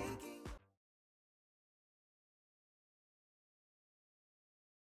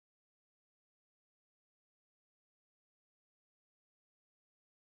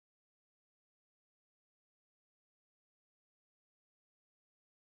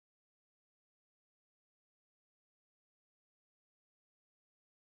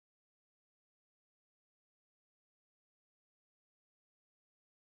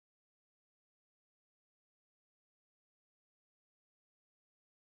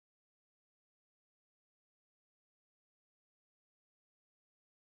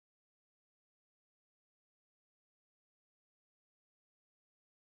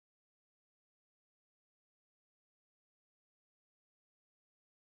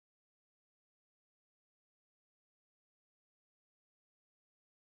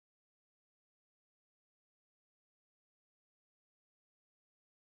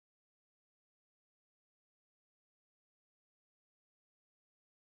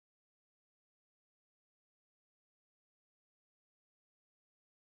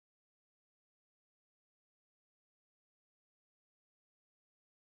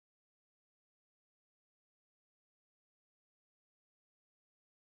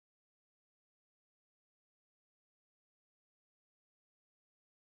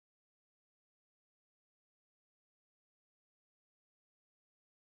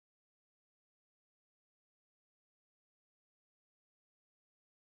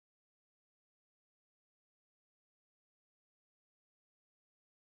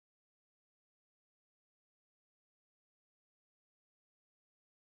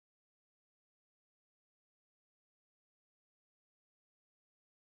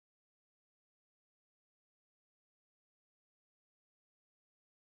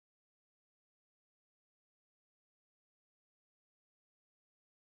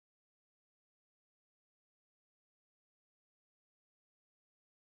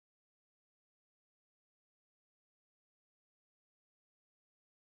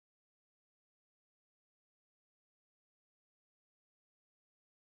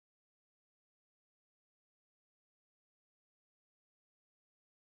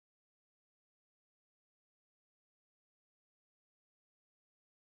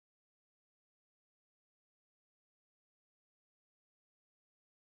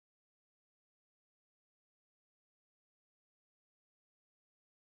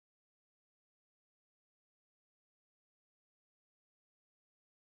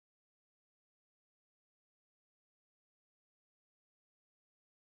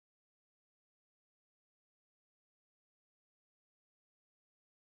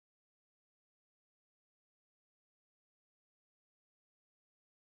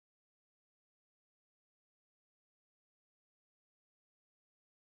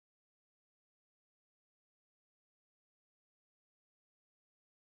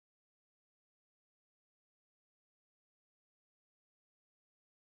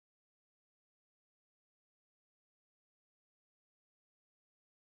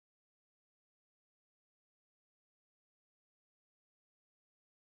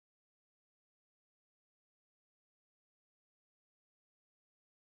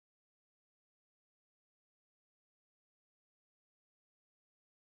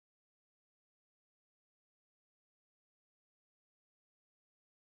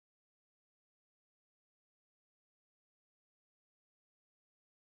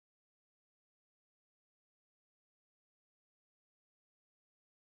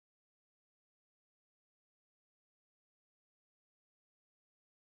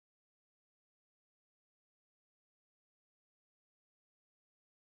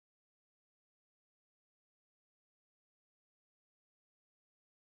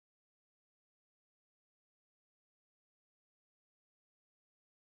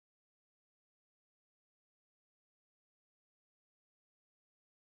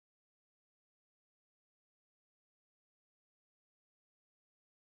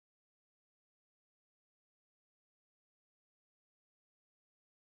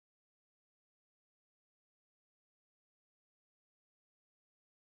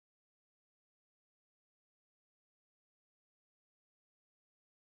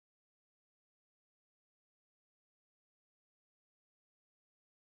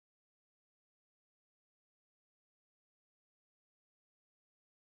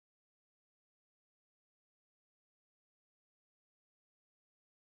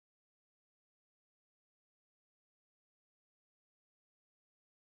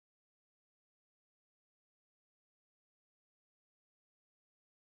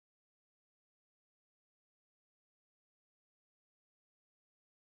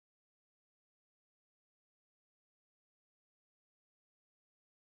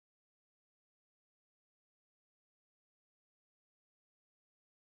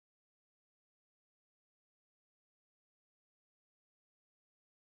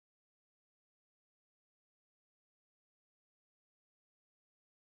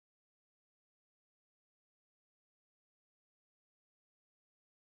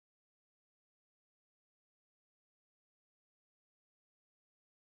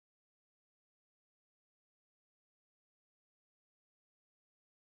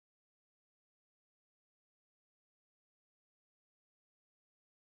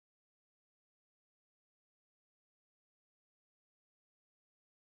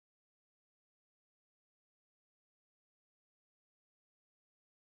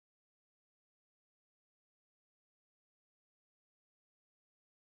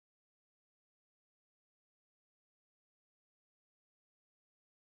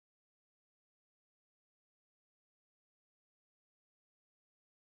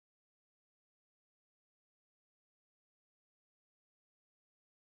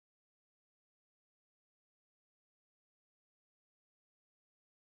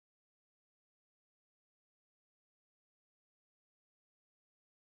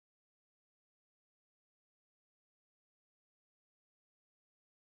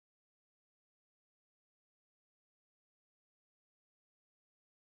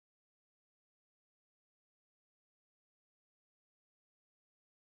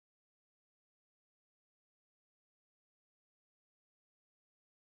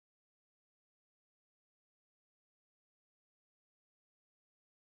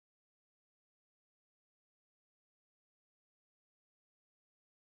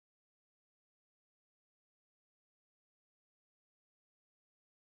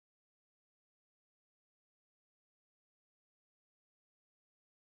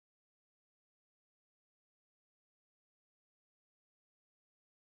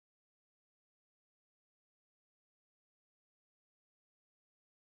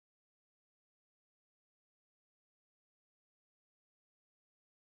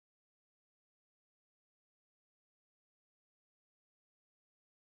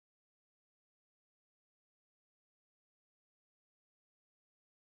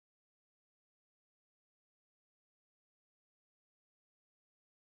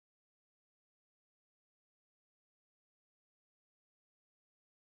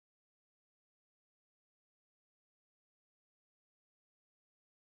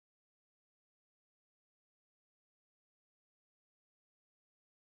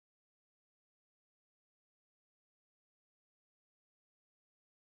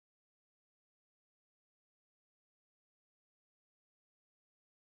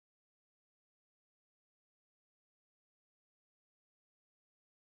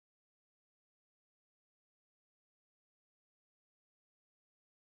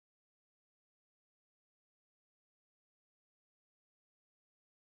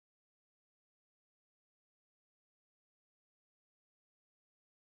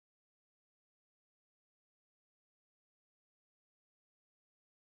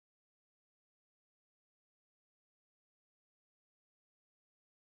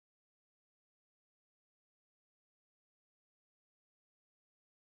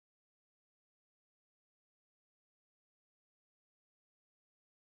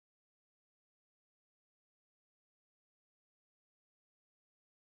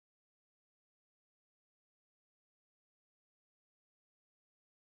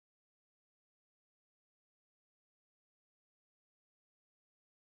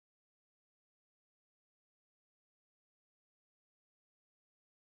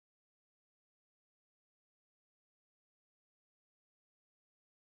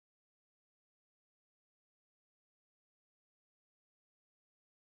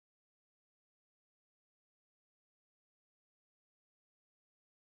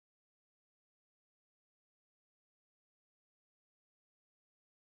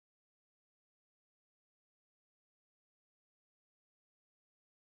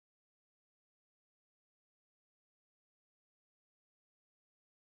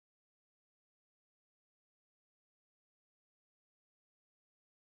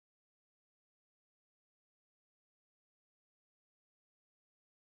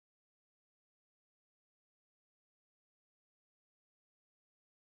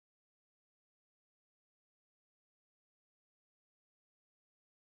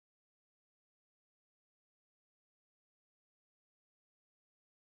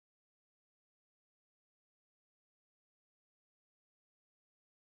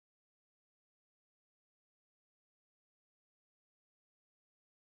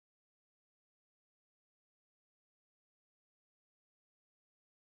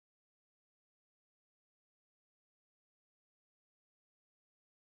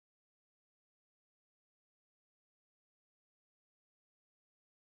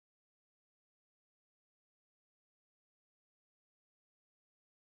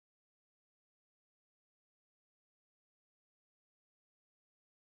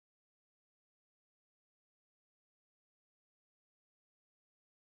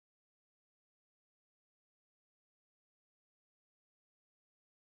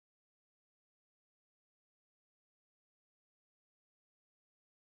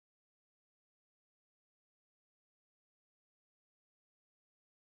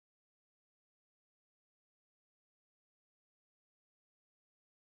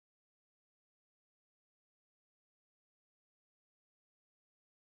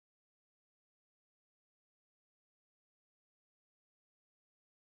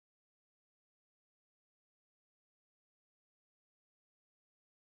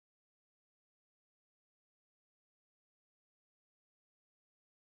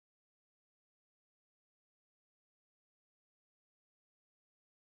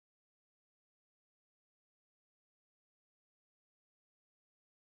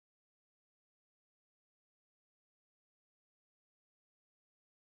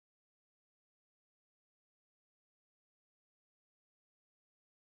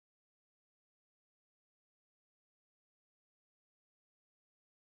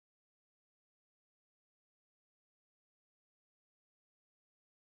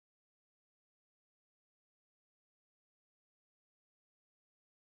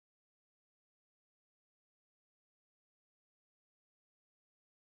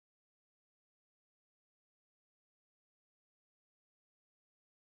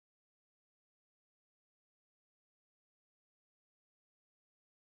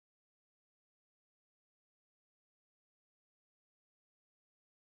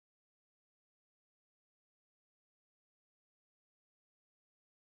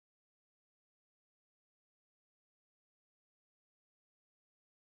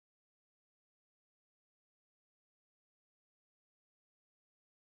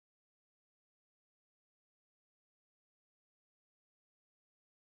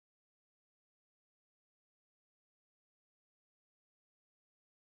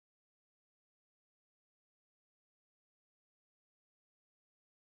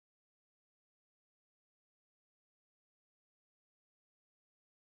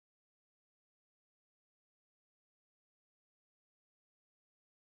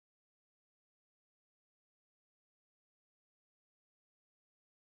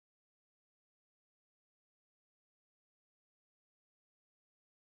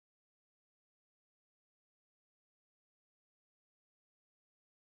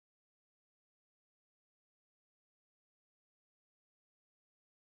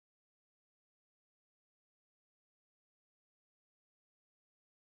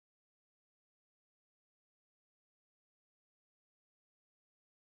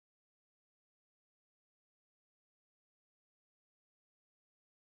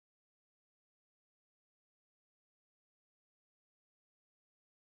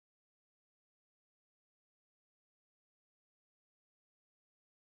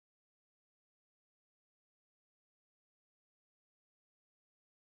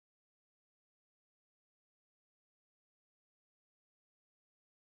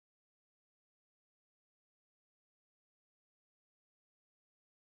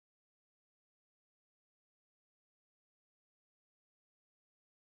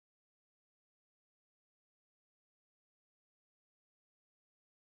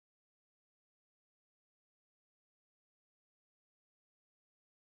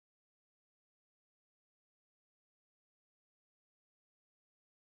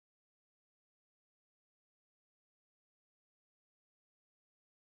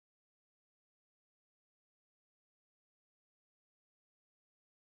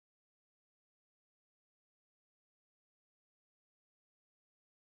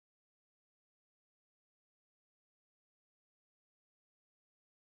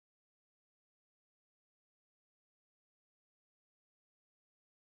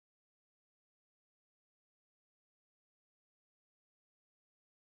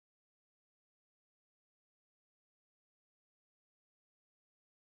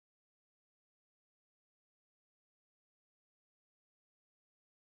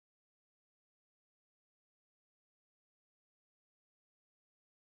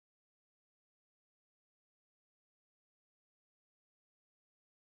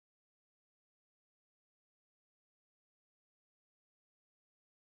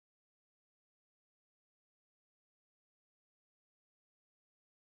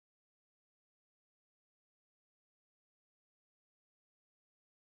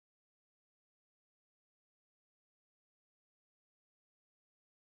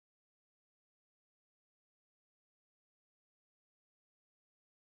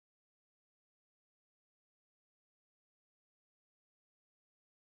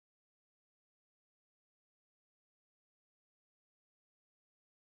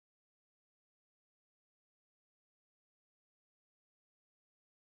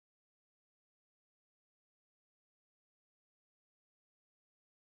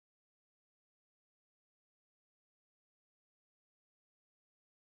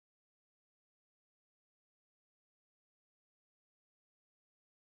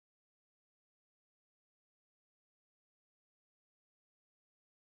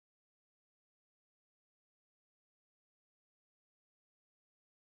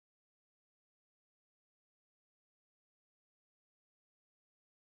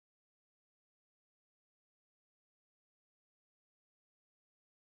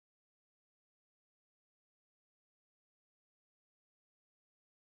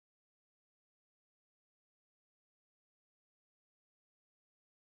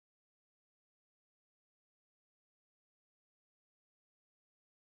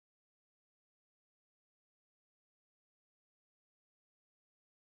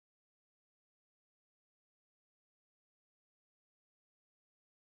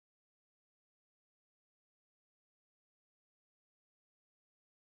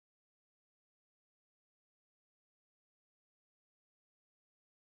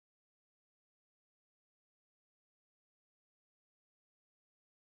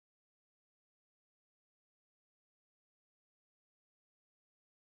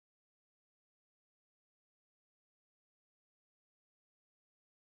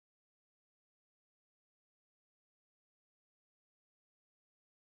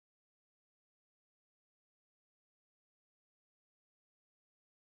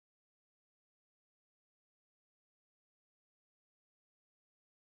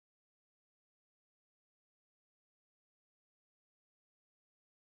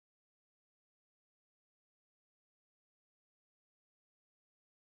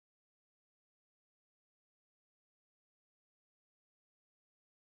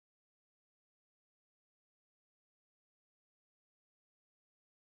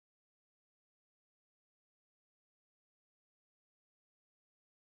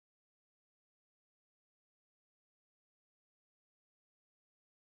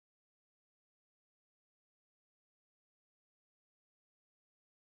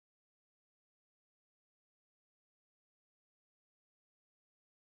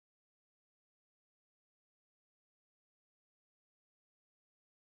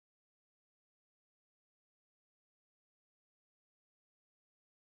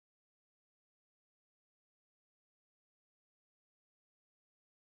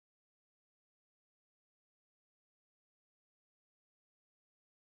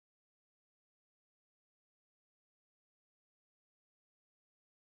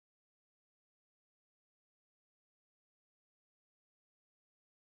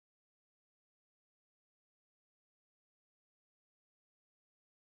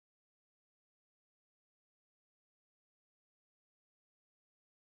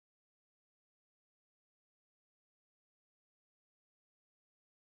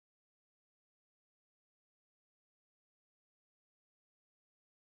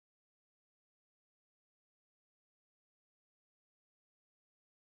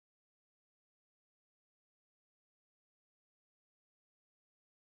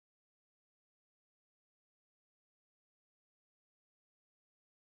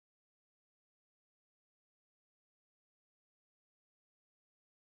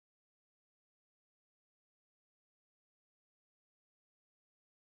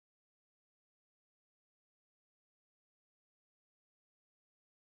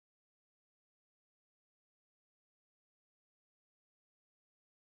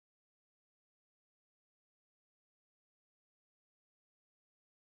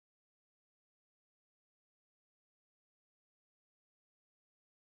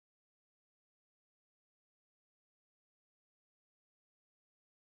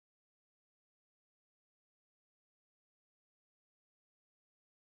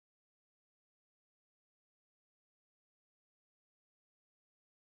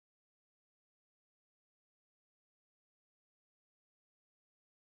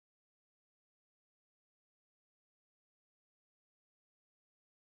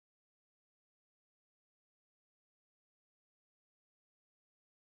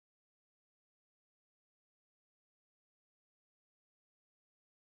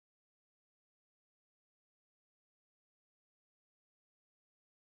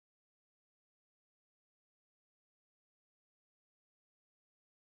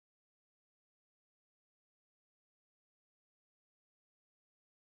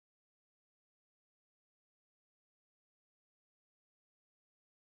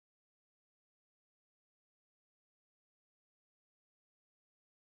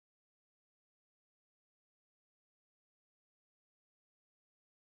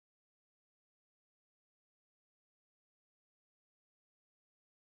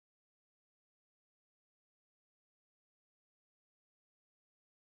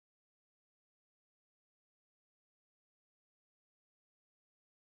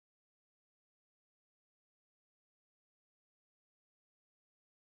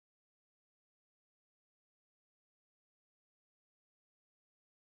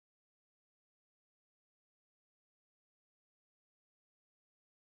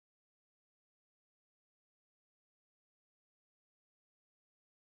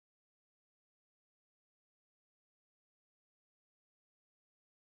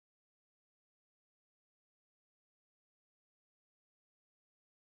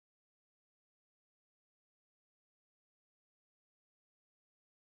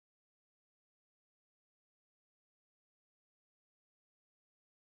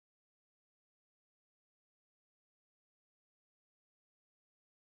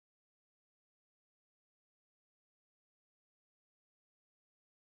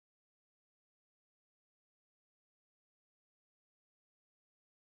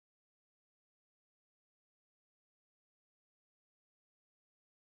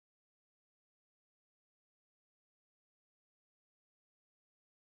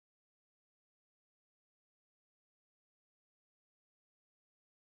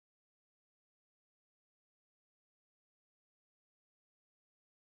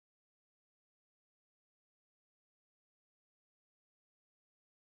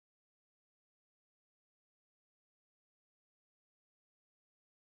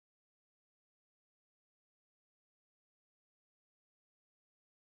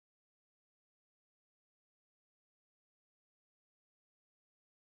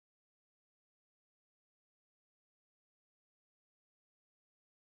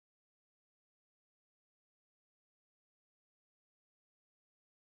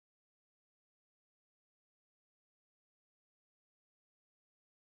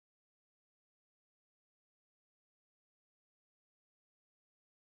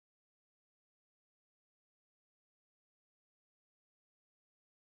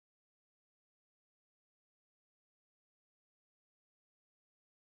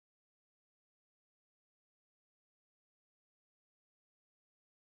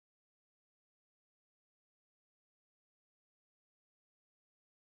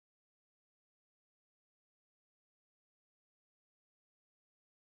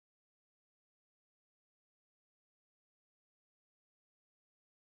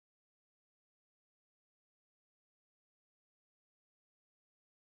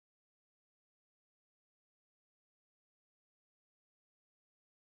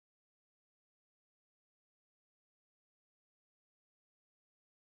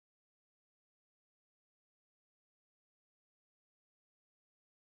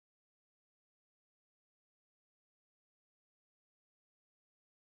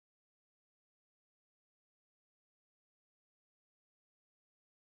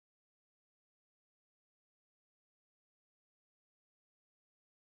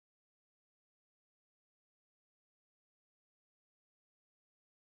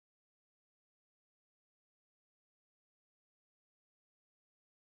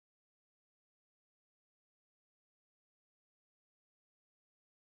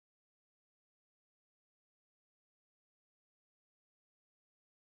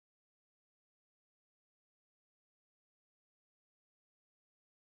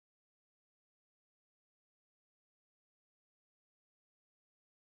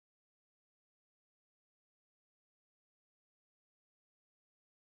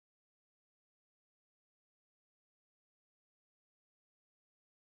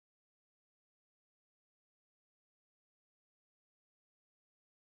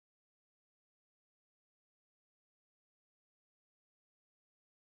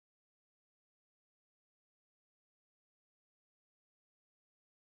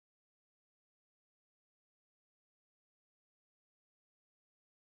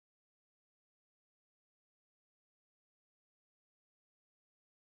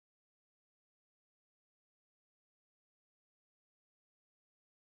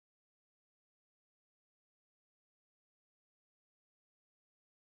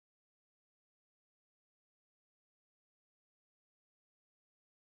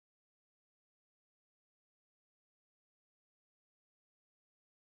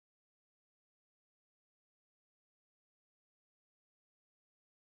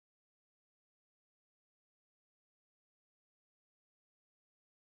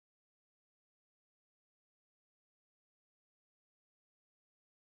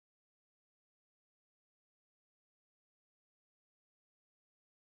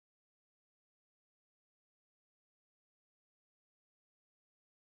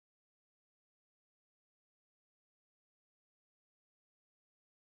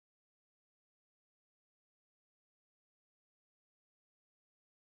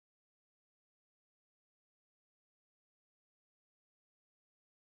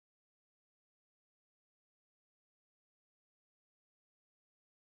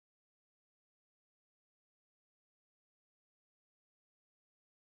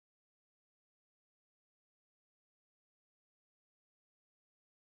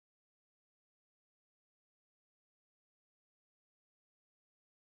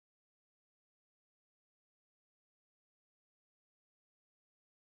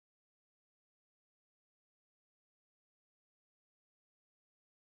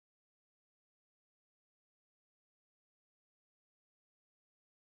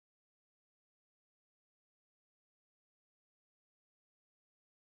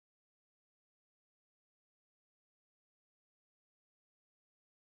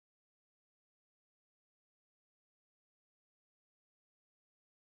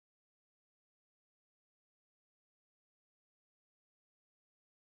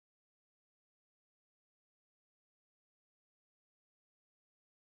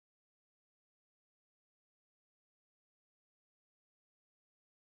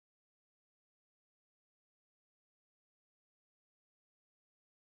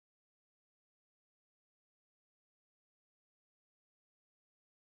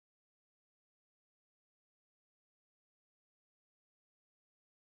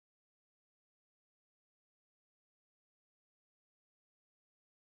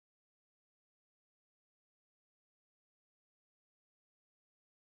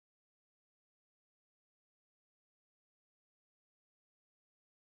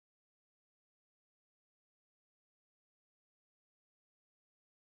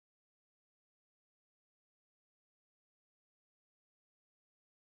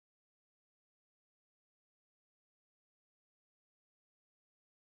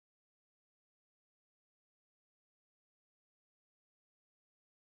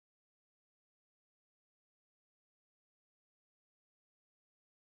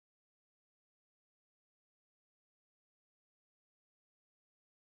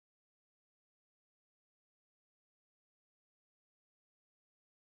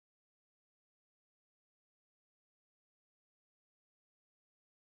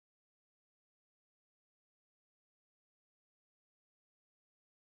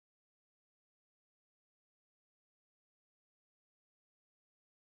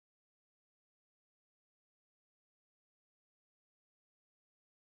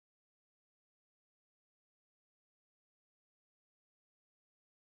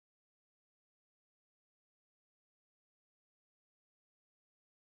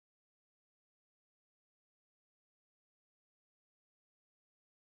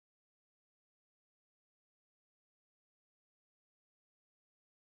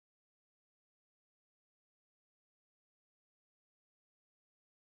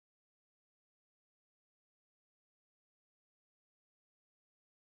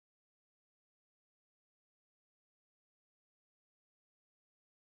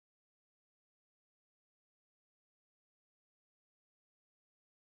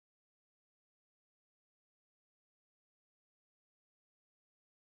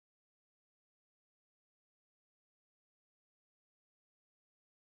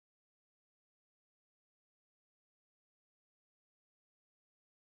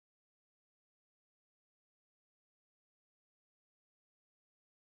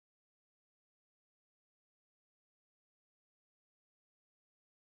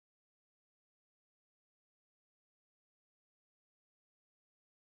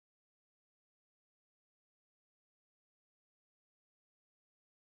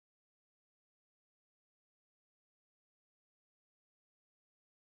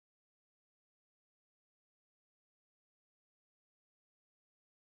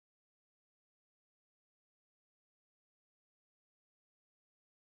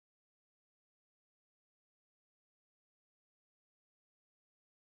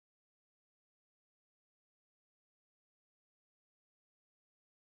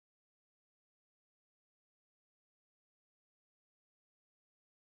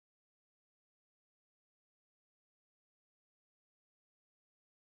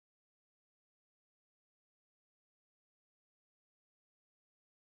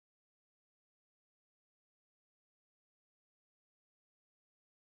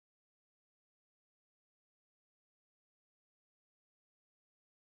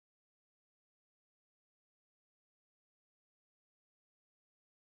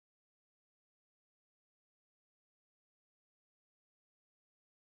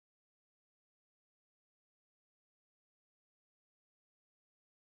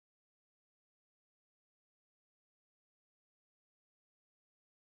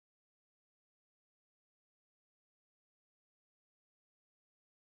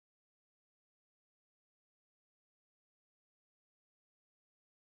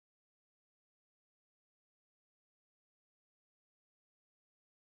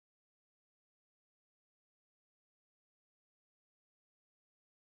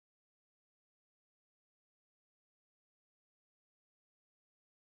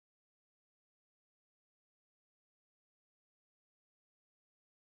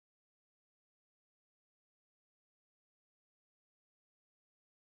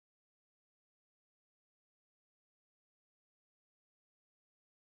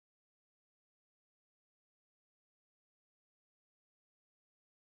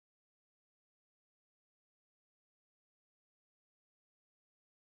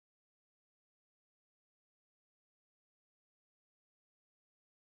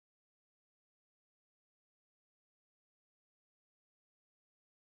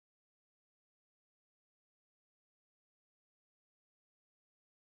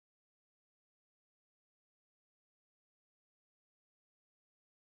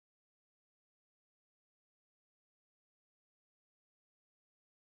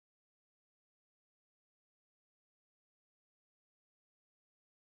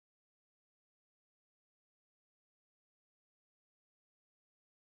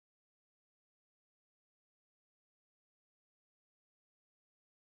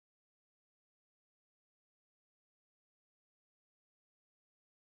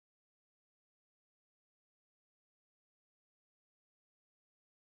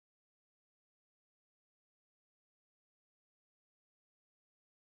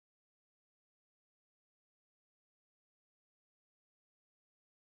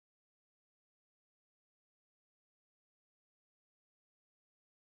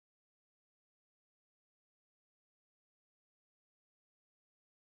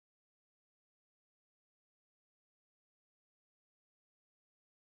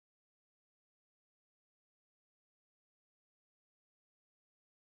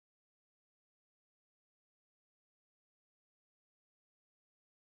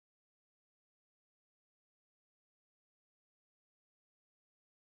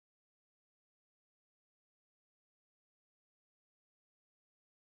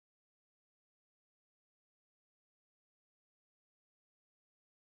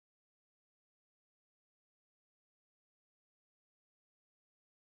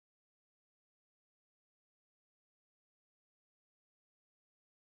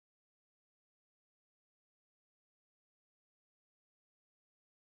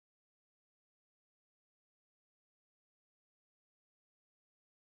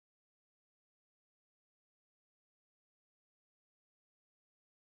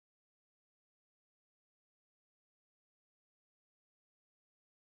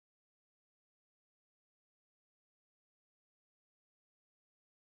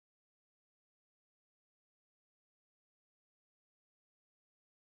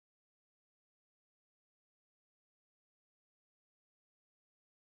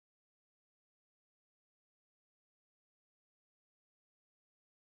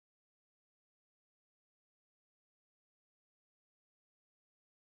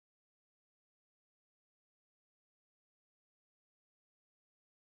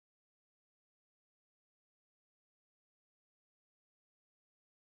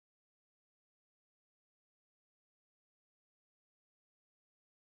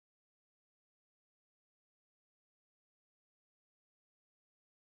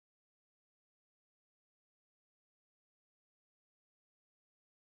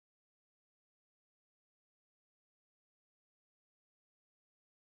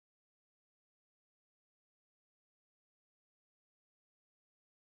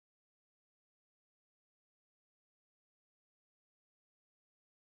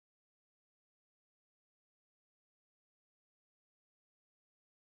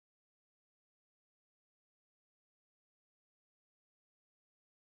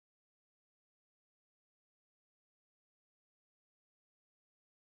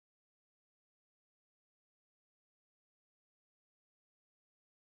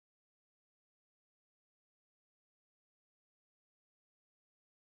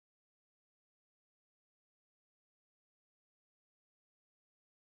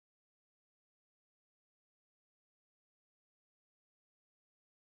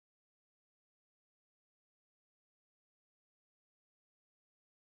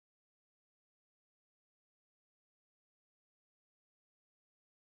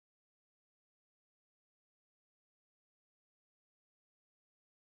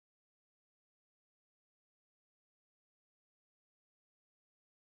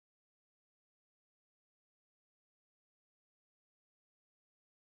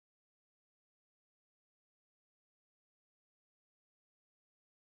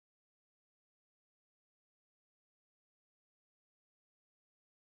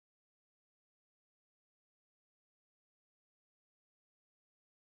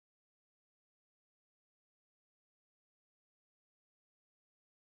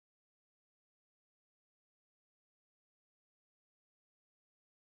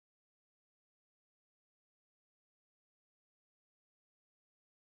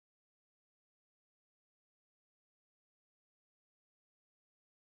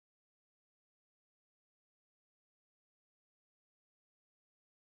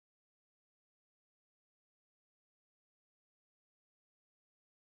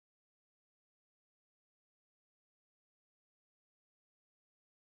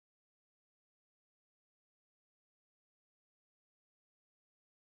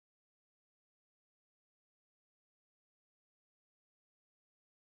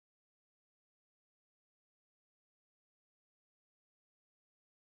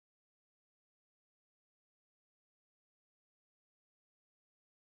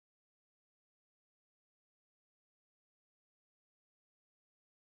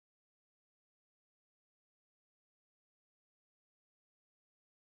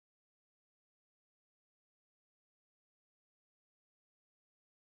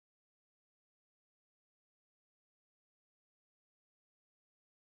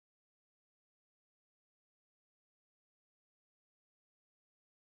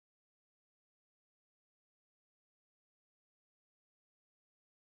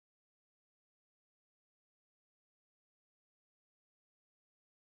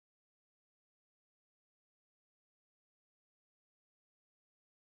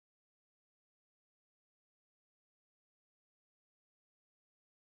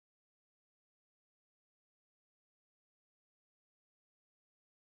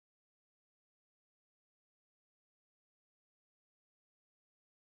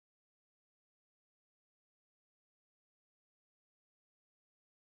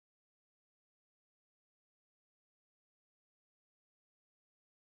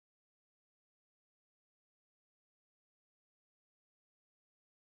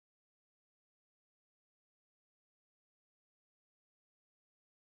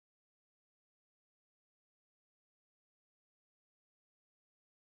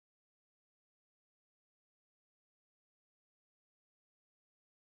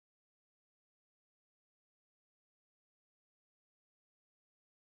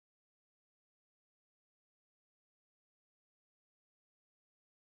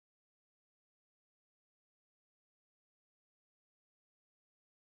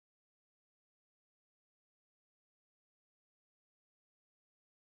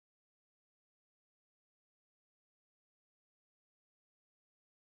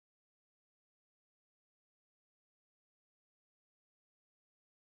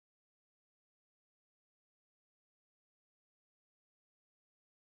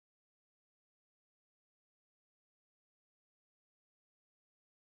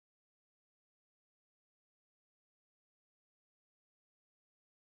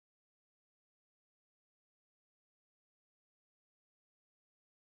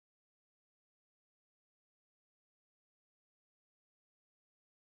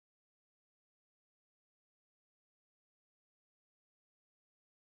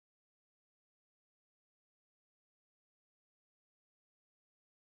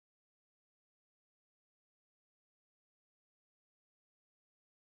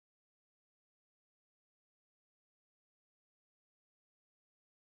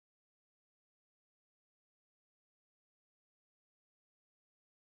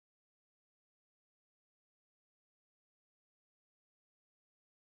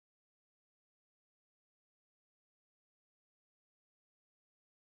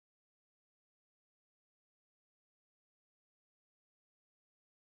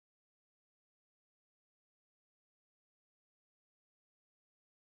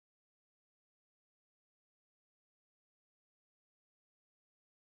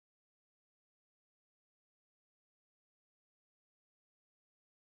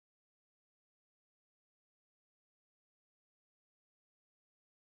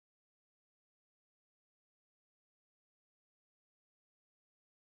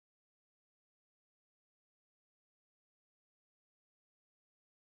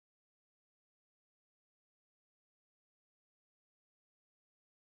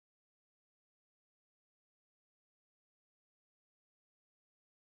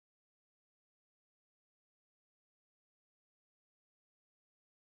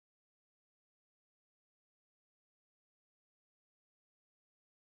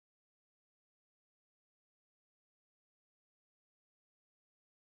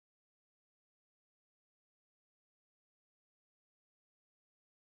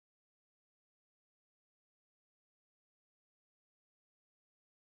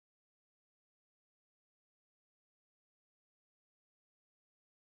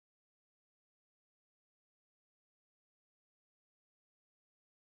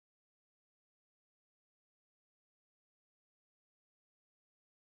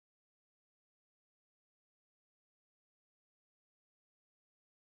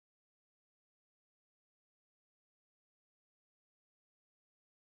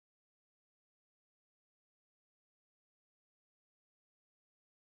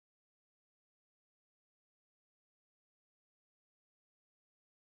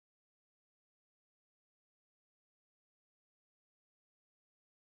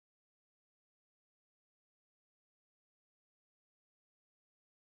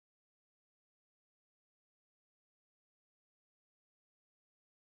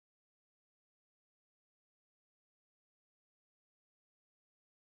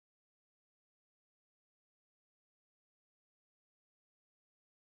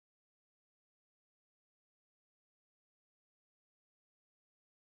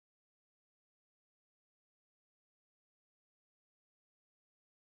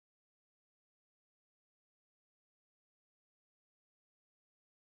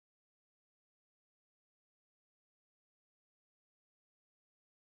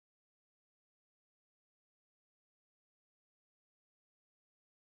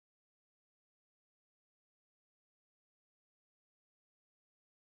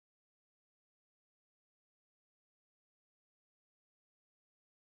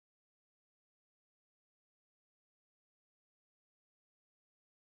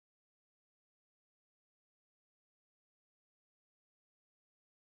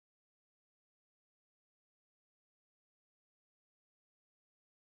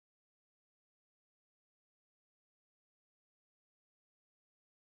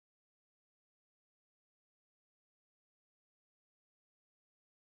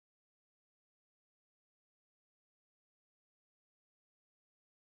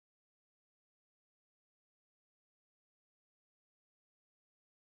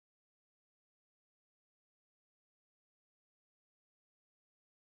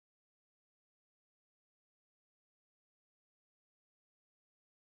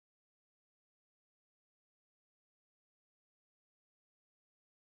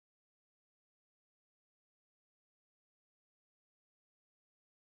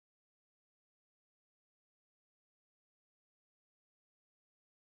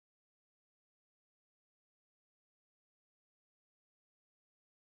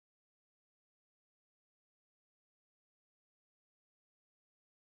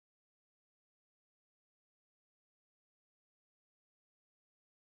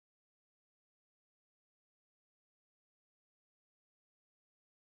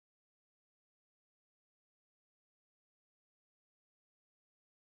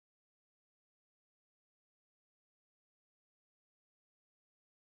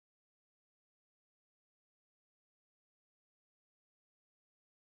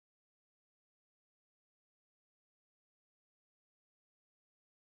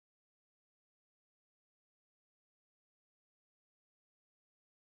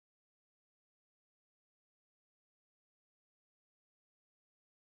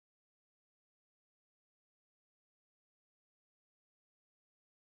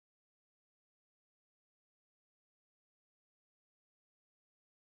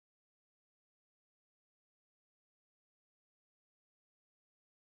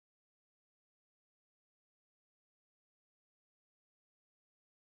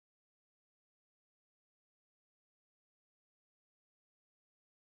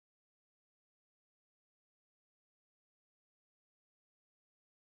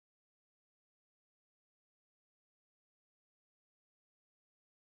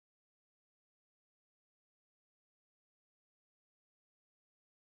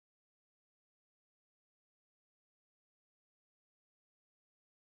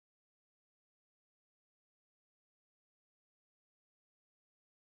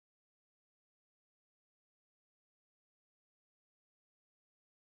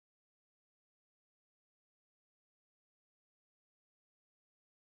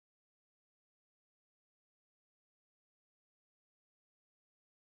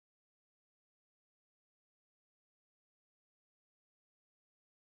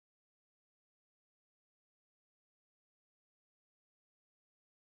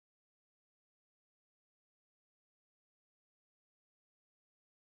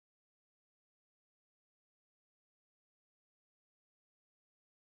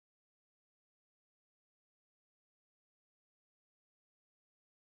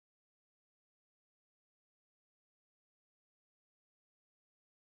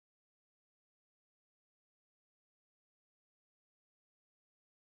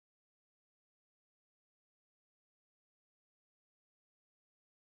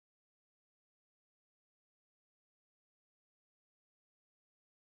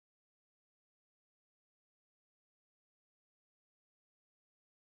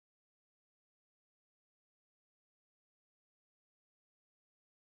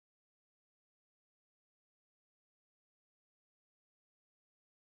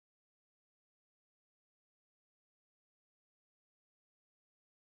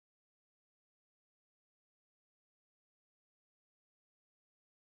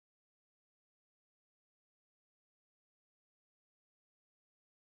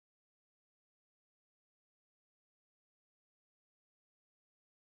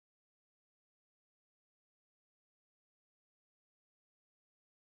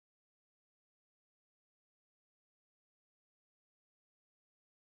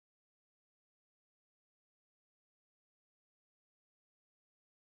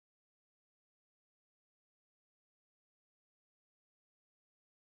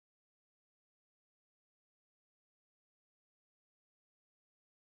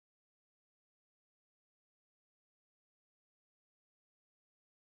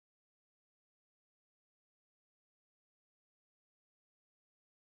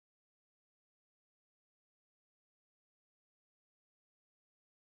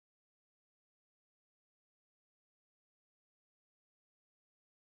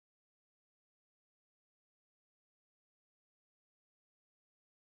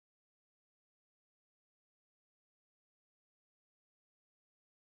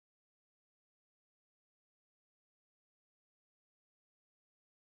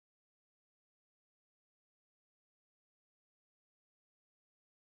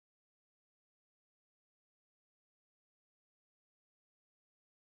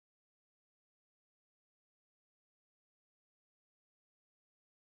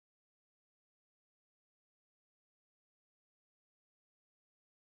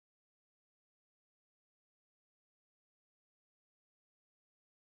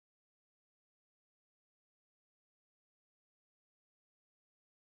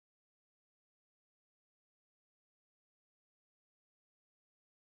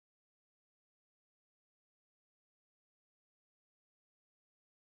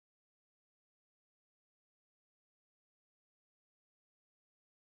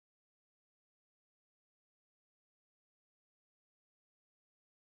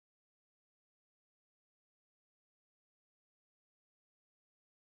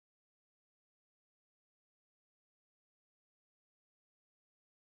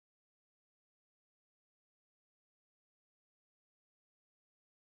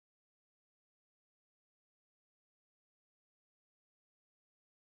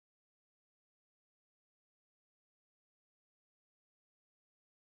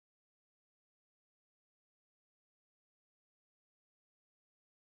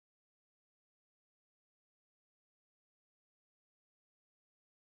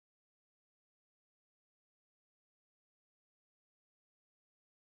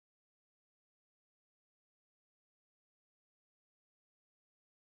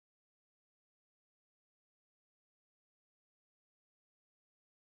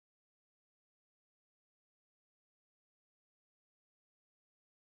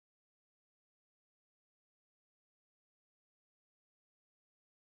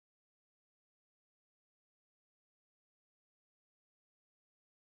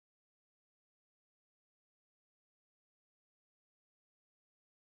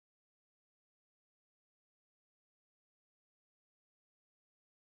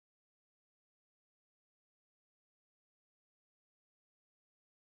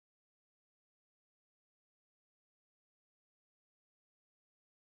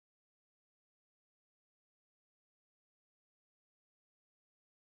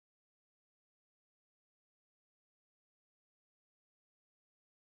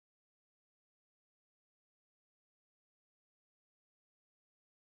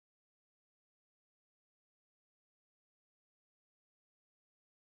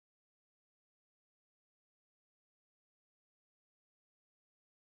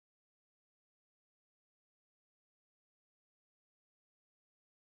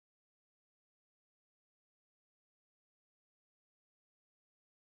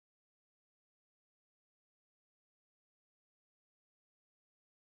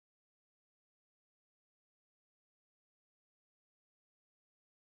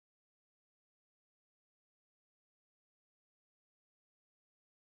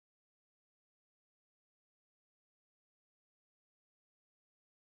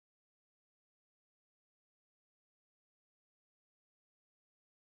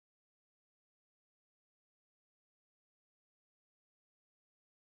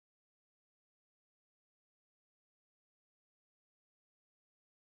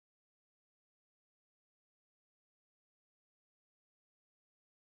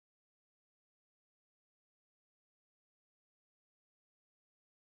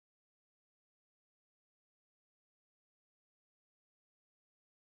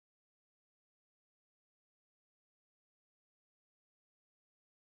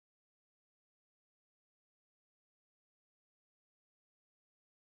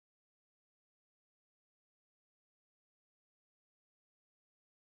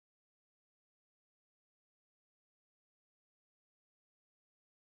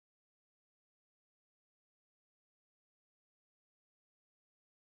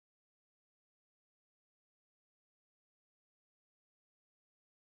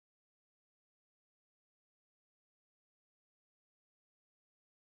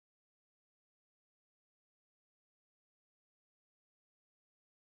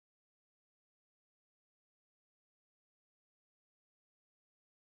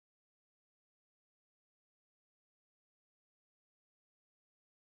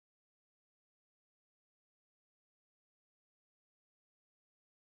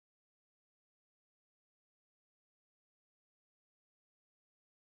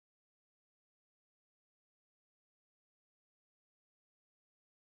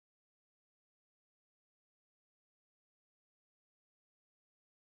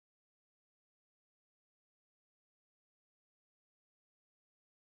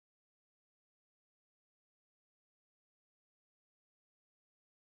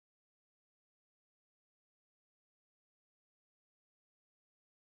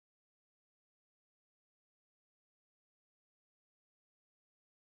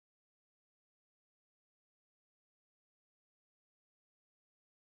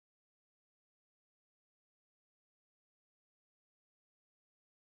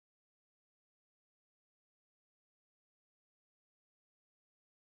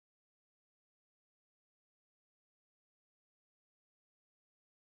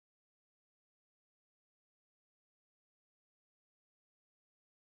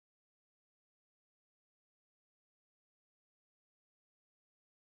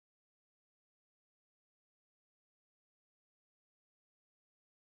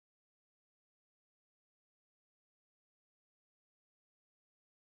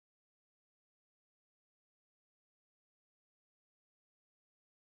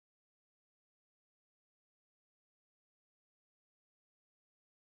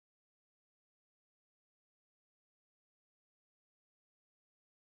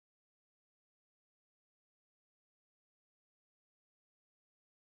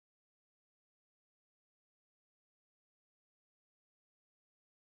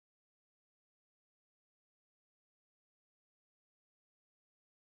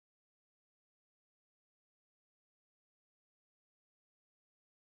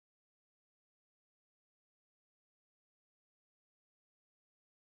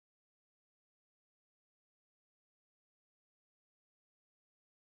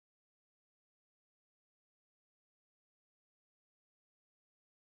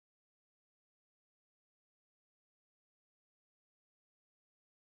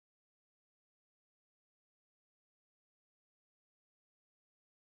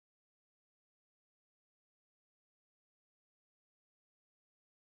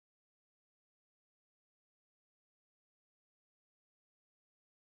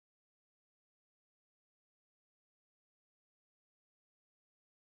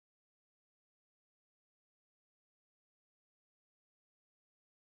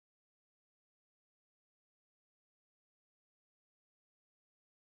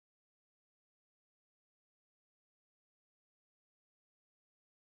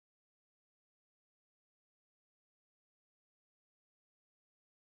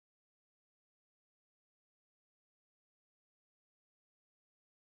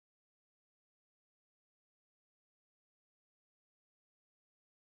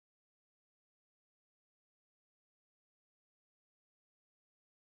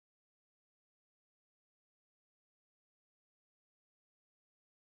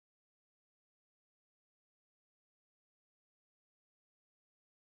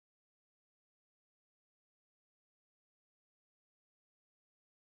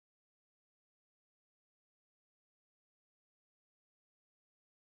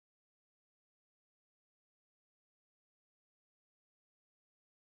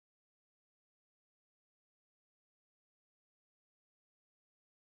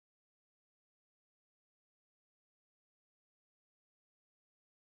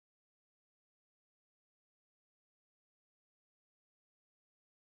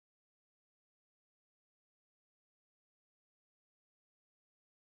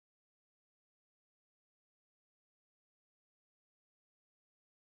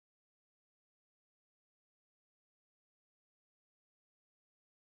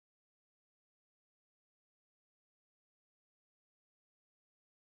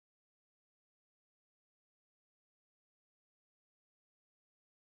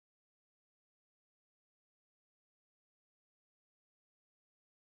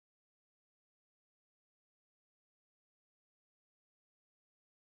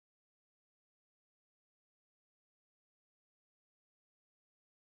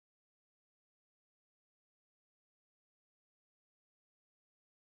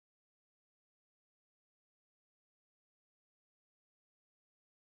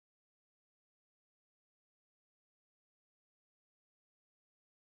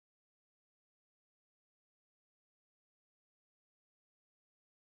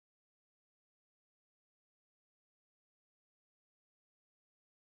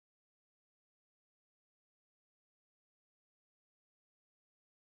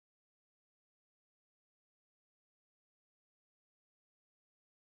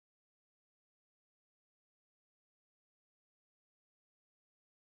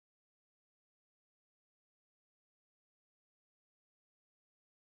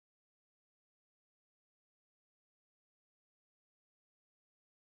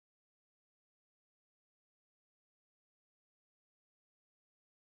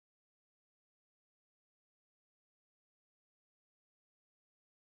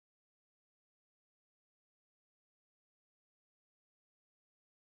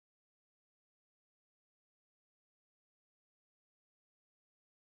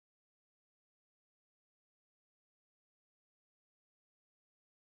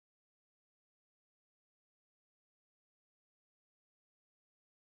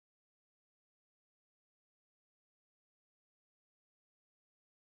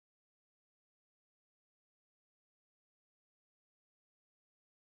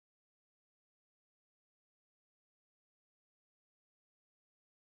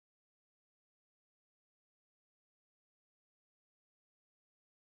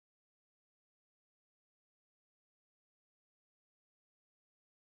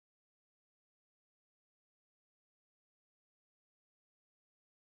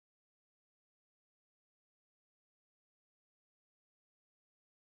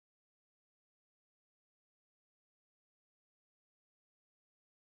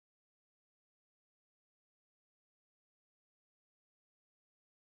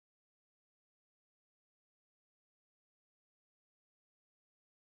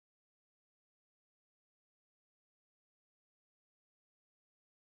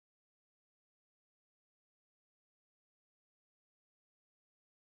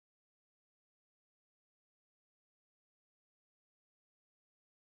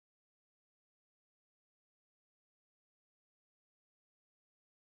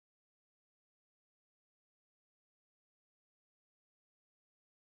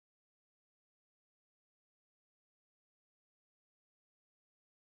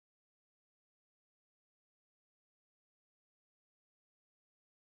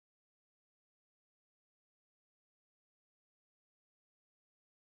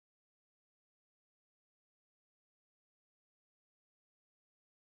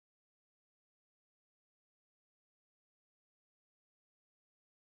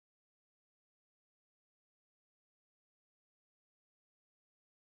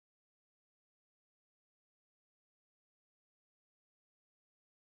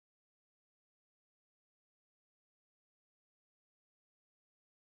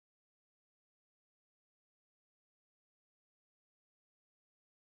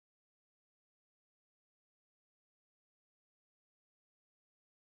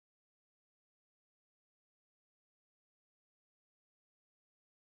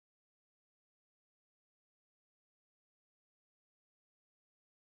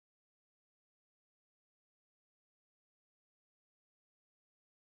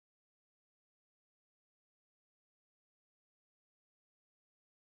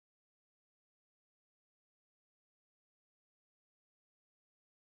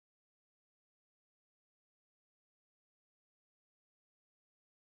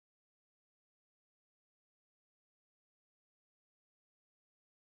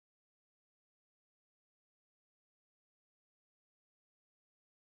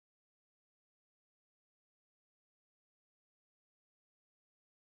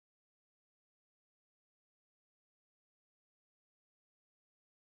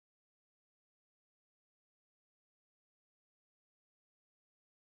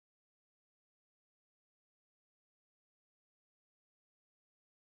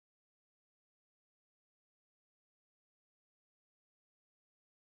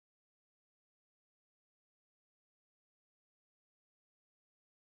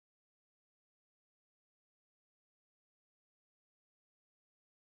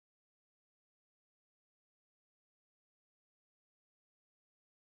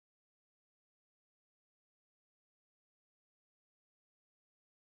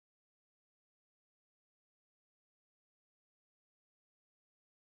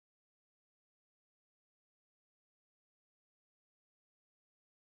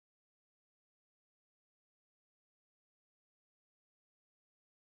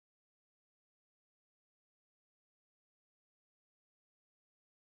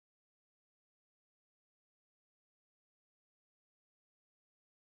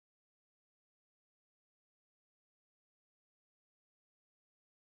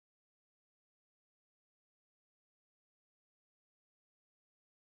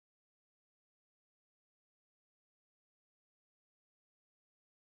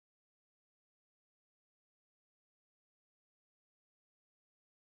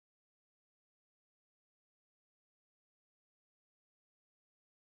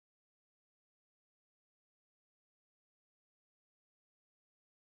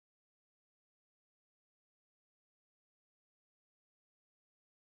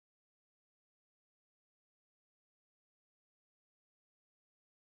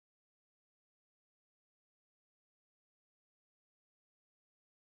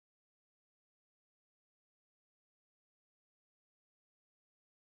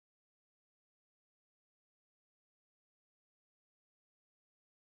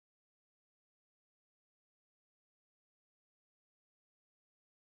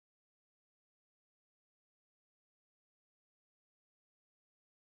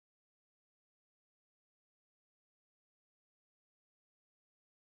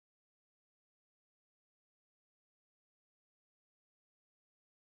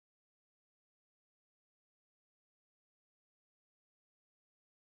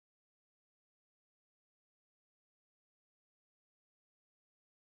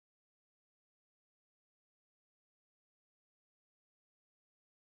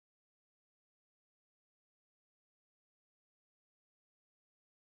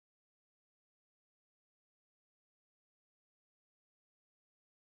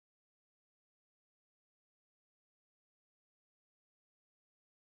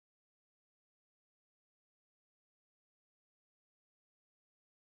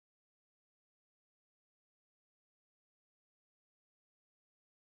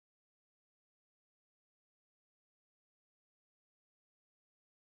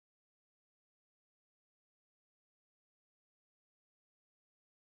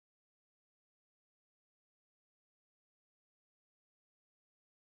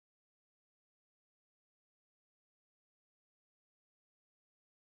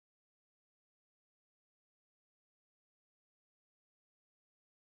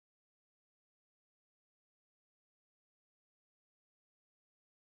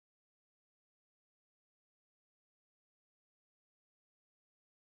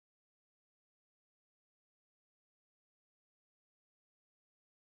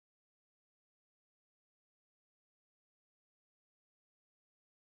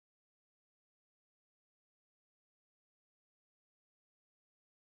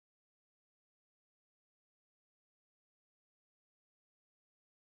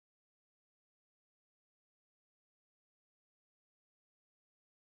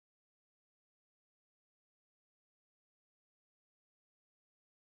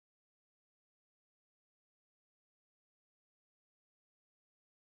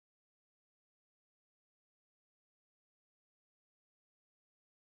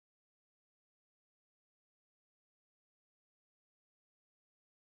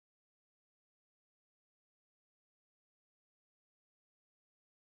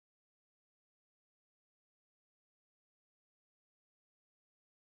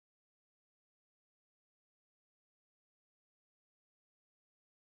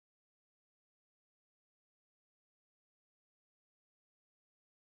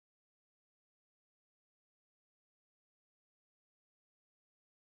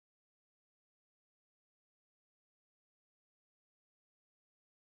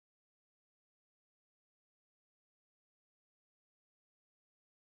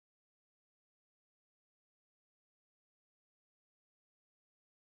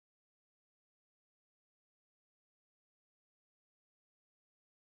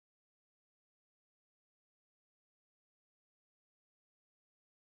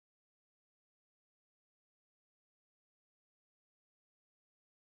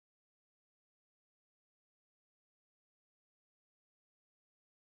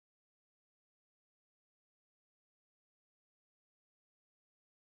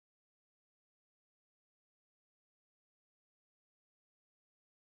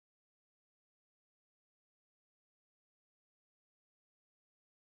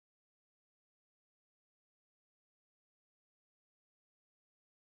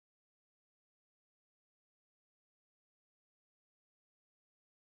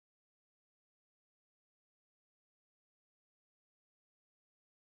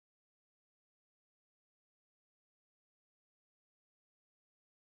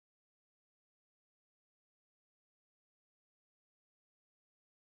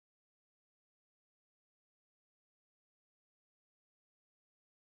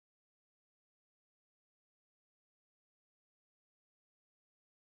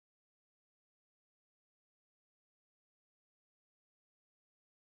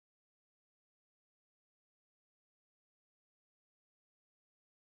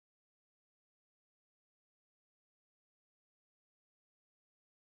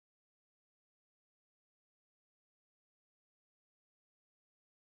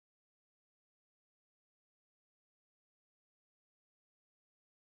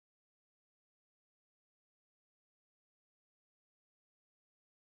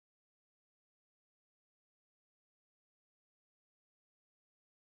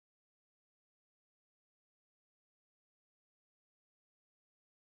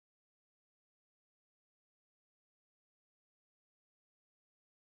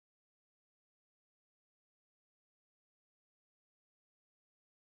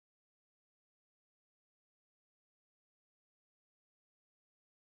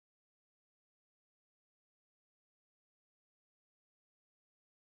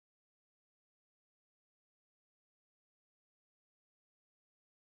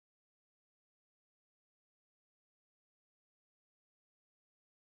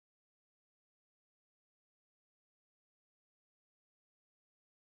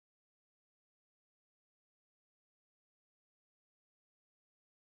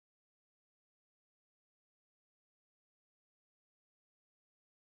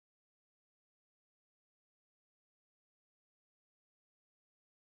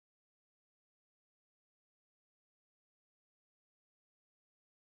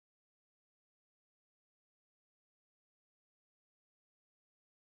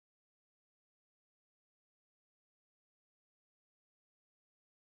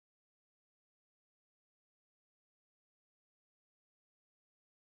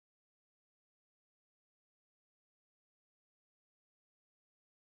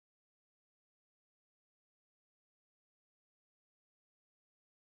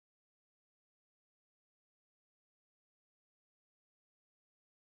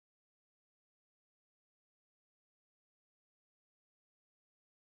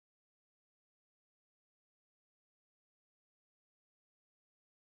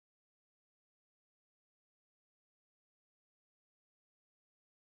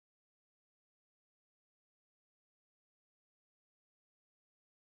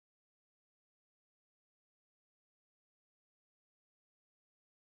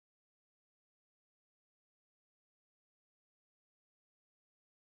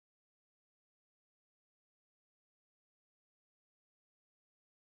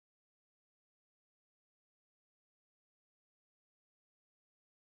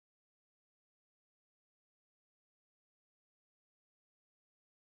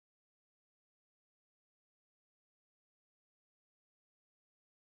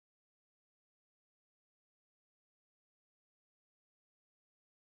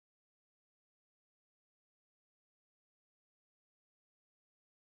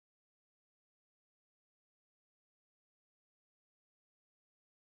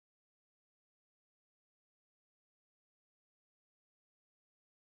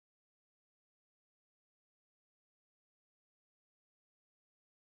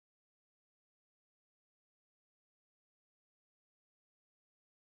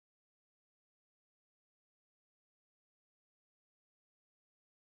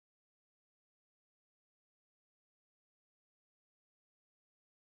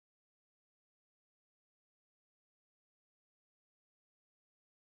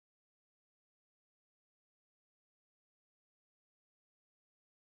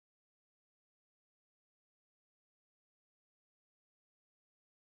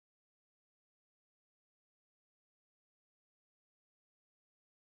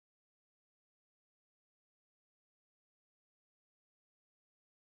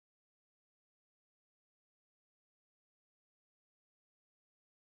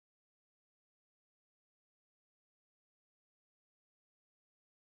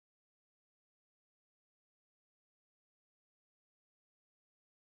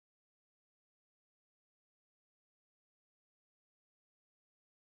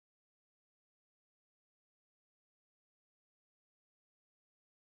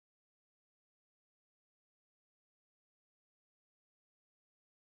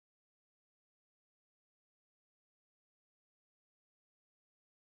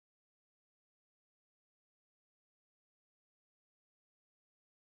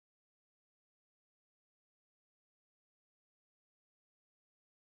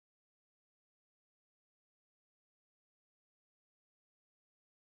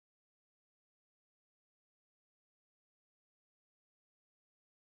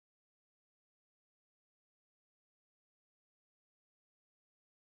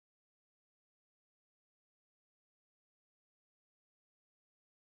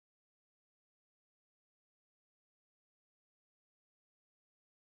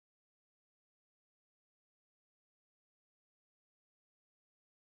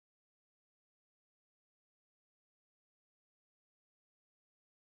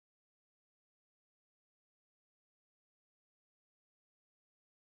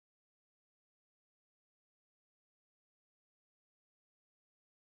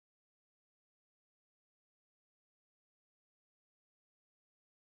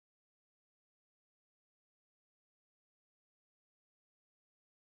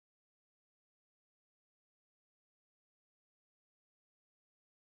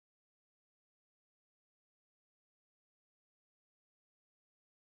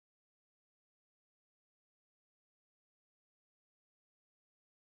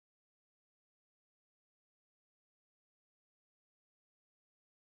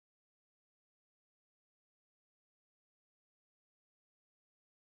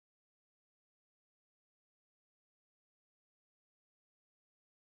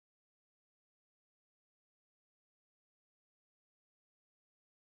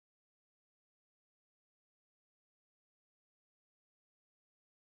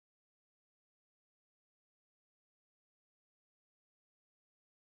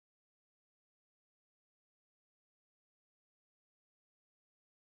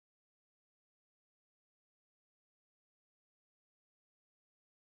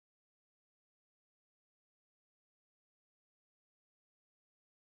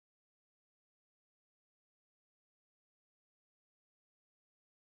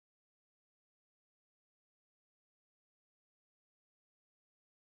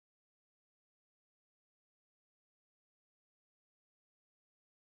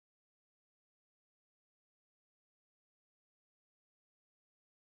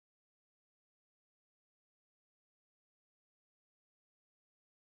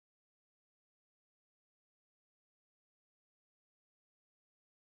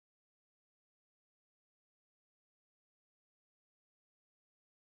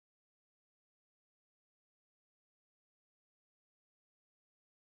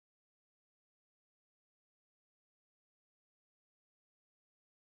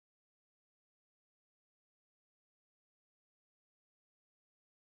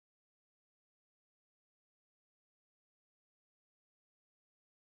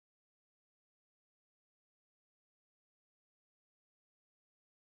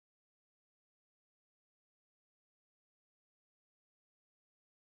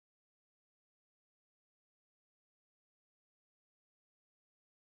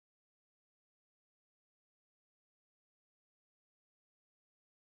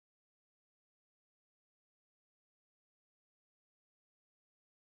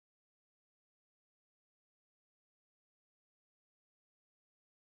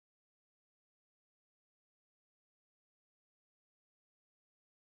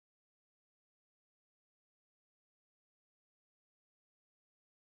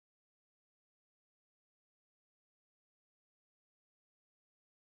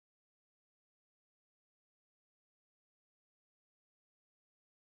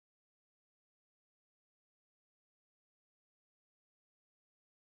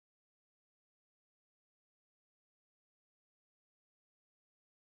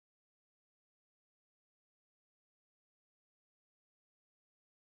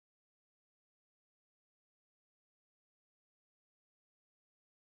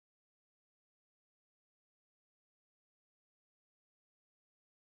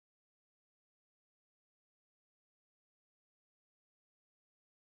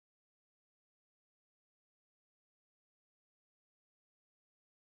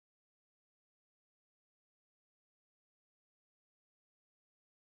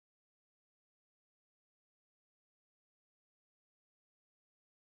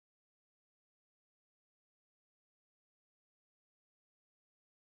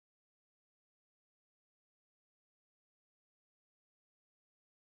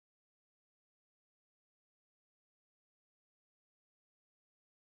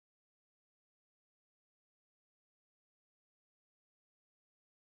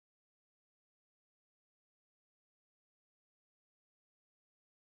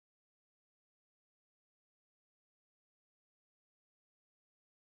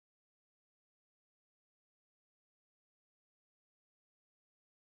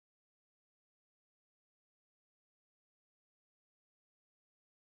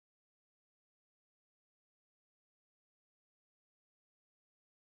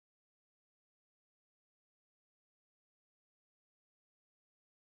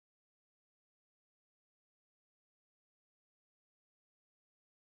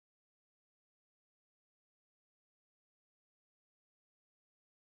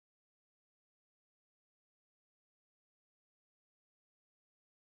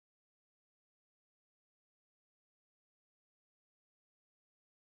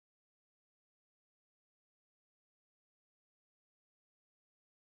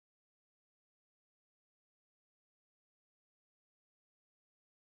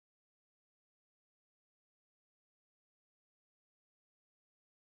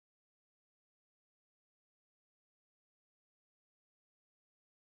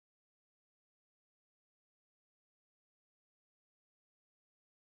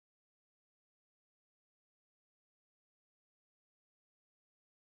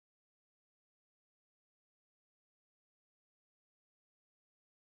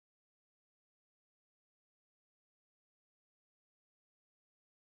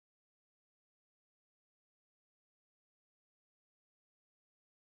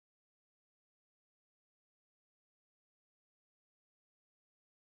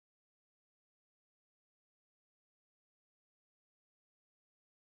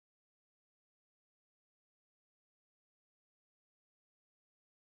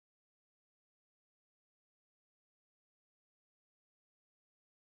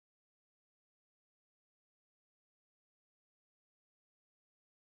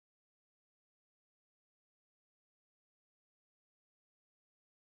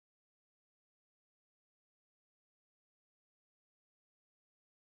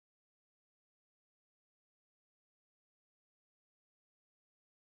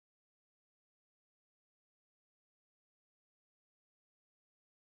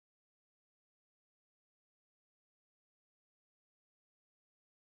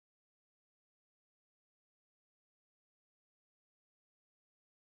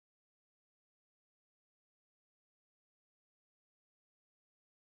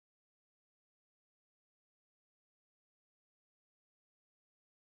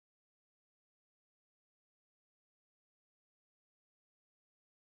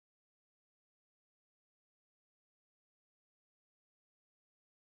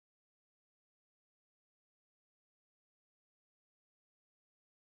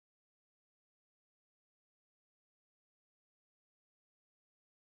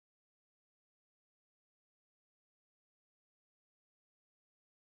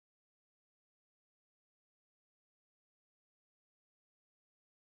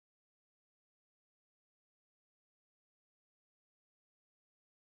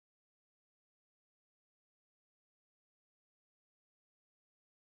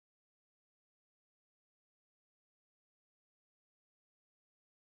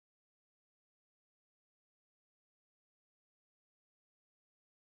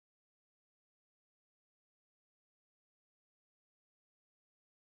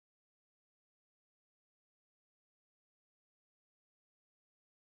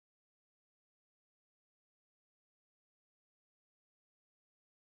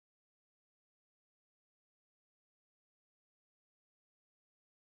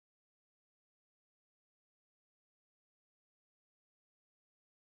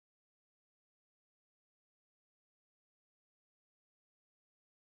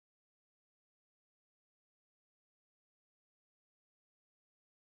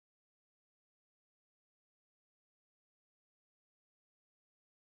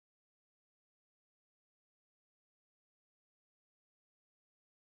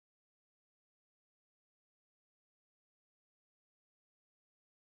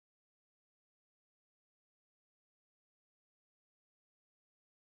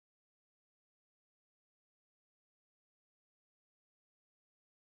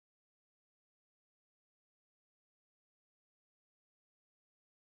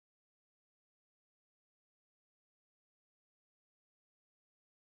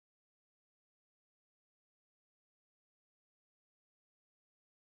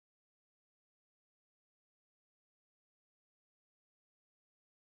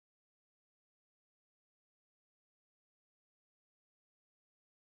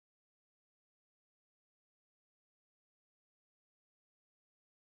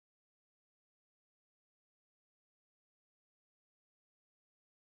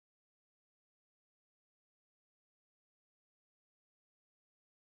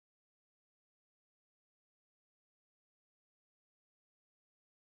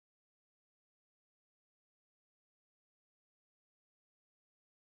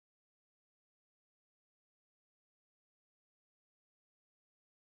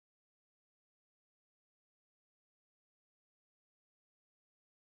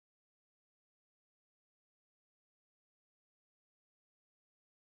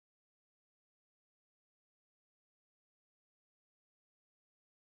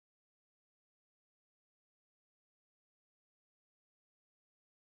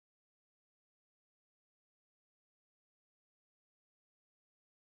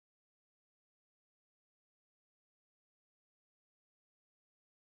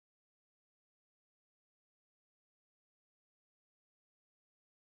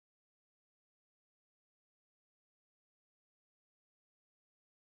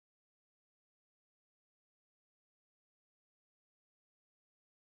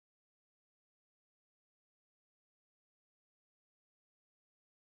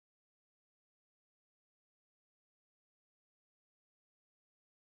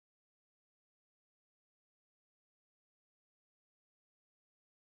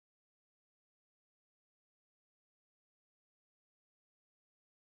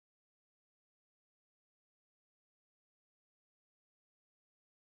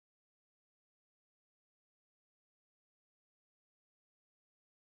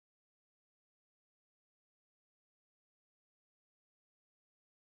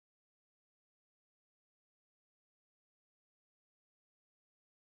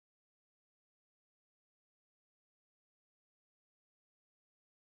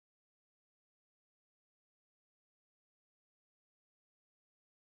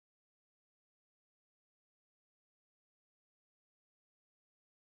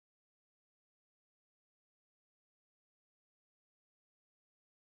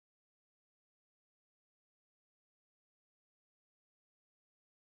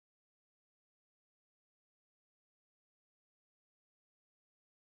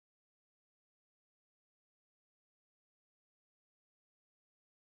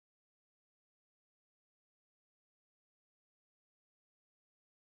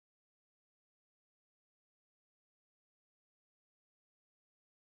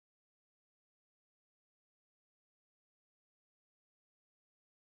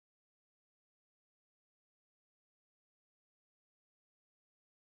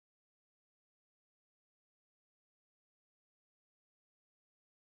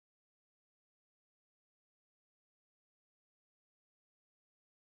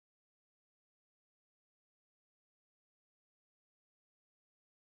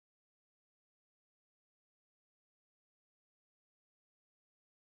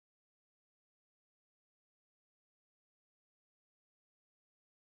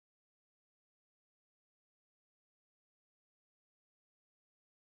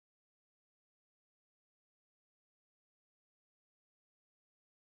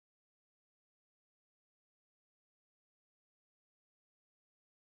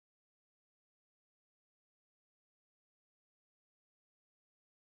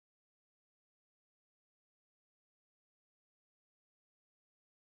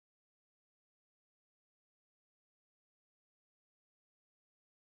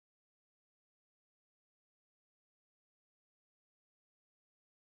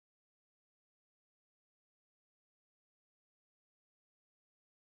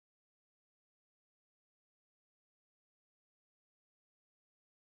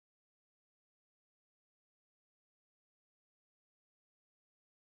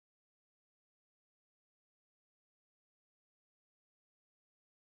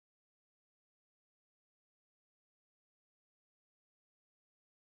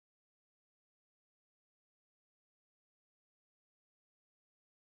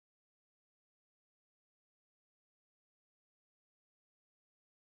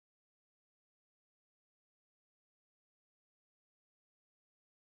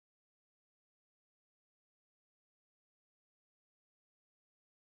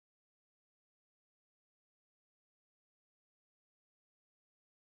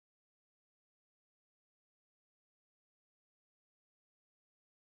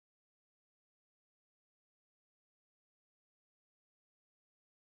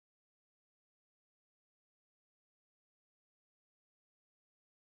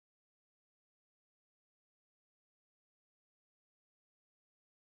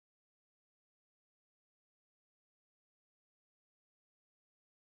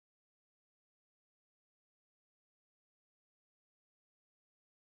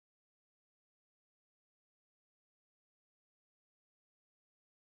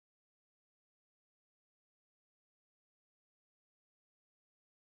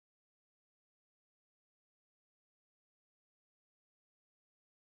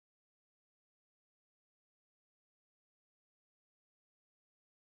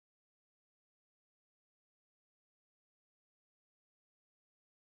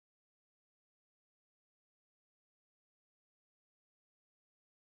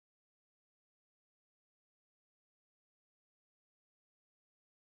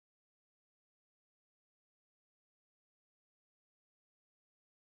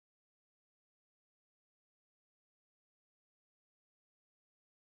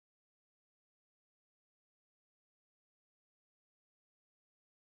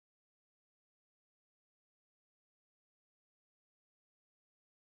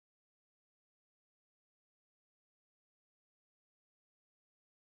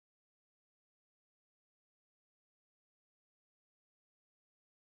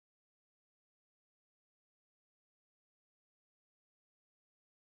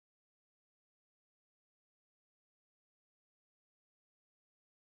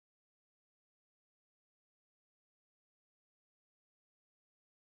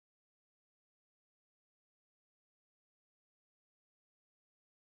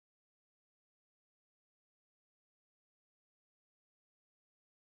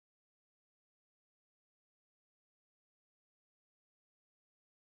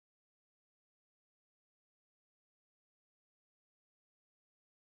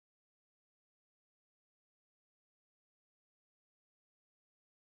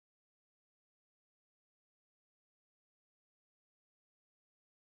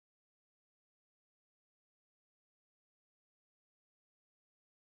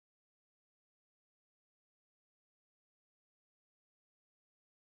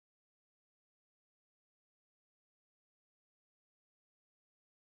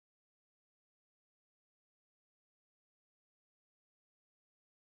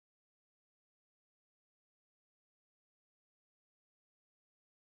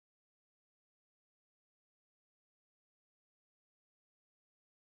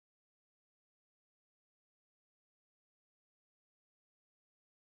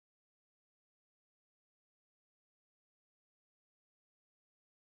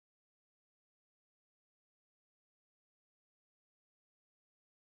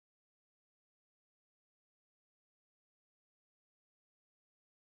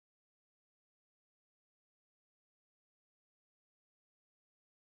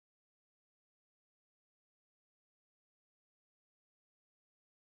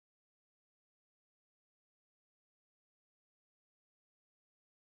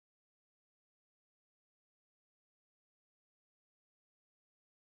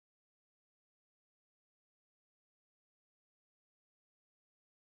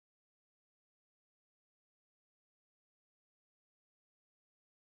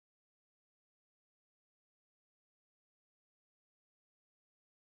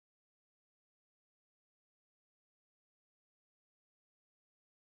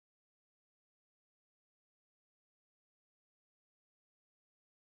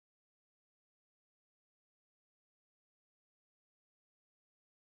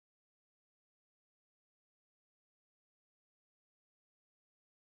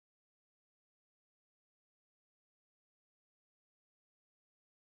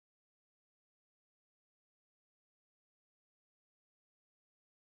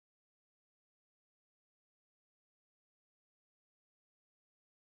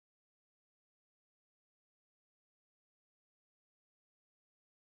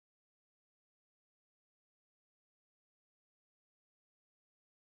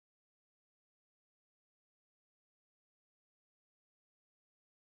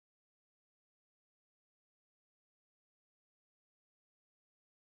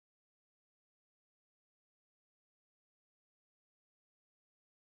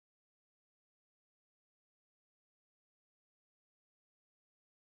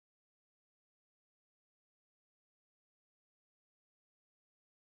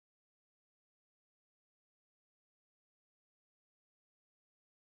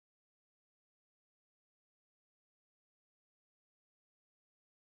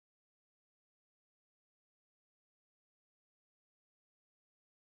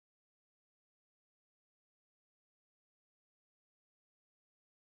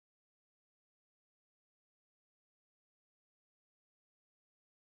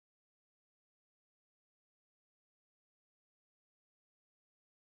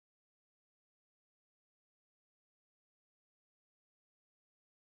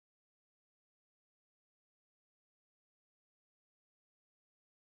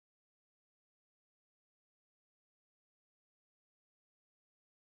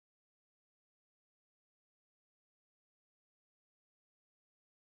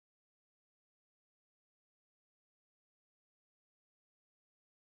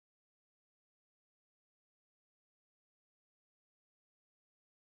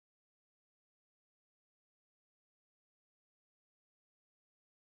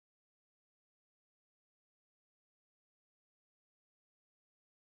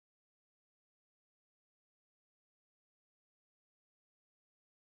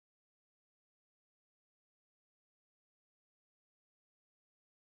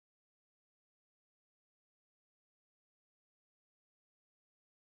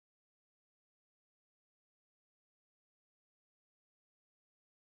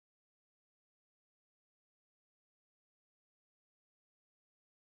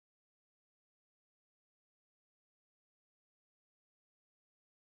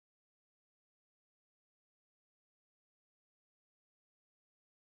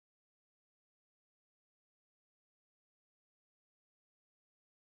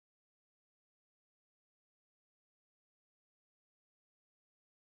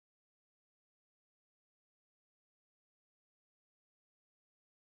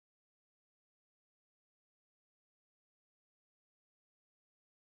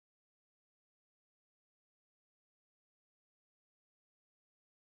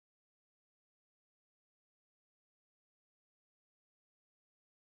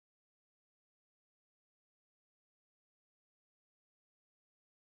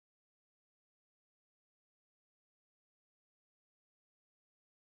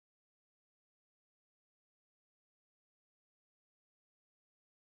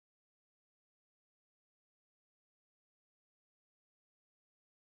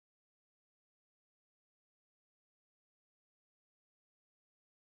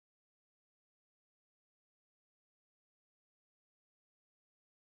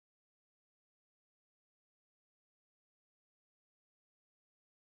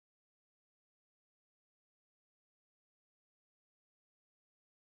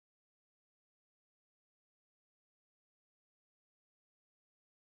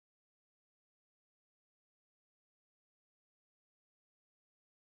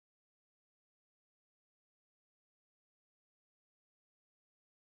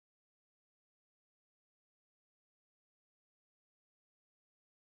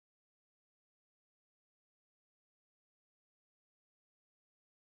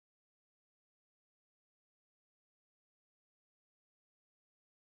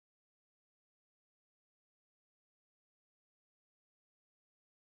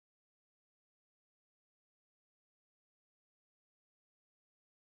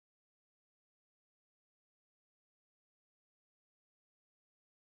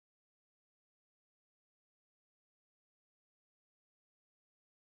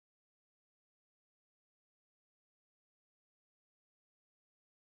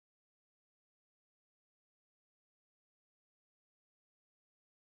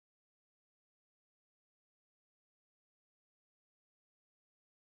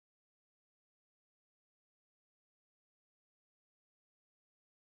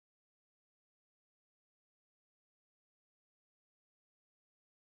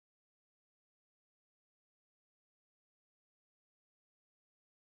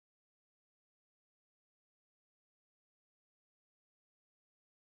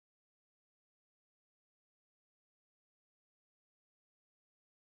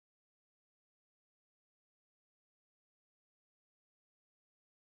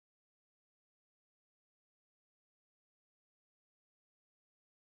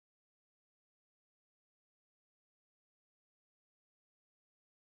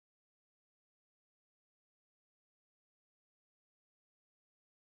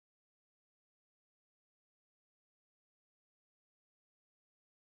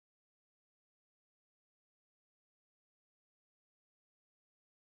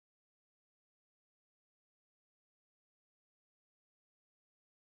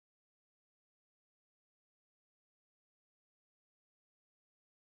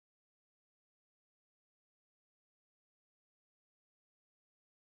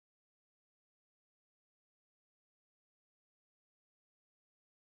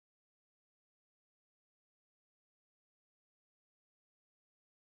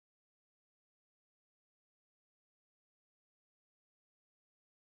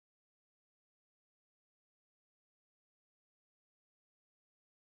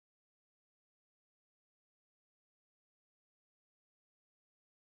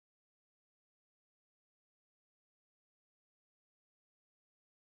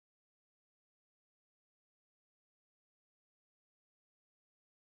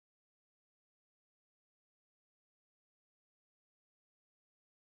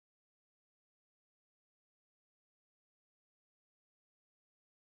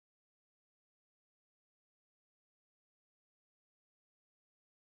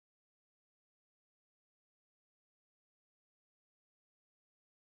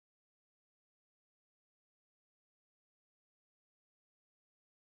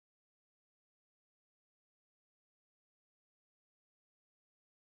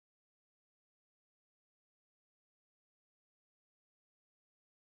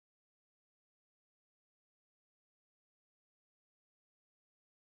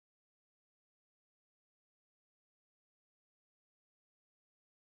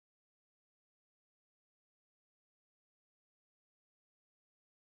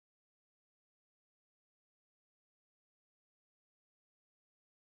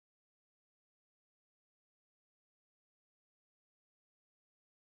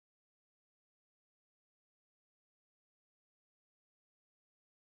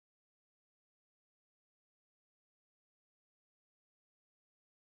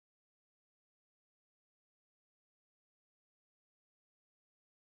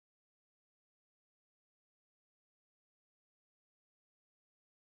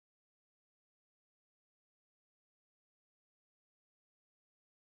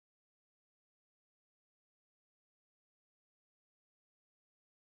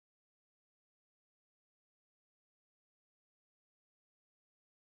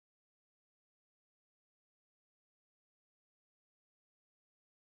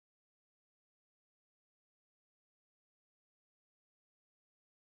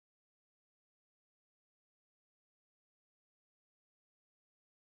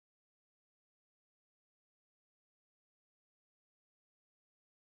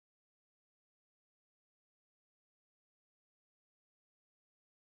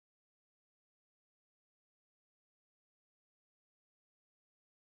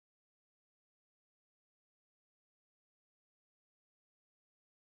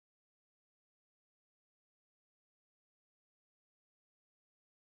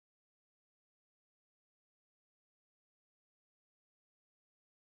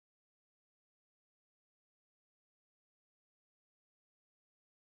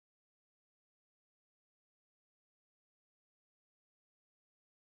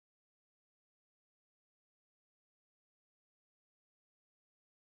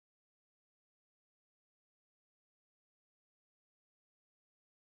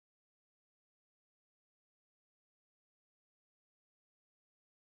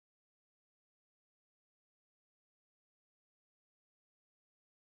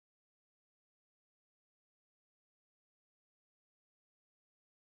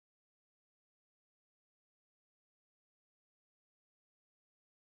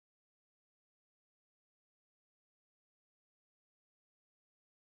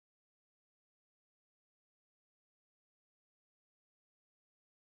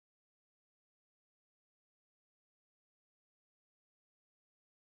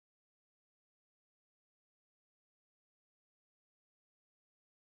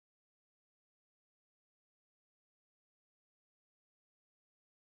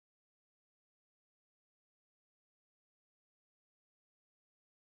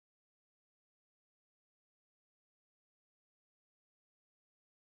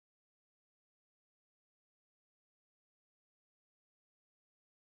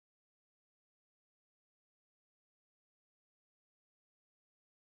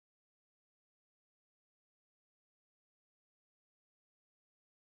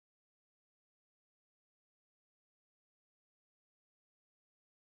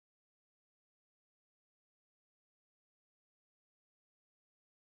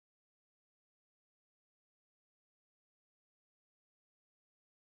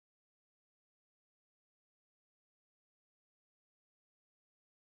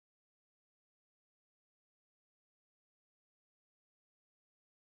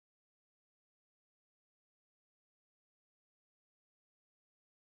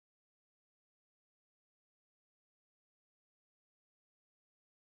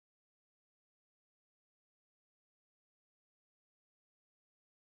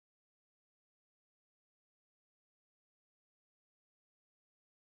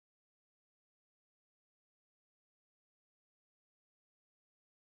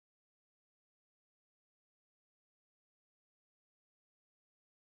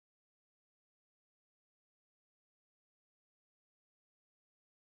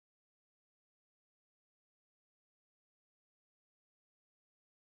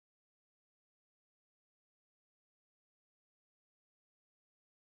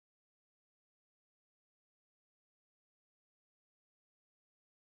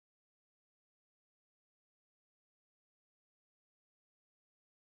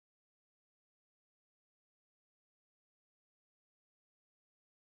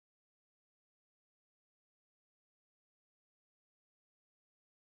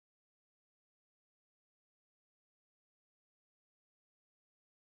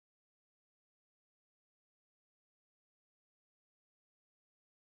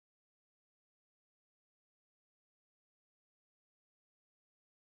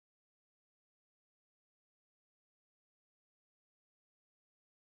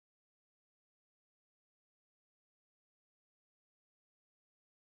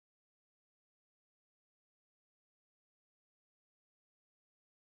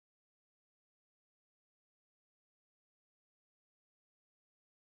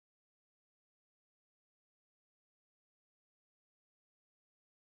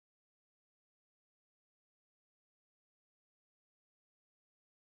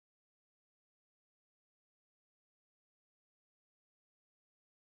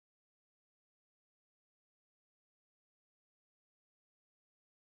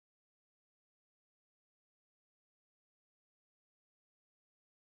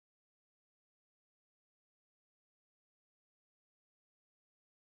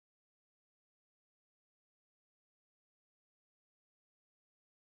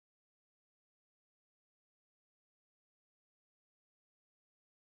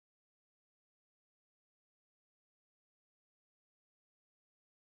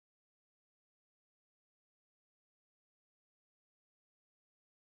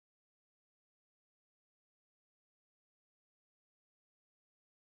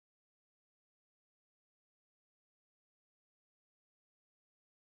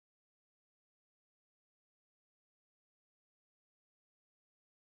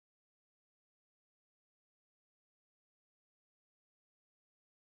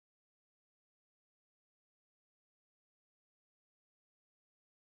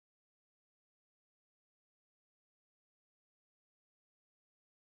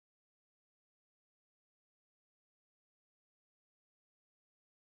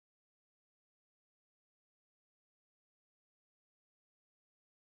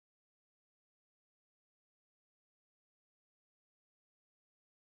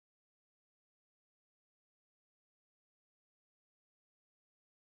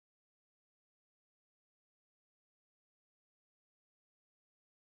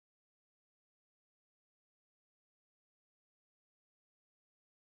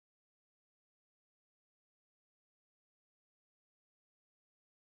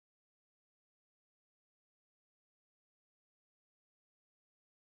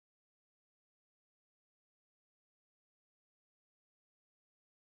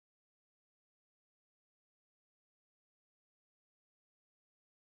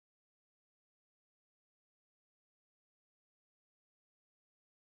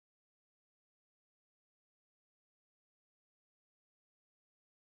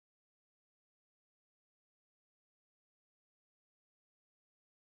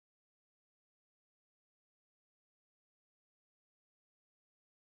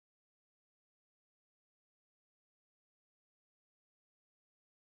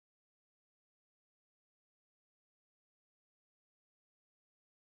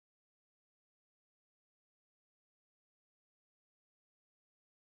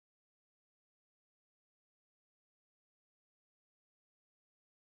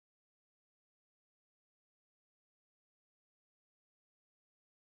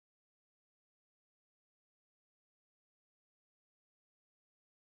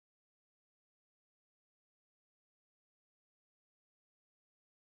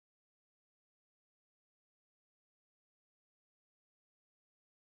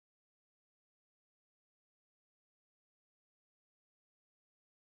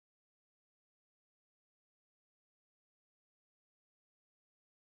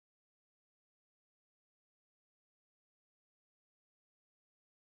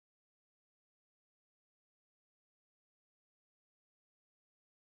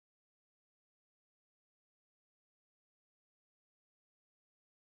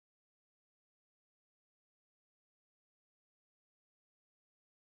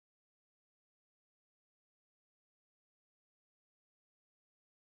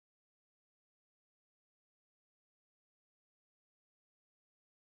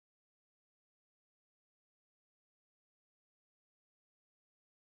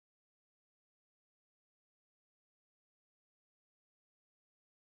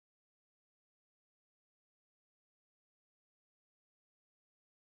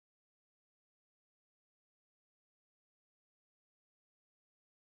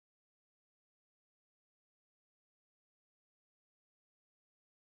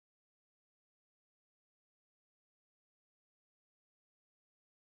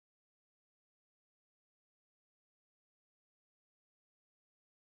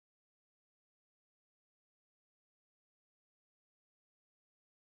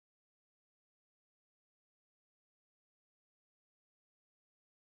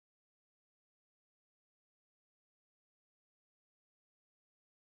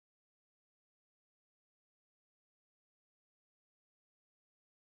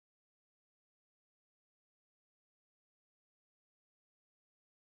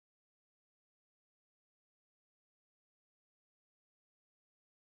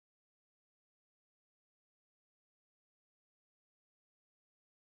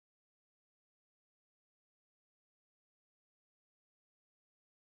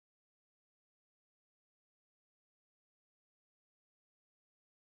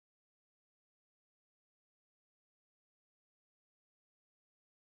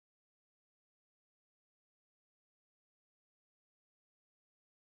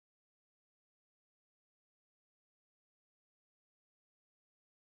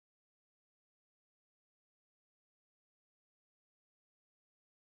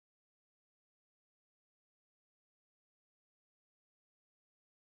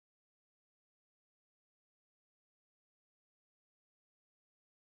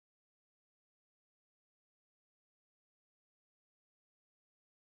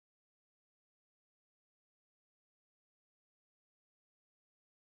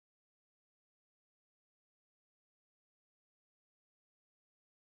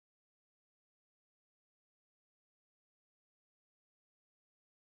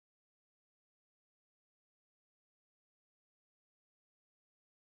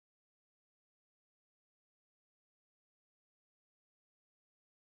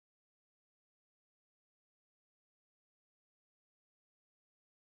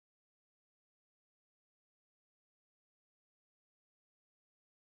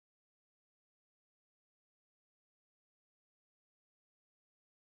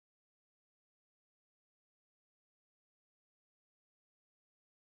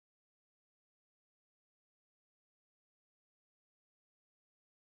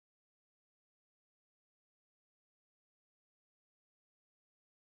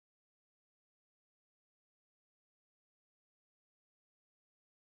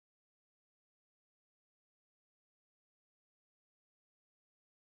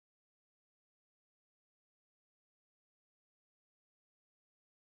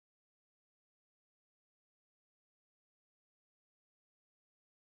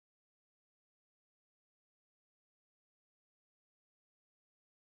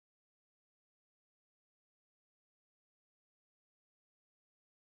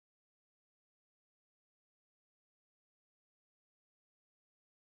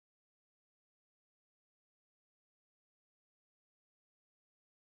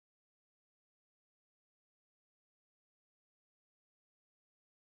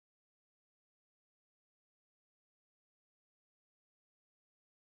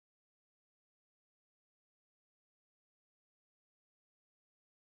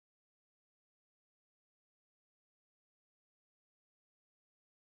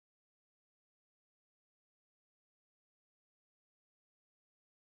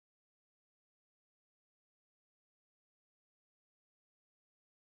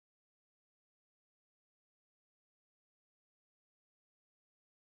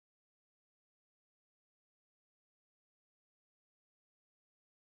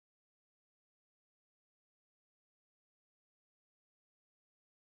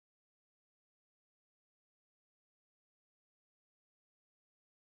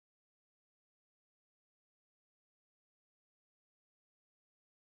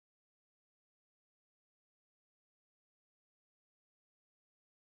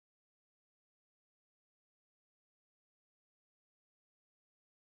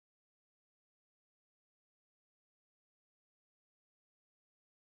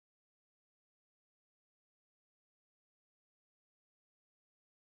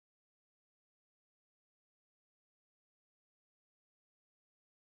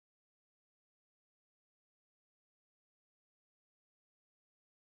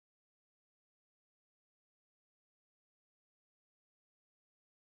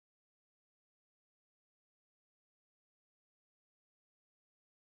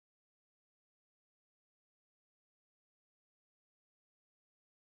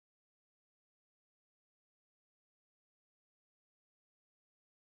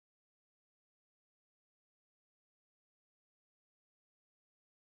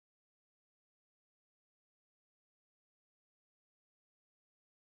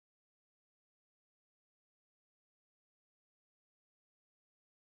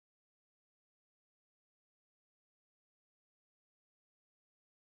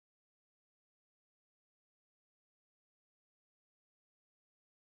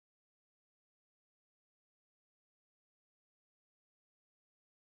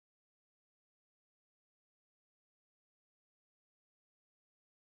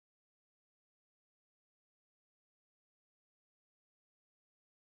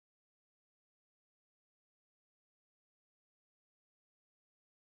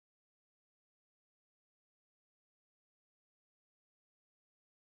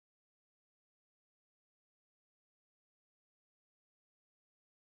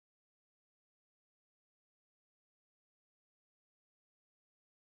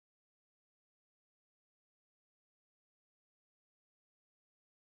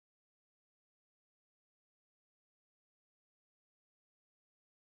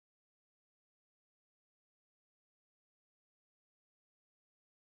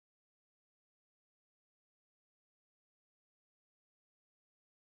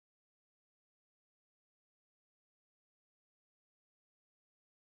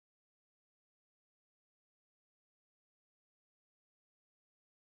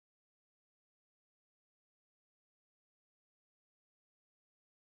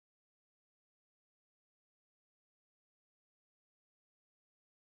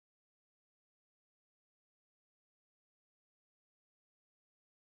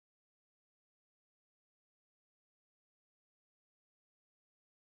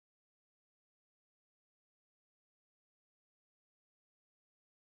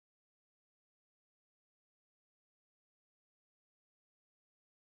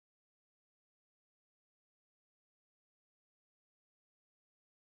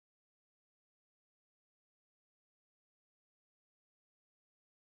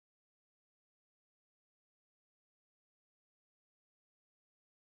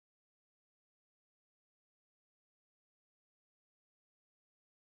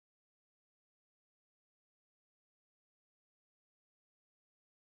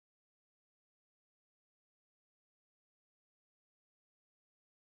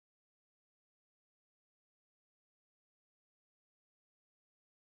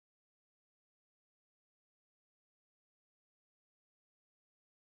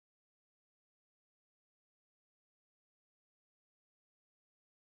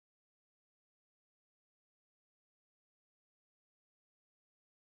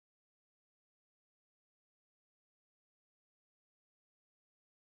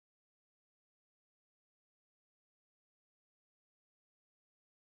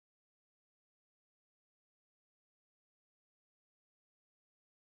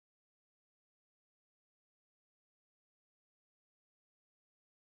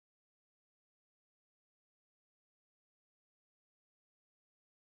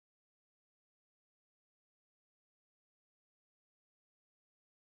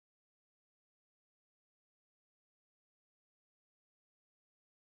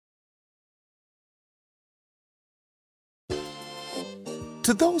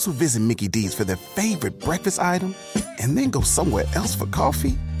 To those who visit Mickey D's for their favorite breakfast item and then go somewhere else for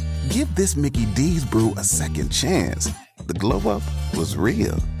coffee, give this Mickey D's brew a second chance. The glow-up was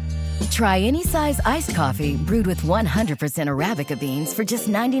real. Try any size iced coffee brewed with 100% Arabica beans for just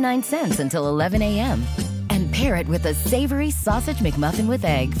 99 cents until 11 a.m. And pair it with a savory sausage McMuffin with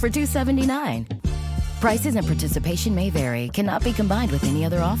egg for $2.79. Prices and participation may vary. Cannot be combined with any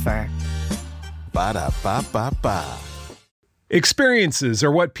other offer. Ba-da-ba-ba-ba. Experiences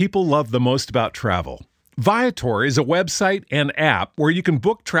are what people love the most about travel. Viator is a website and app where you can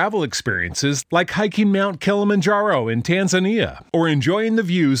book travel experiences like hiking Mount Kilimanjaro in Tanzania or enjoying the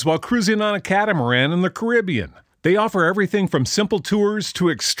views while cruising on a catamaran in the Caribbean. They offer everything from simple tours to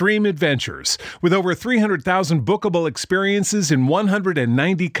extreme adventures. With over 300,000 bookable experiences in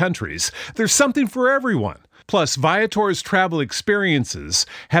 190 countries, there's something for everyone. Plus, Viator's travel experiences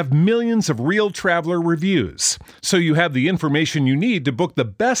have millions of real traveler reviews, so you have the information you need to book the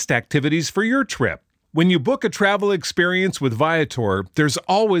best activities for your trip. When you book a travel experience with Viator, there's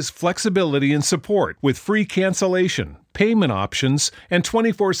always flexibility and support with free cancellation, payment options, and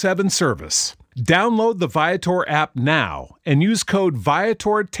 24/7 service. Download the Viator app now and use code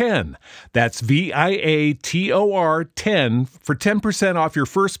Viator10. That's Viator 10 for 10% off your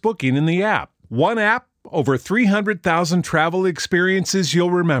first booking in the app. One app, over 300,000 travel experiences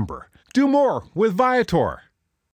you'll remember. Do more with Viator.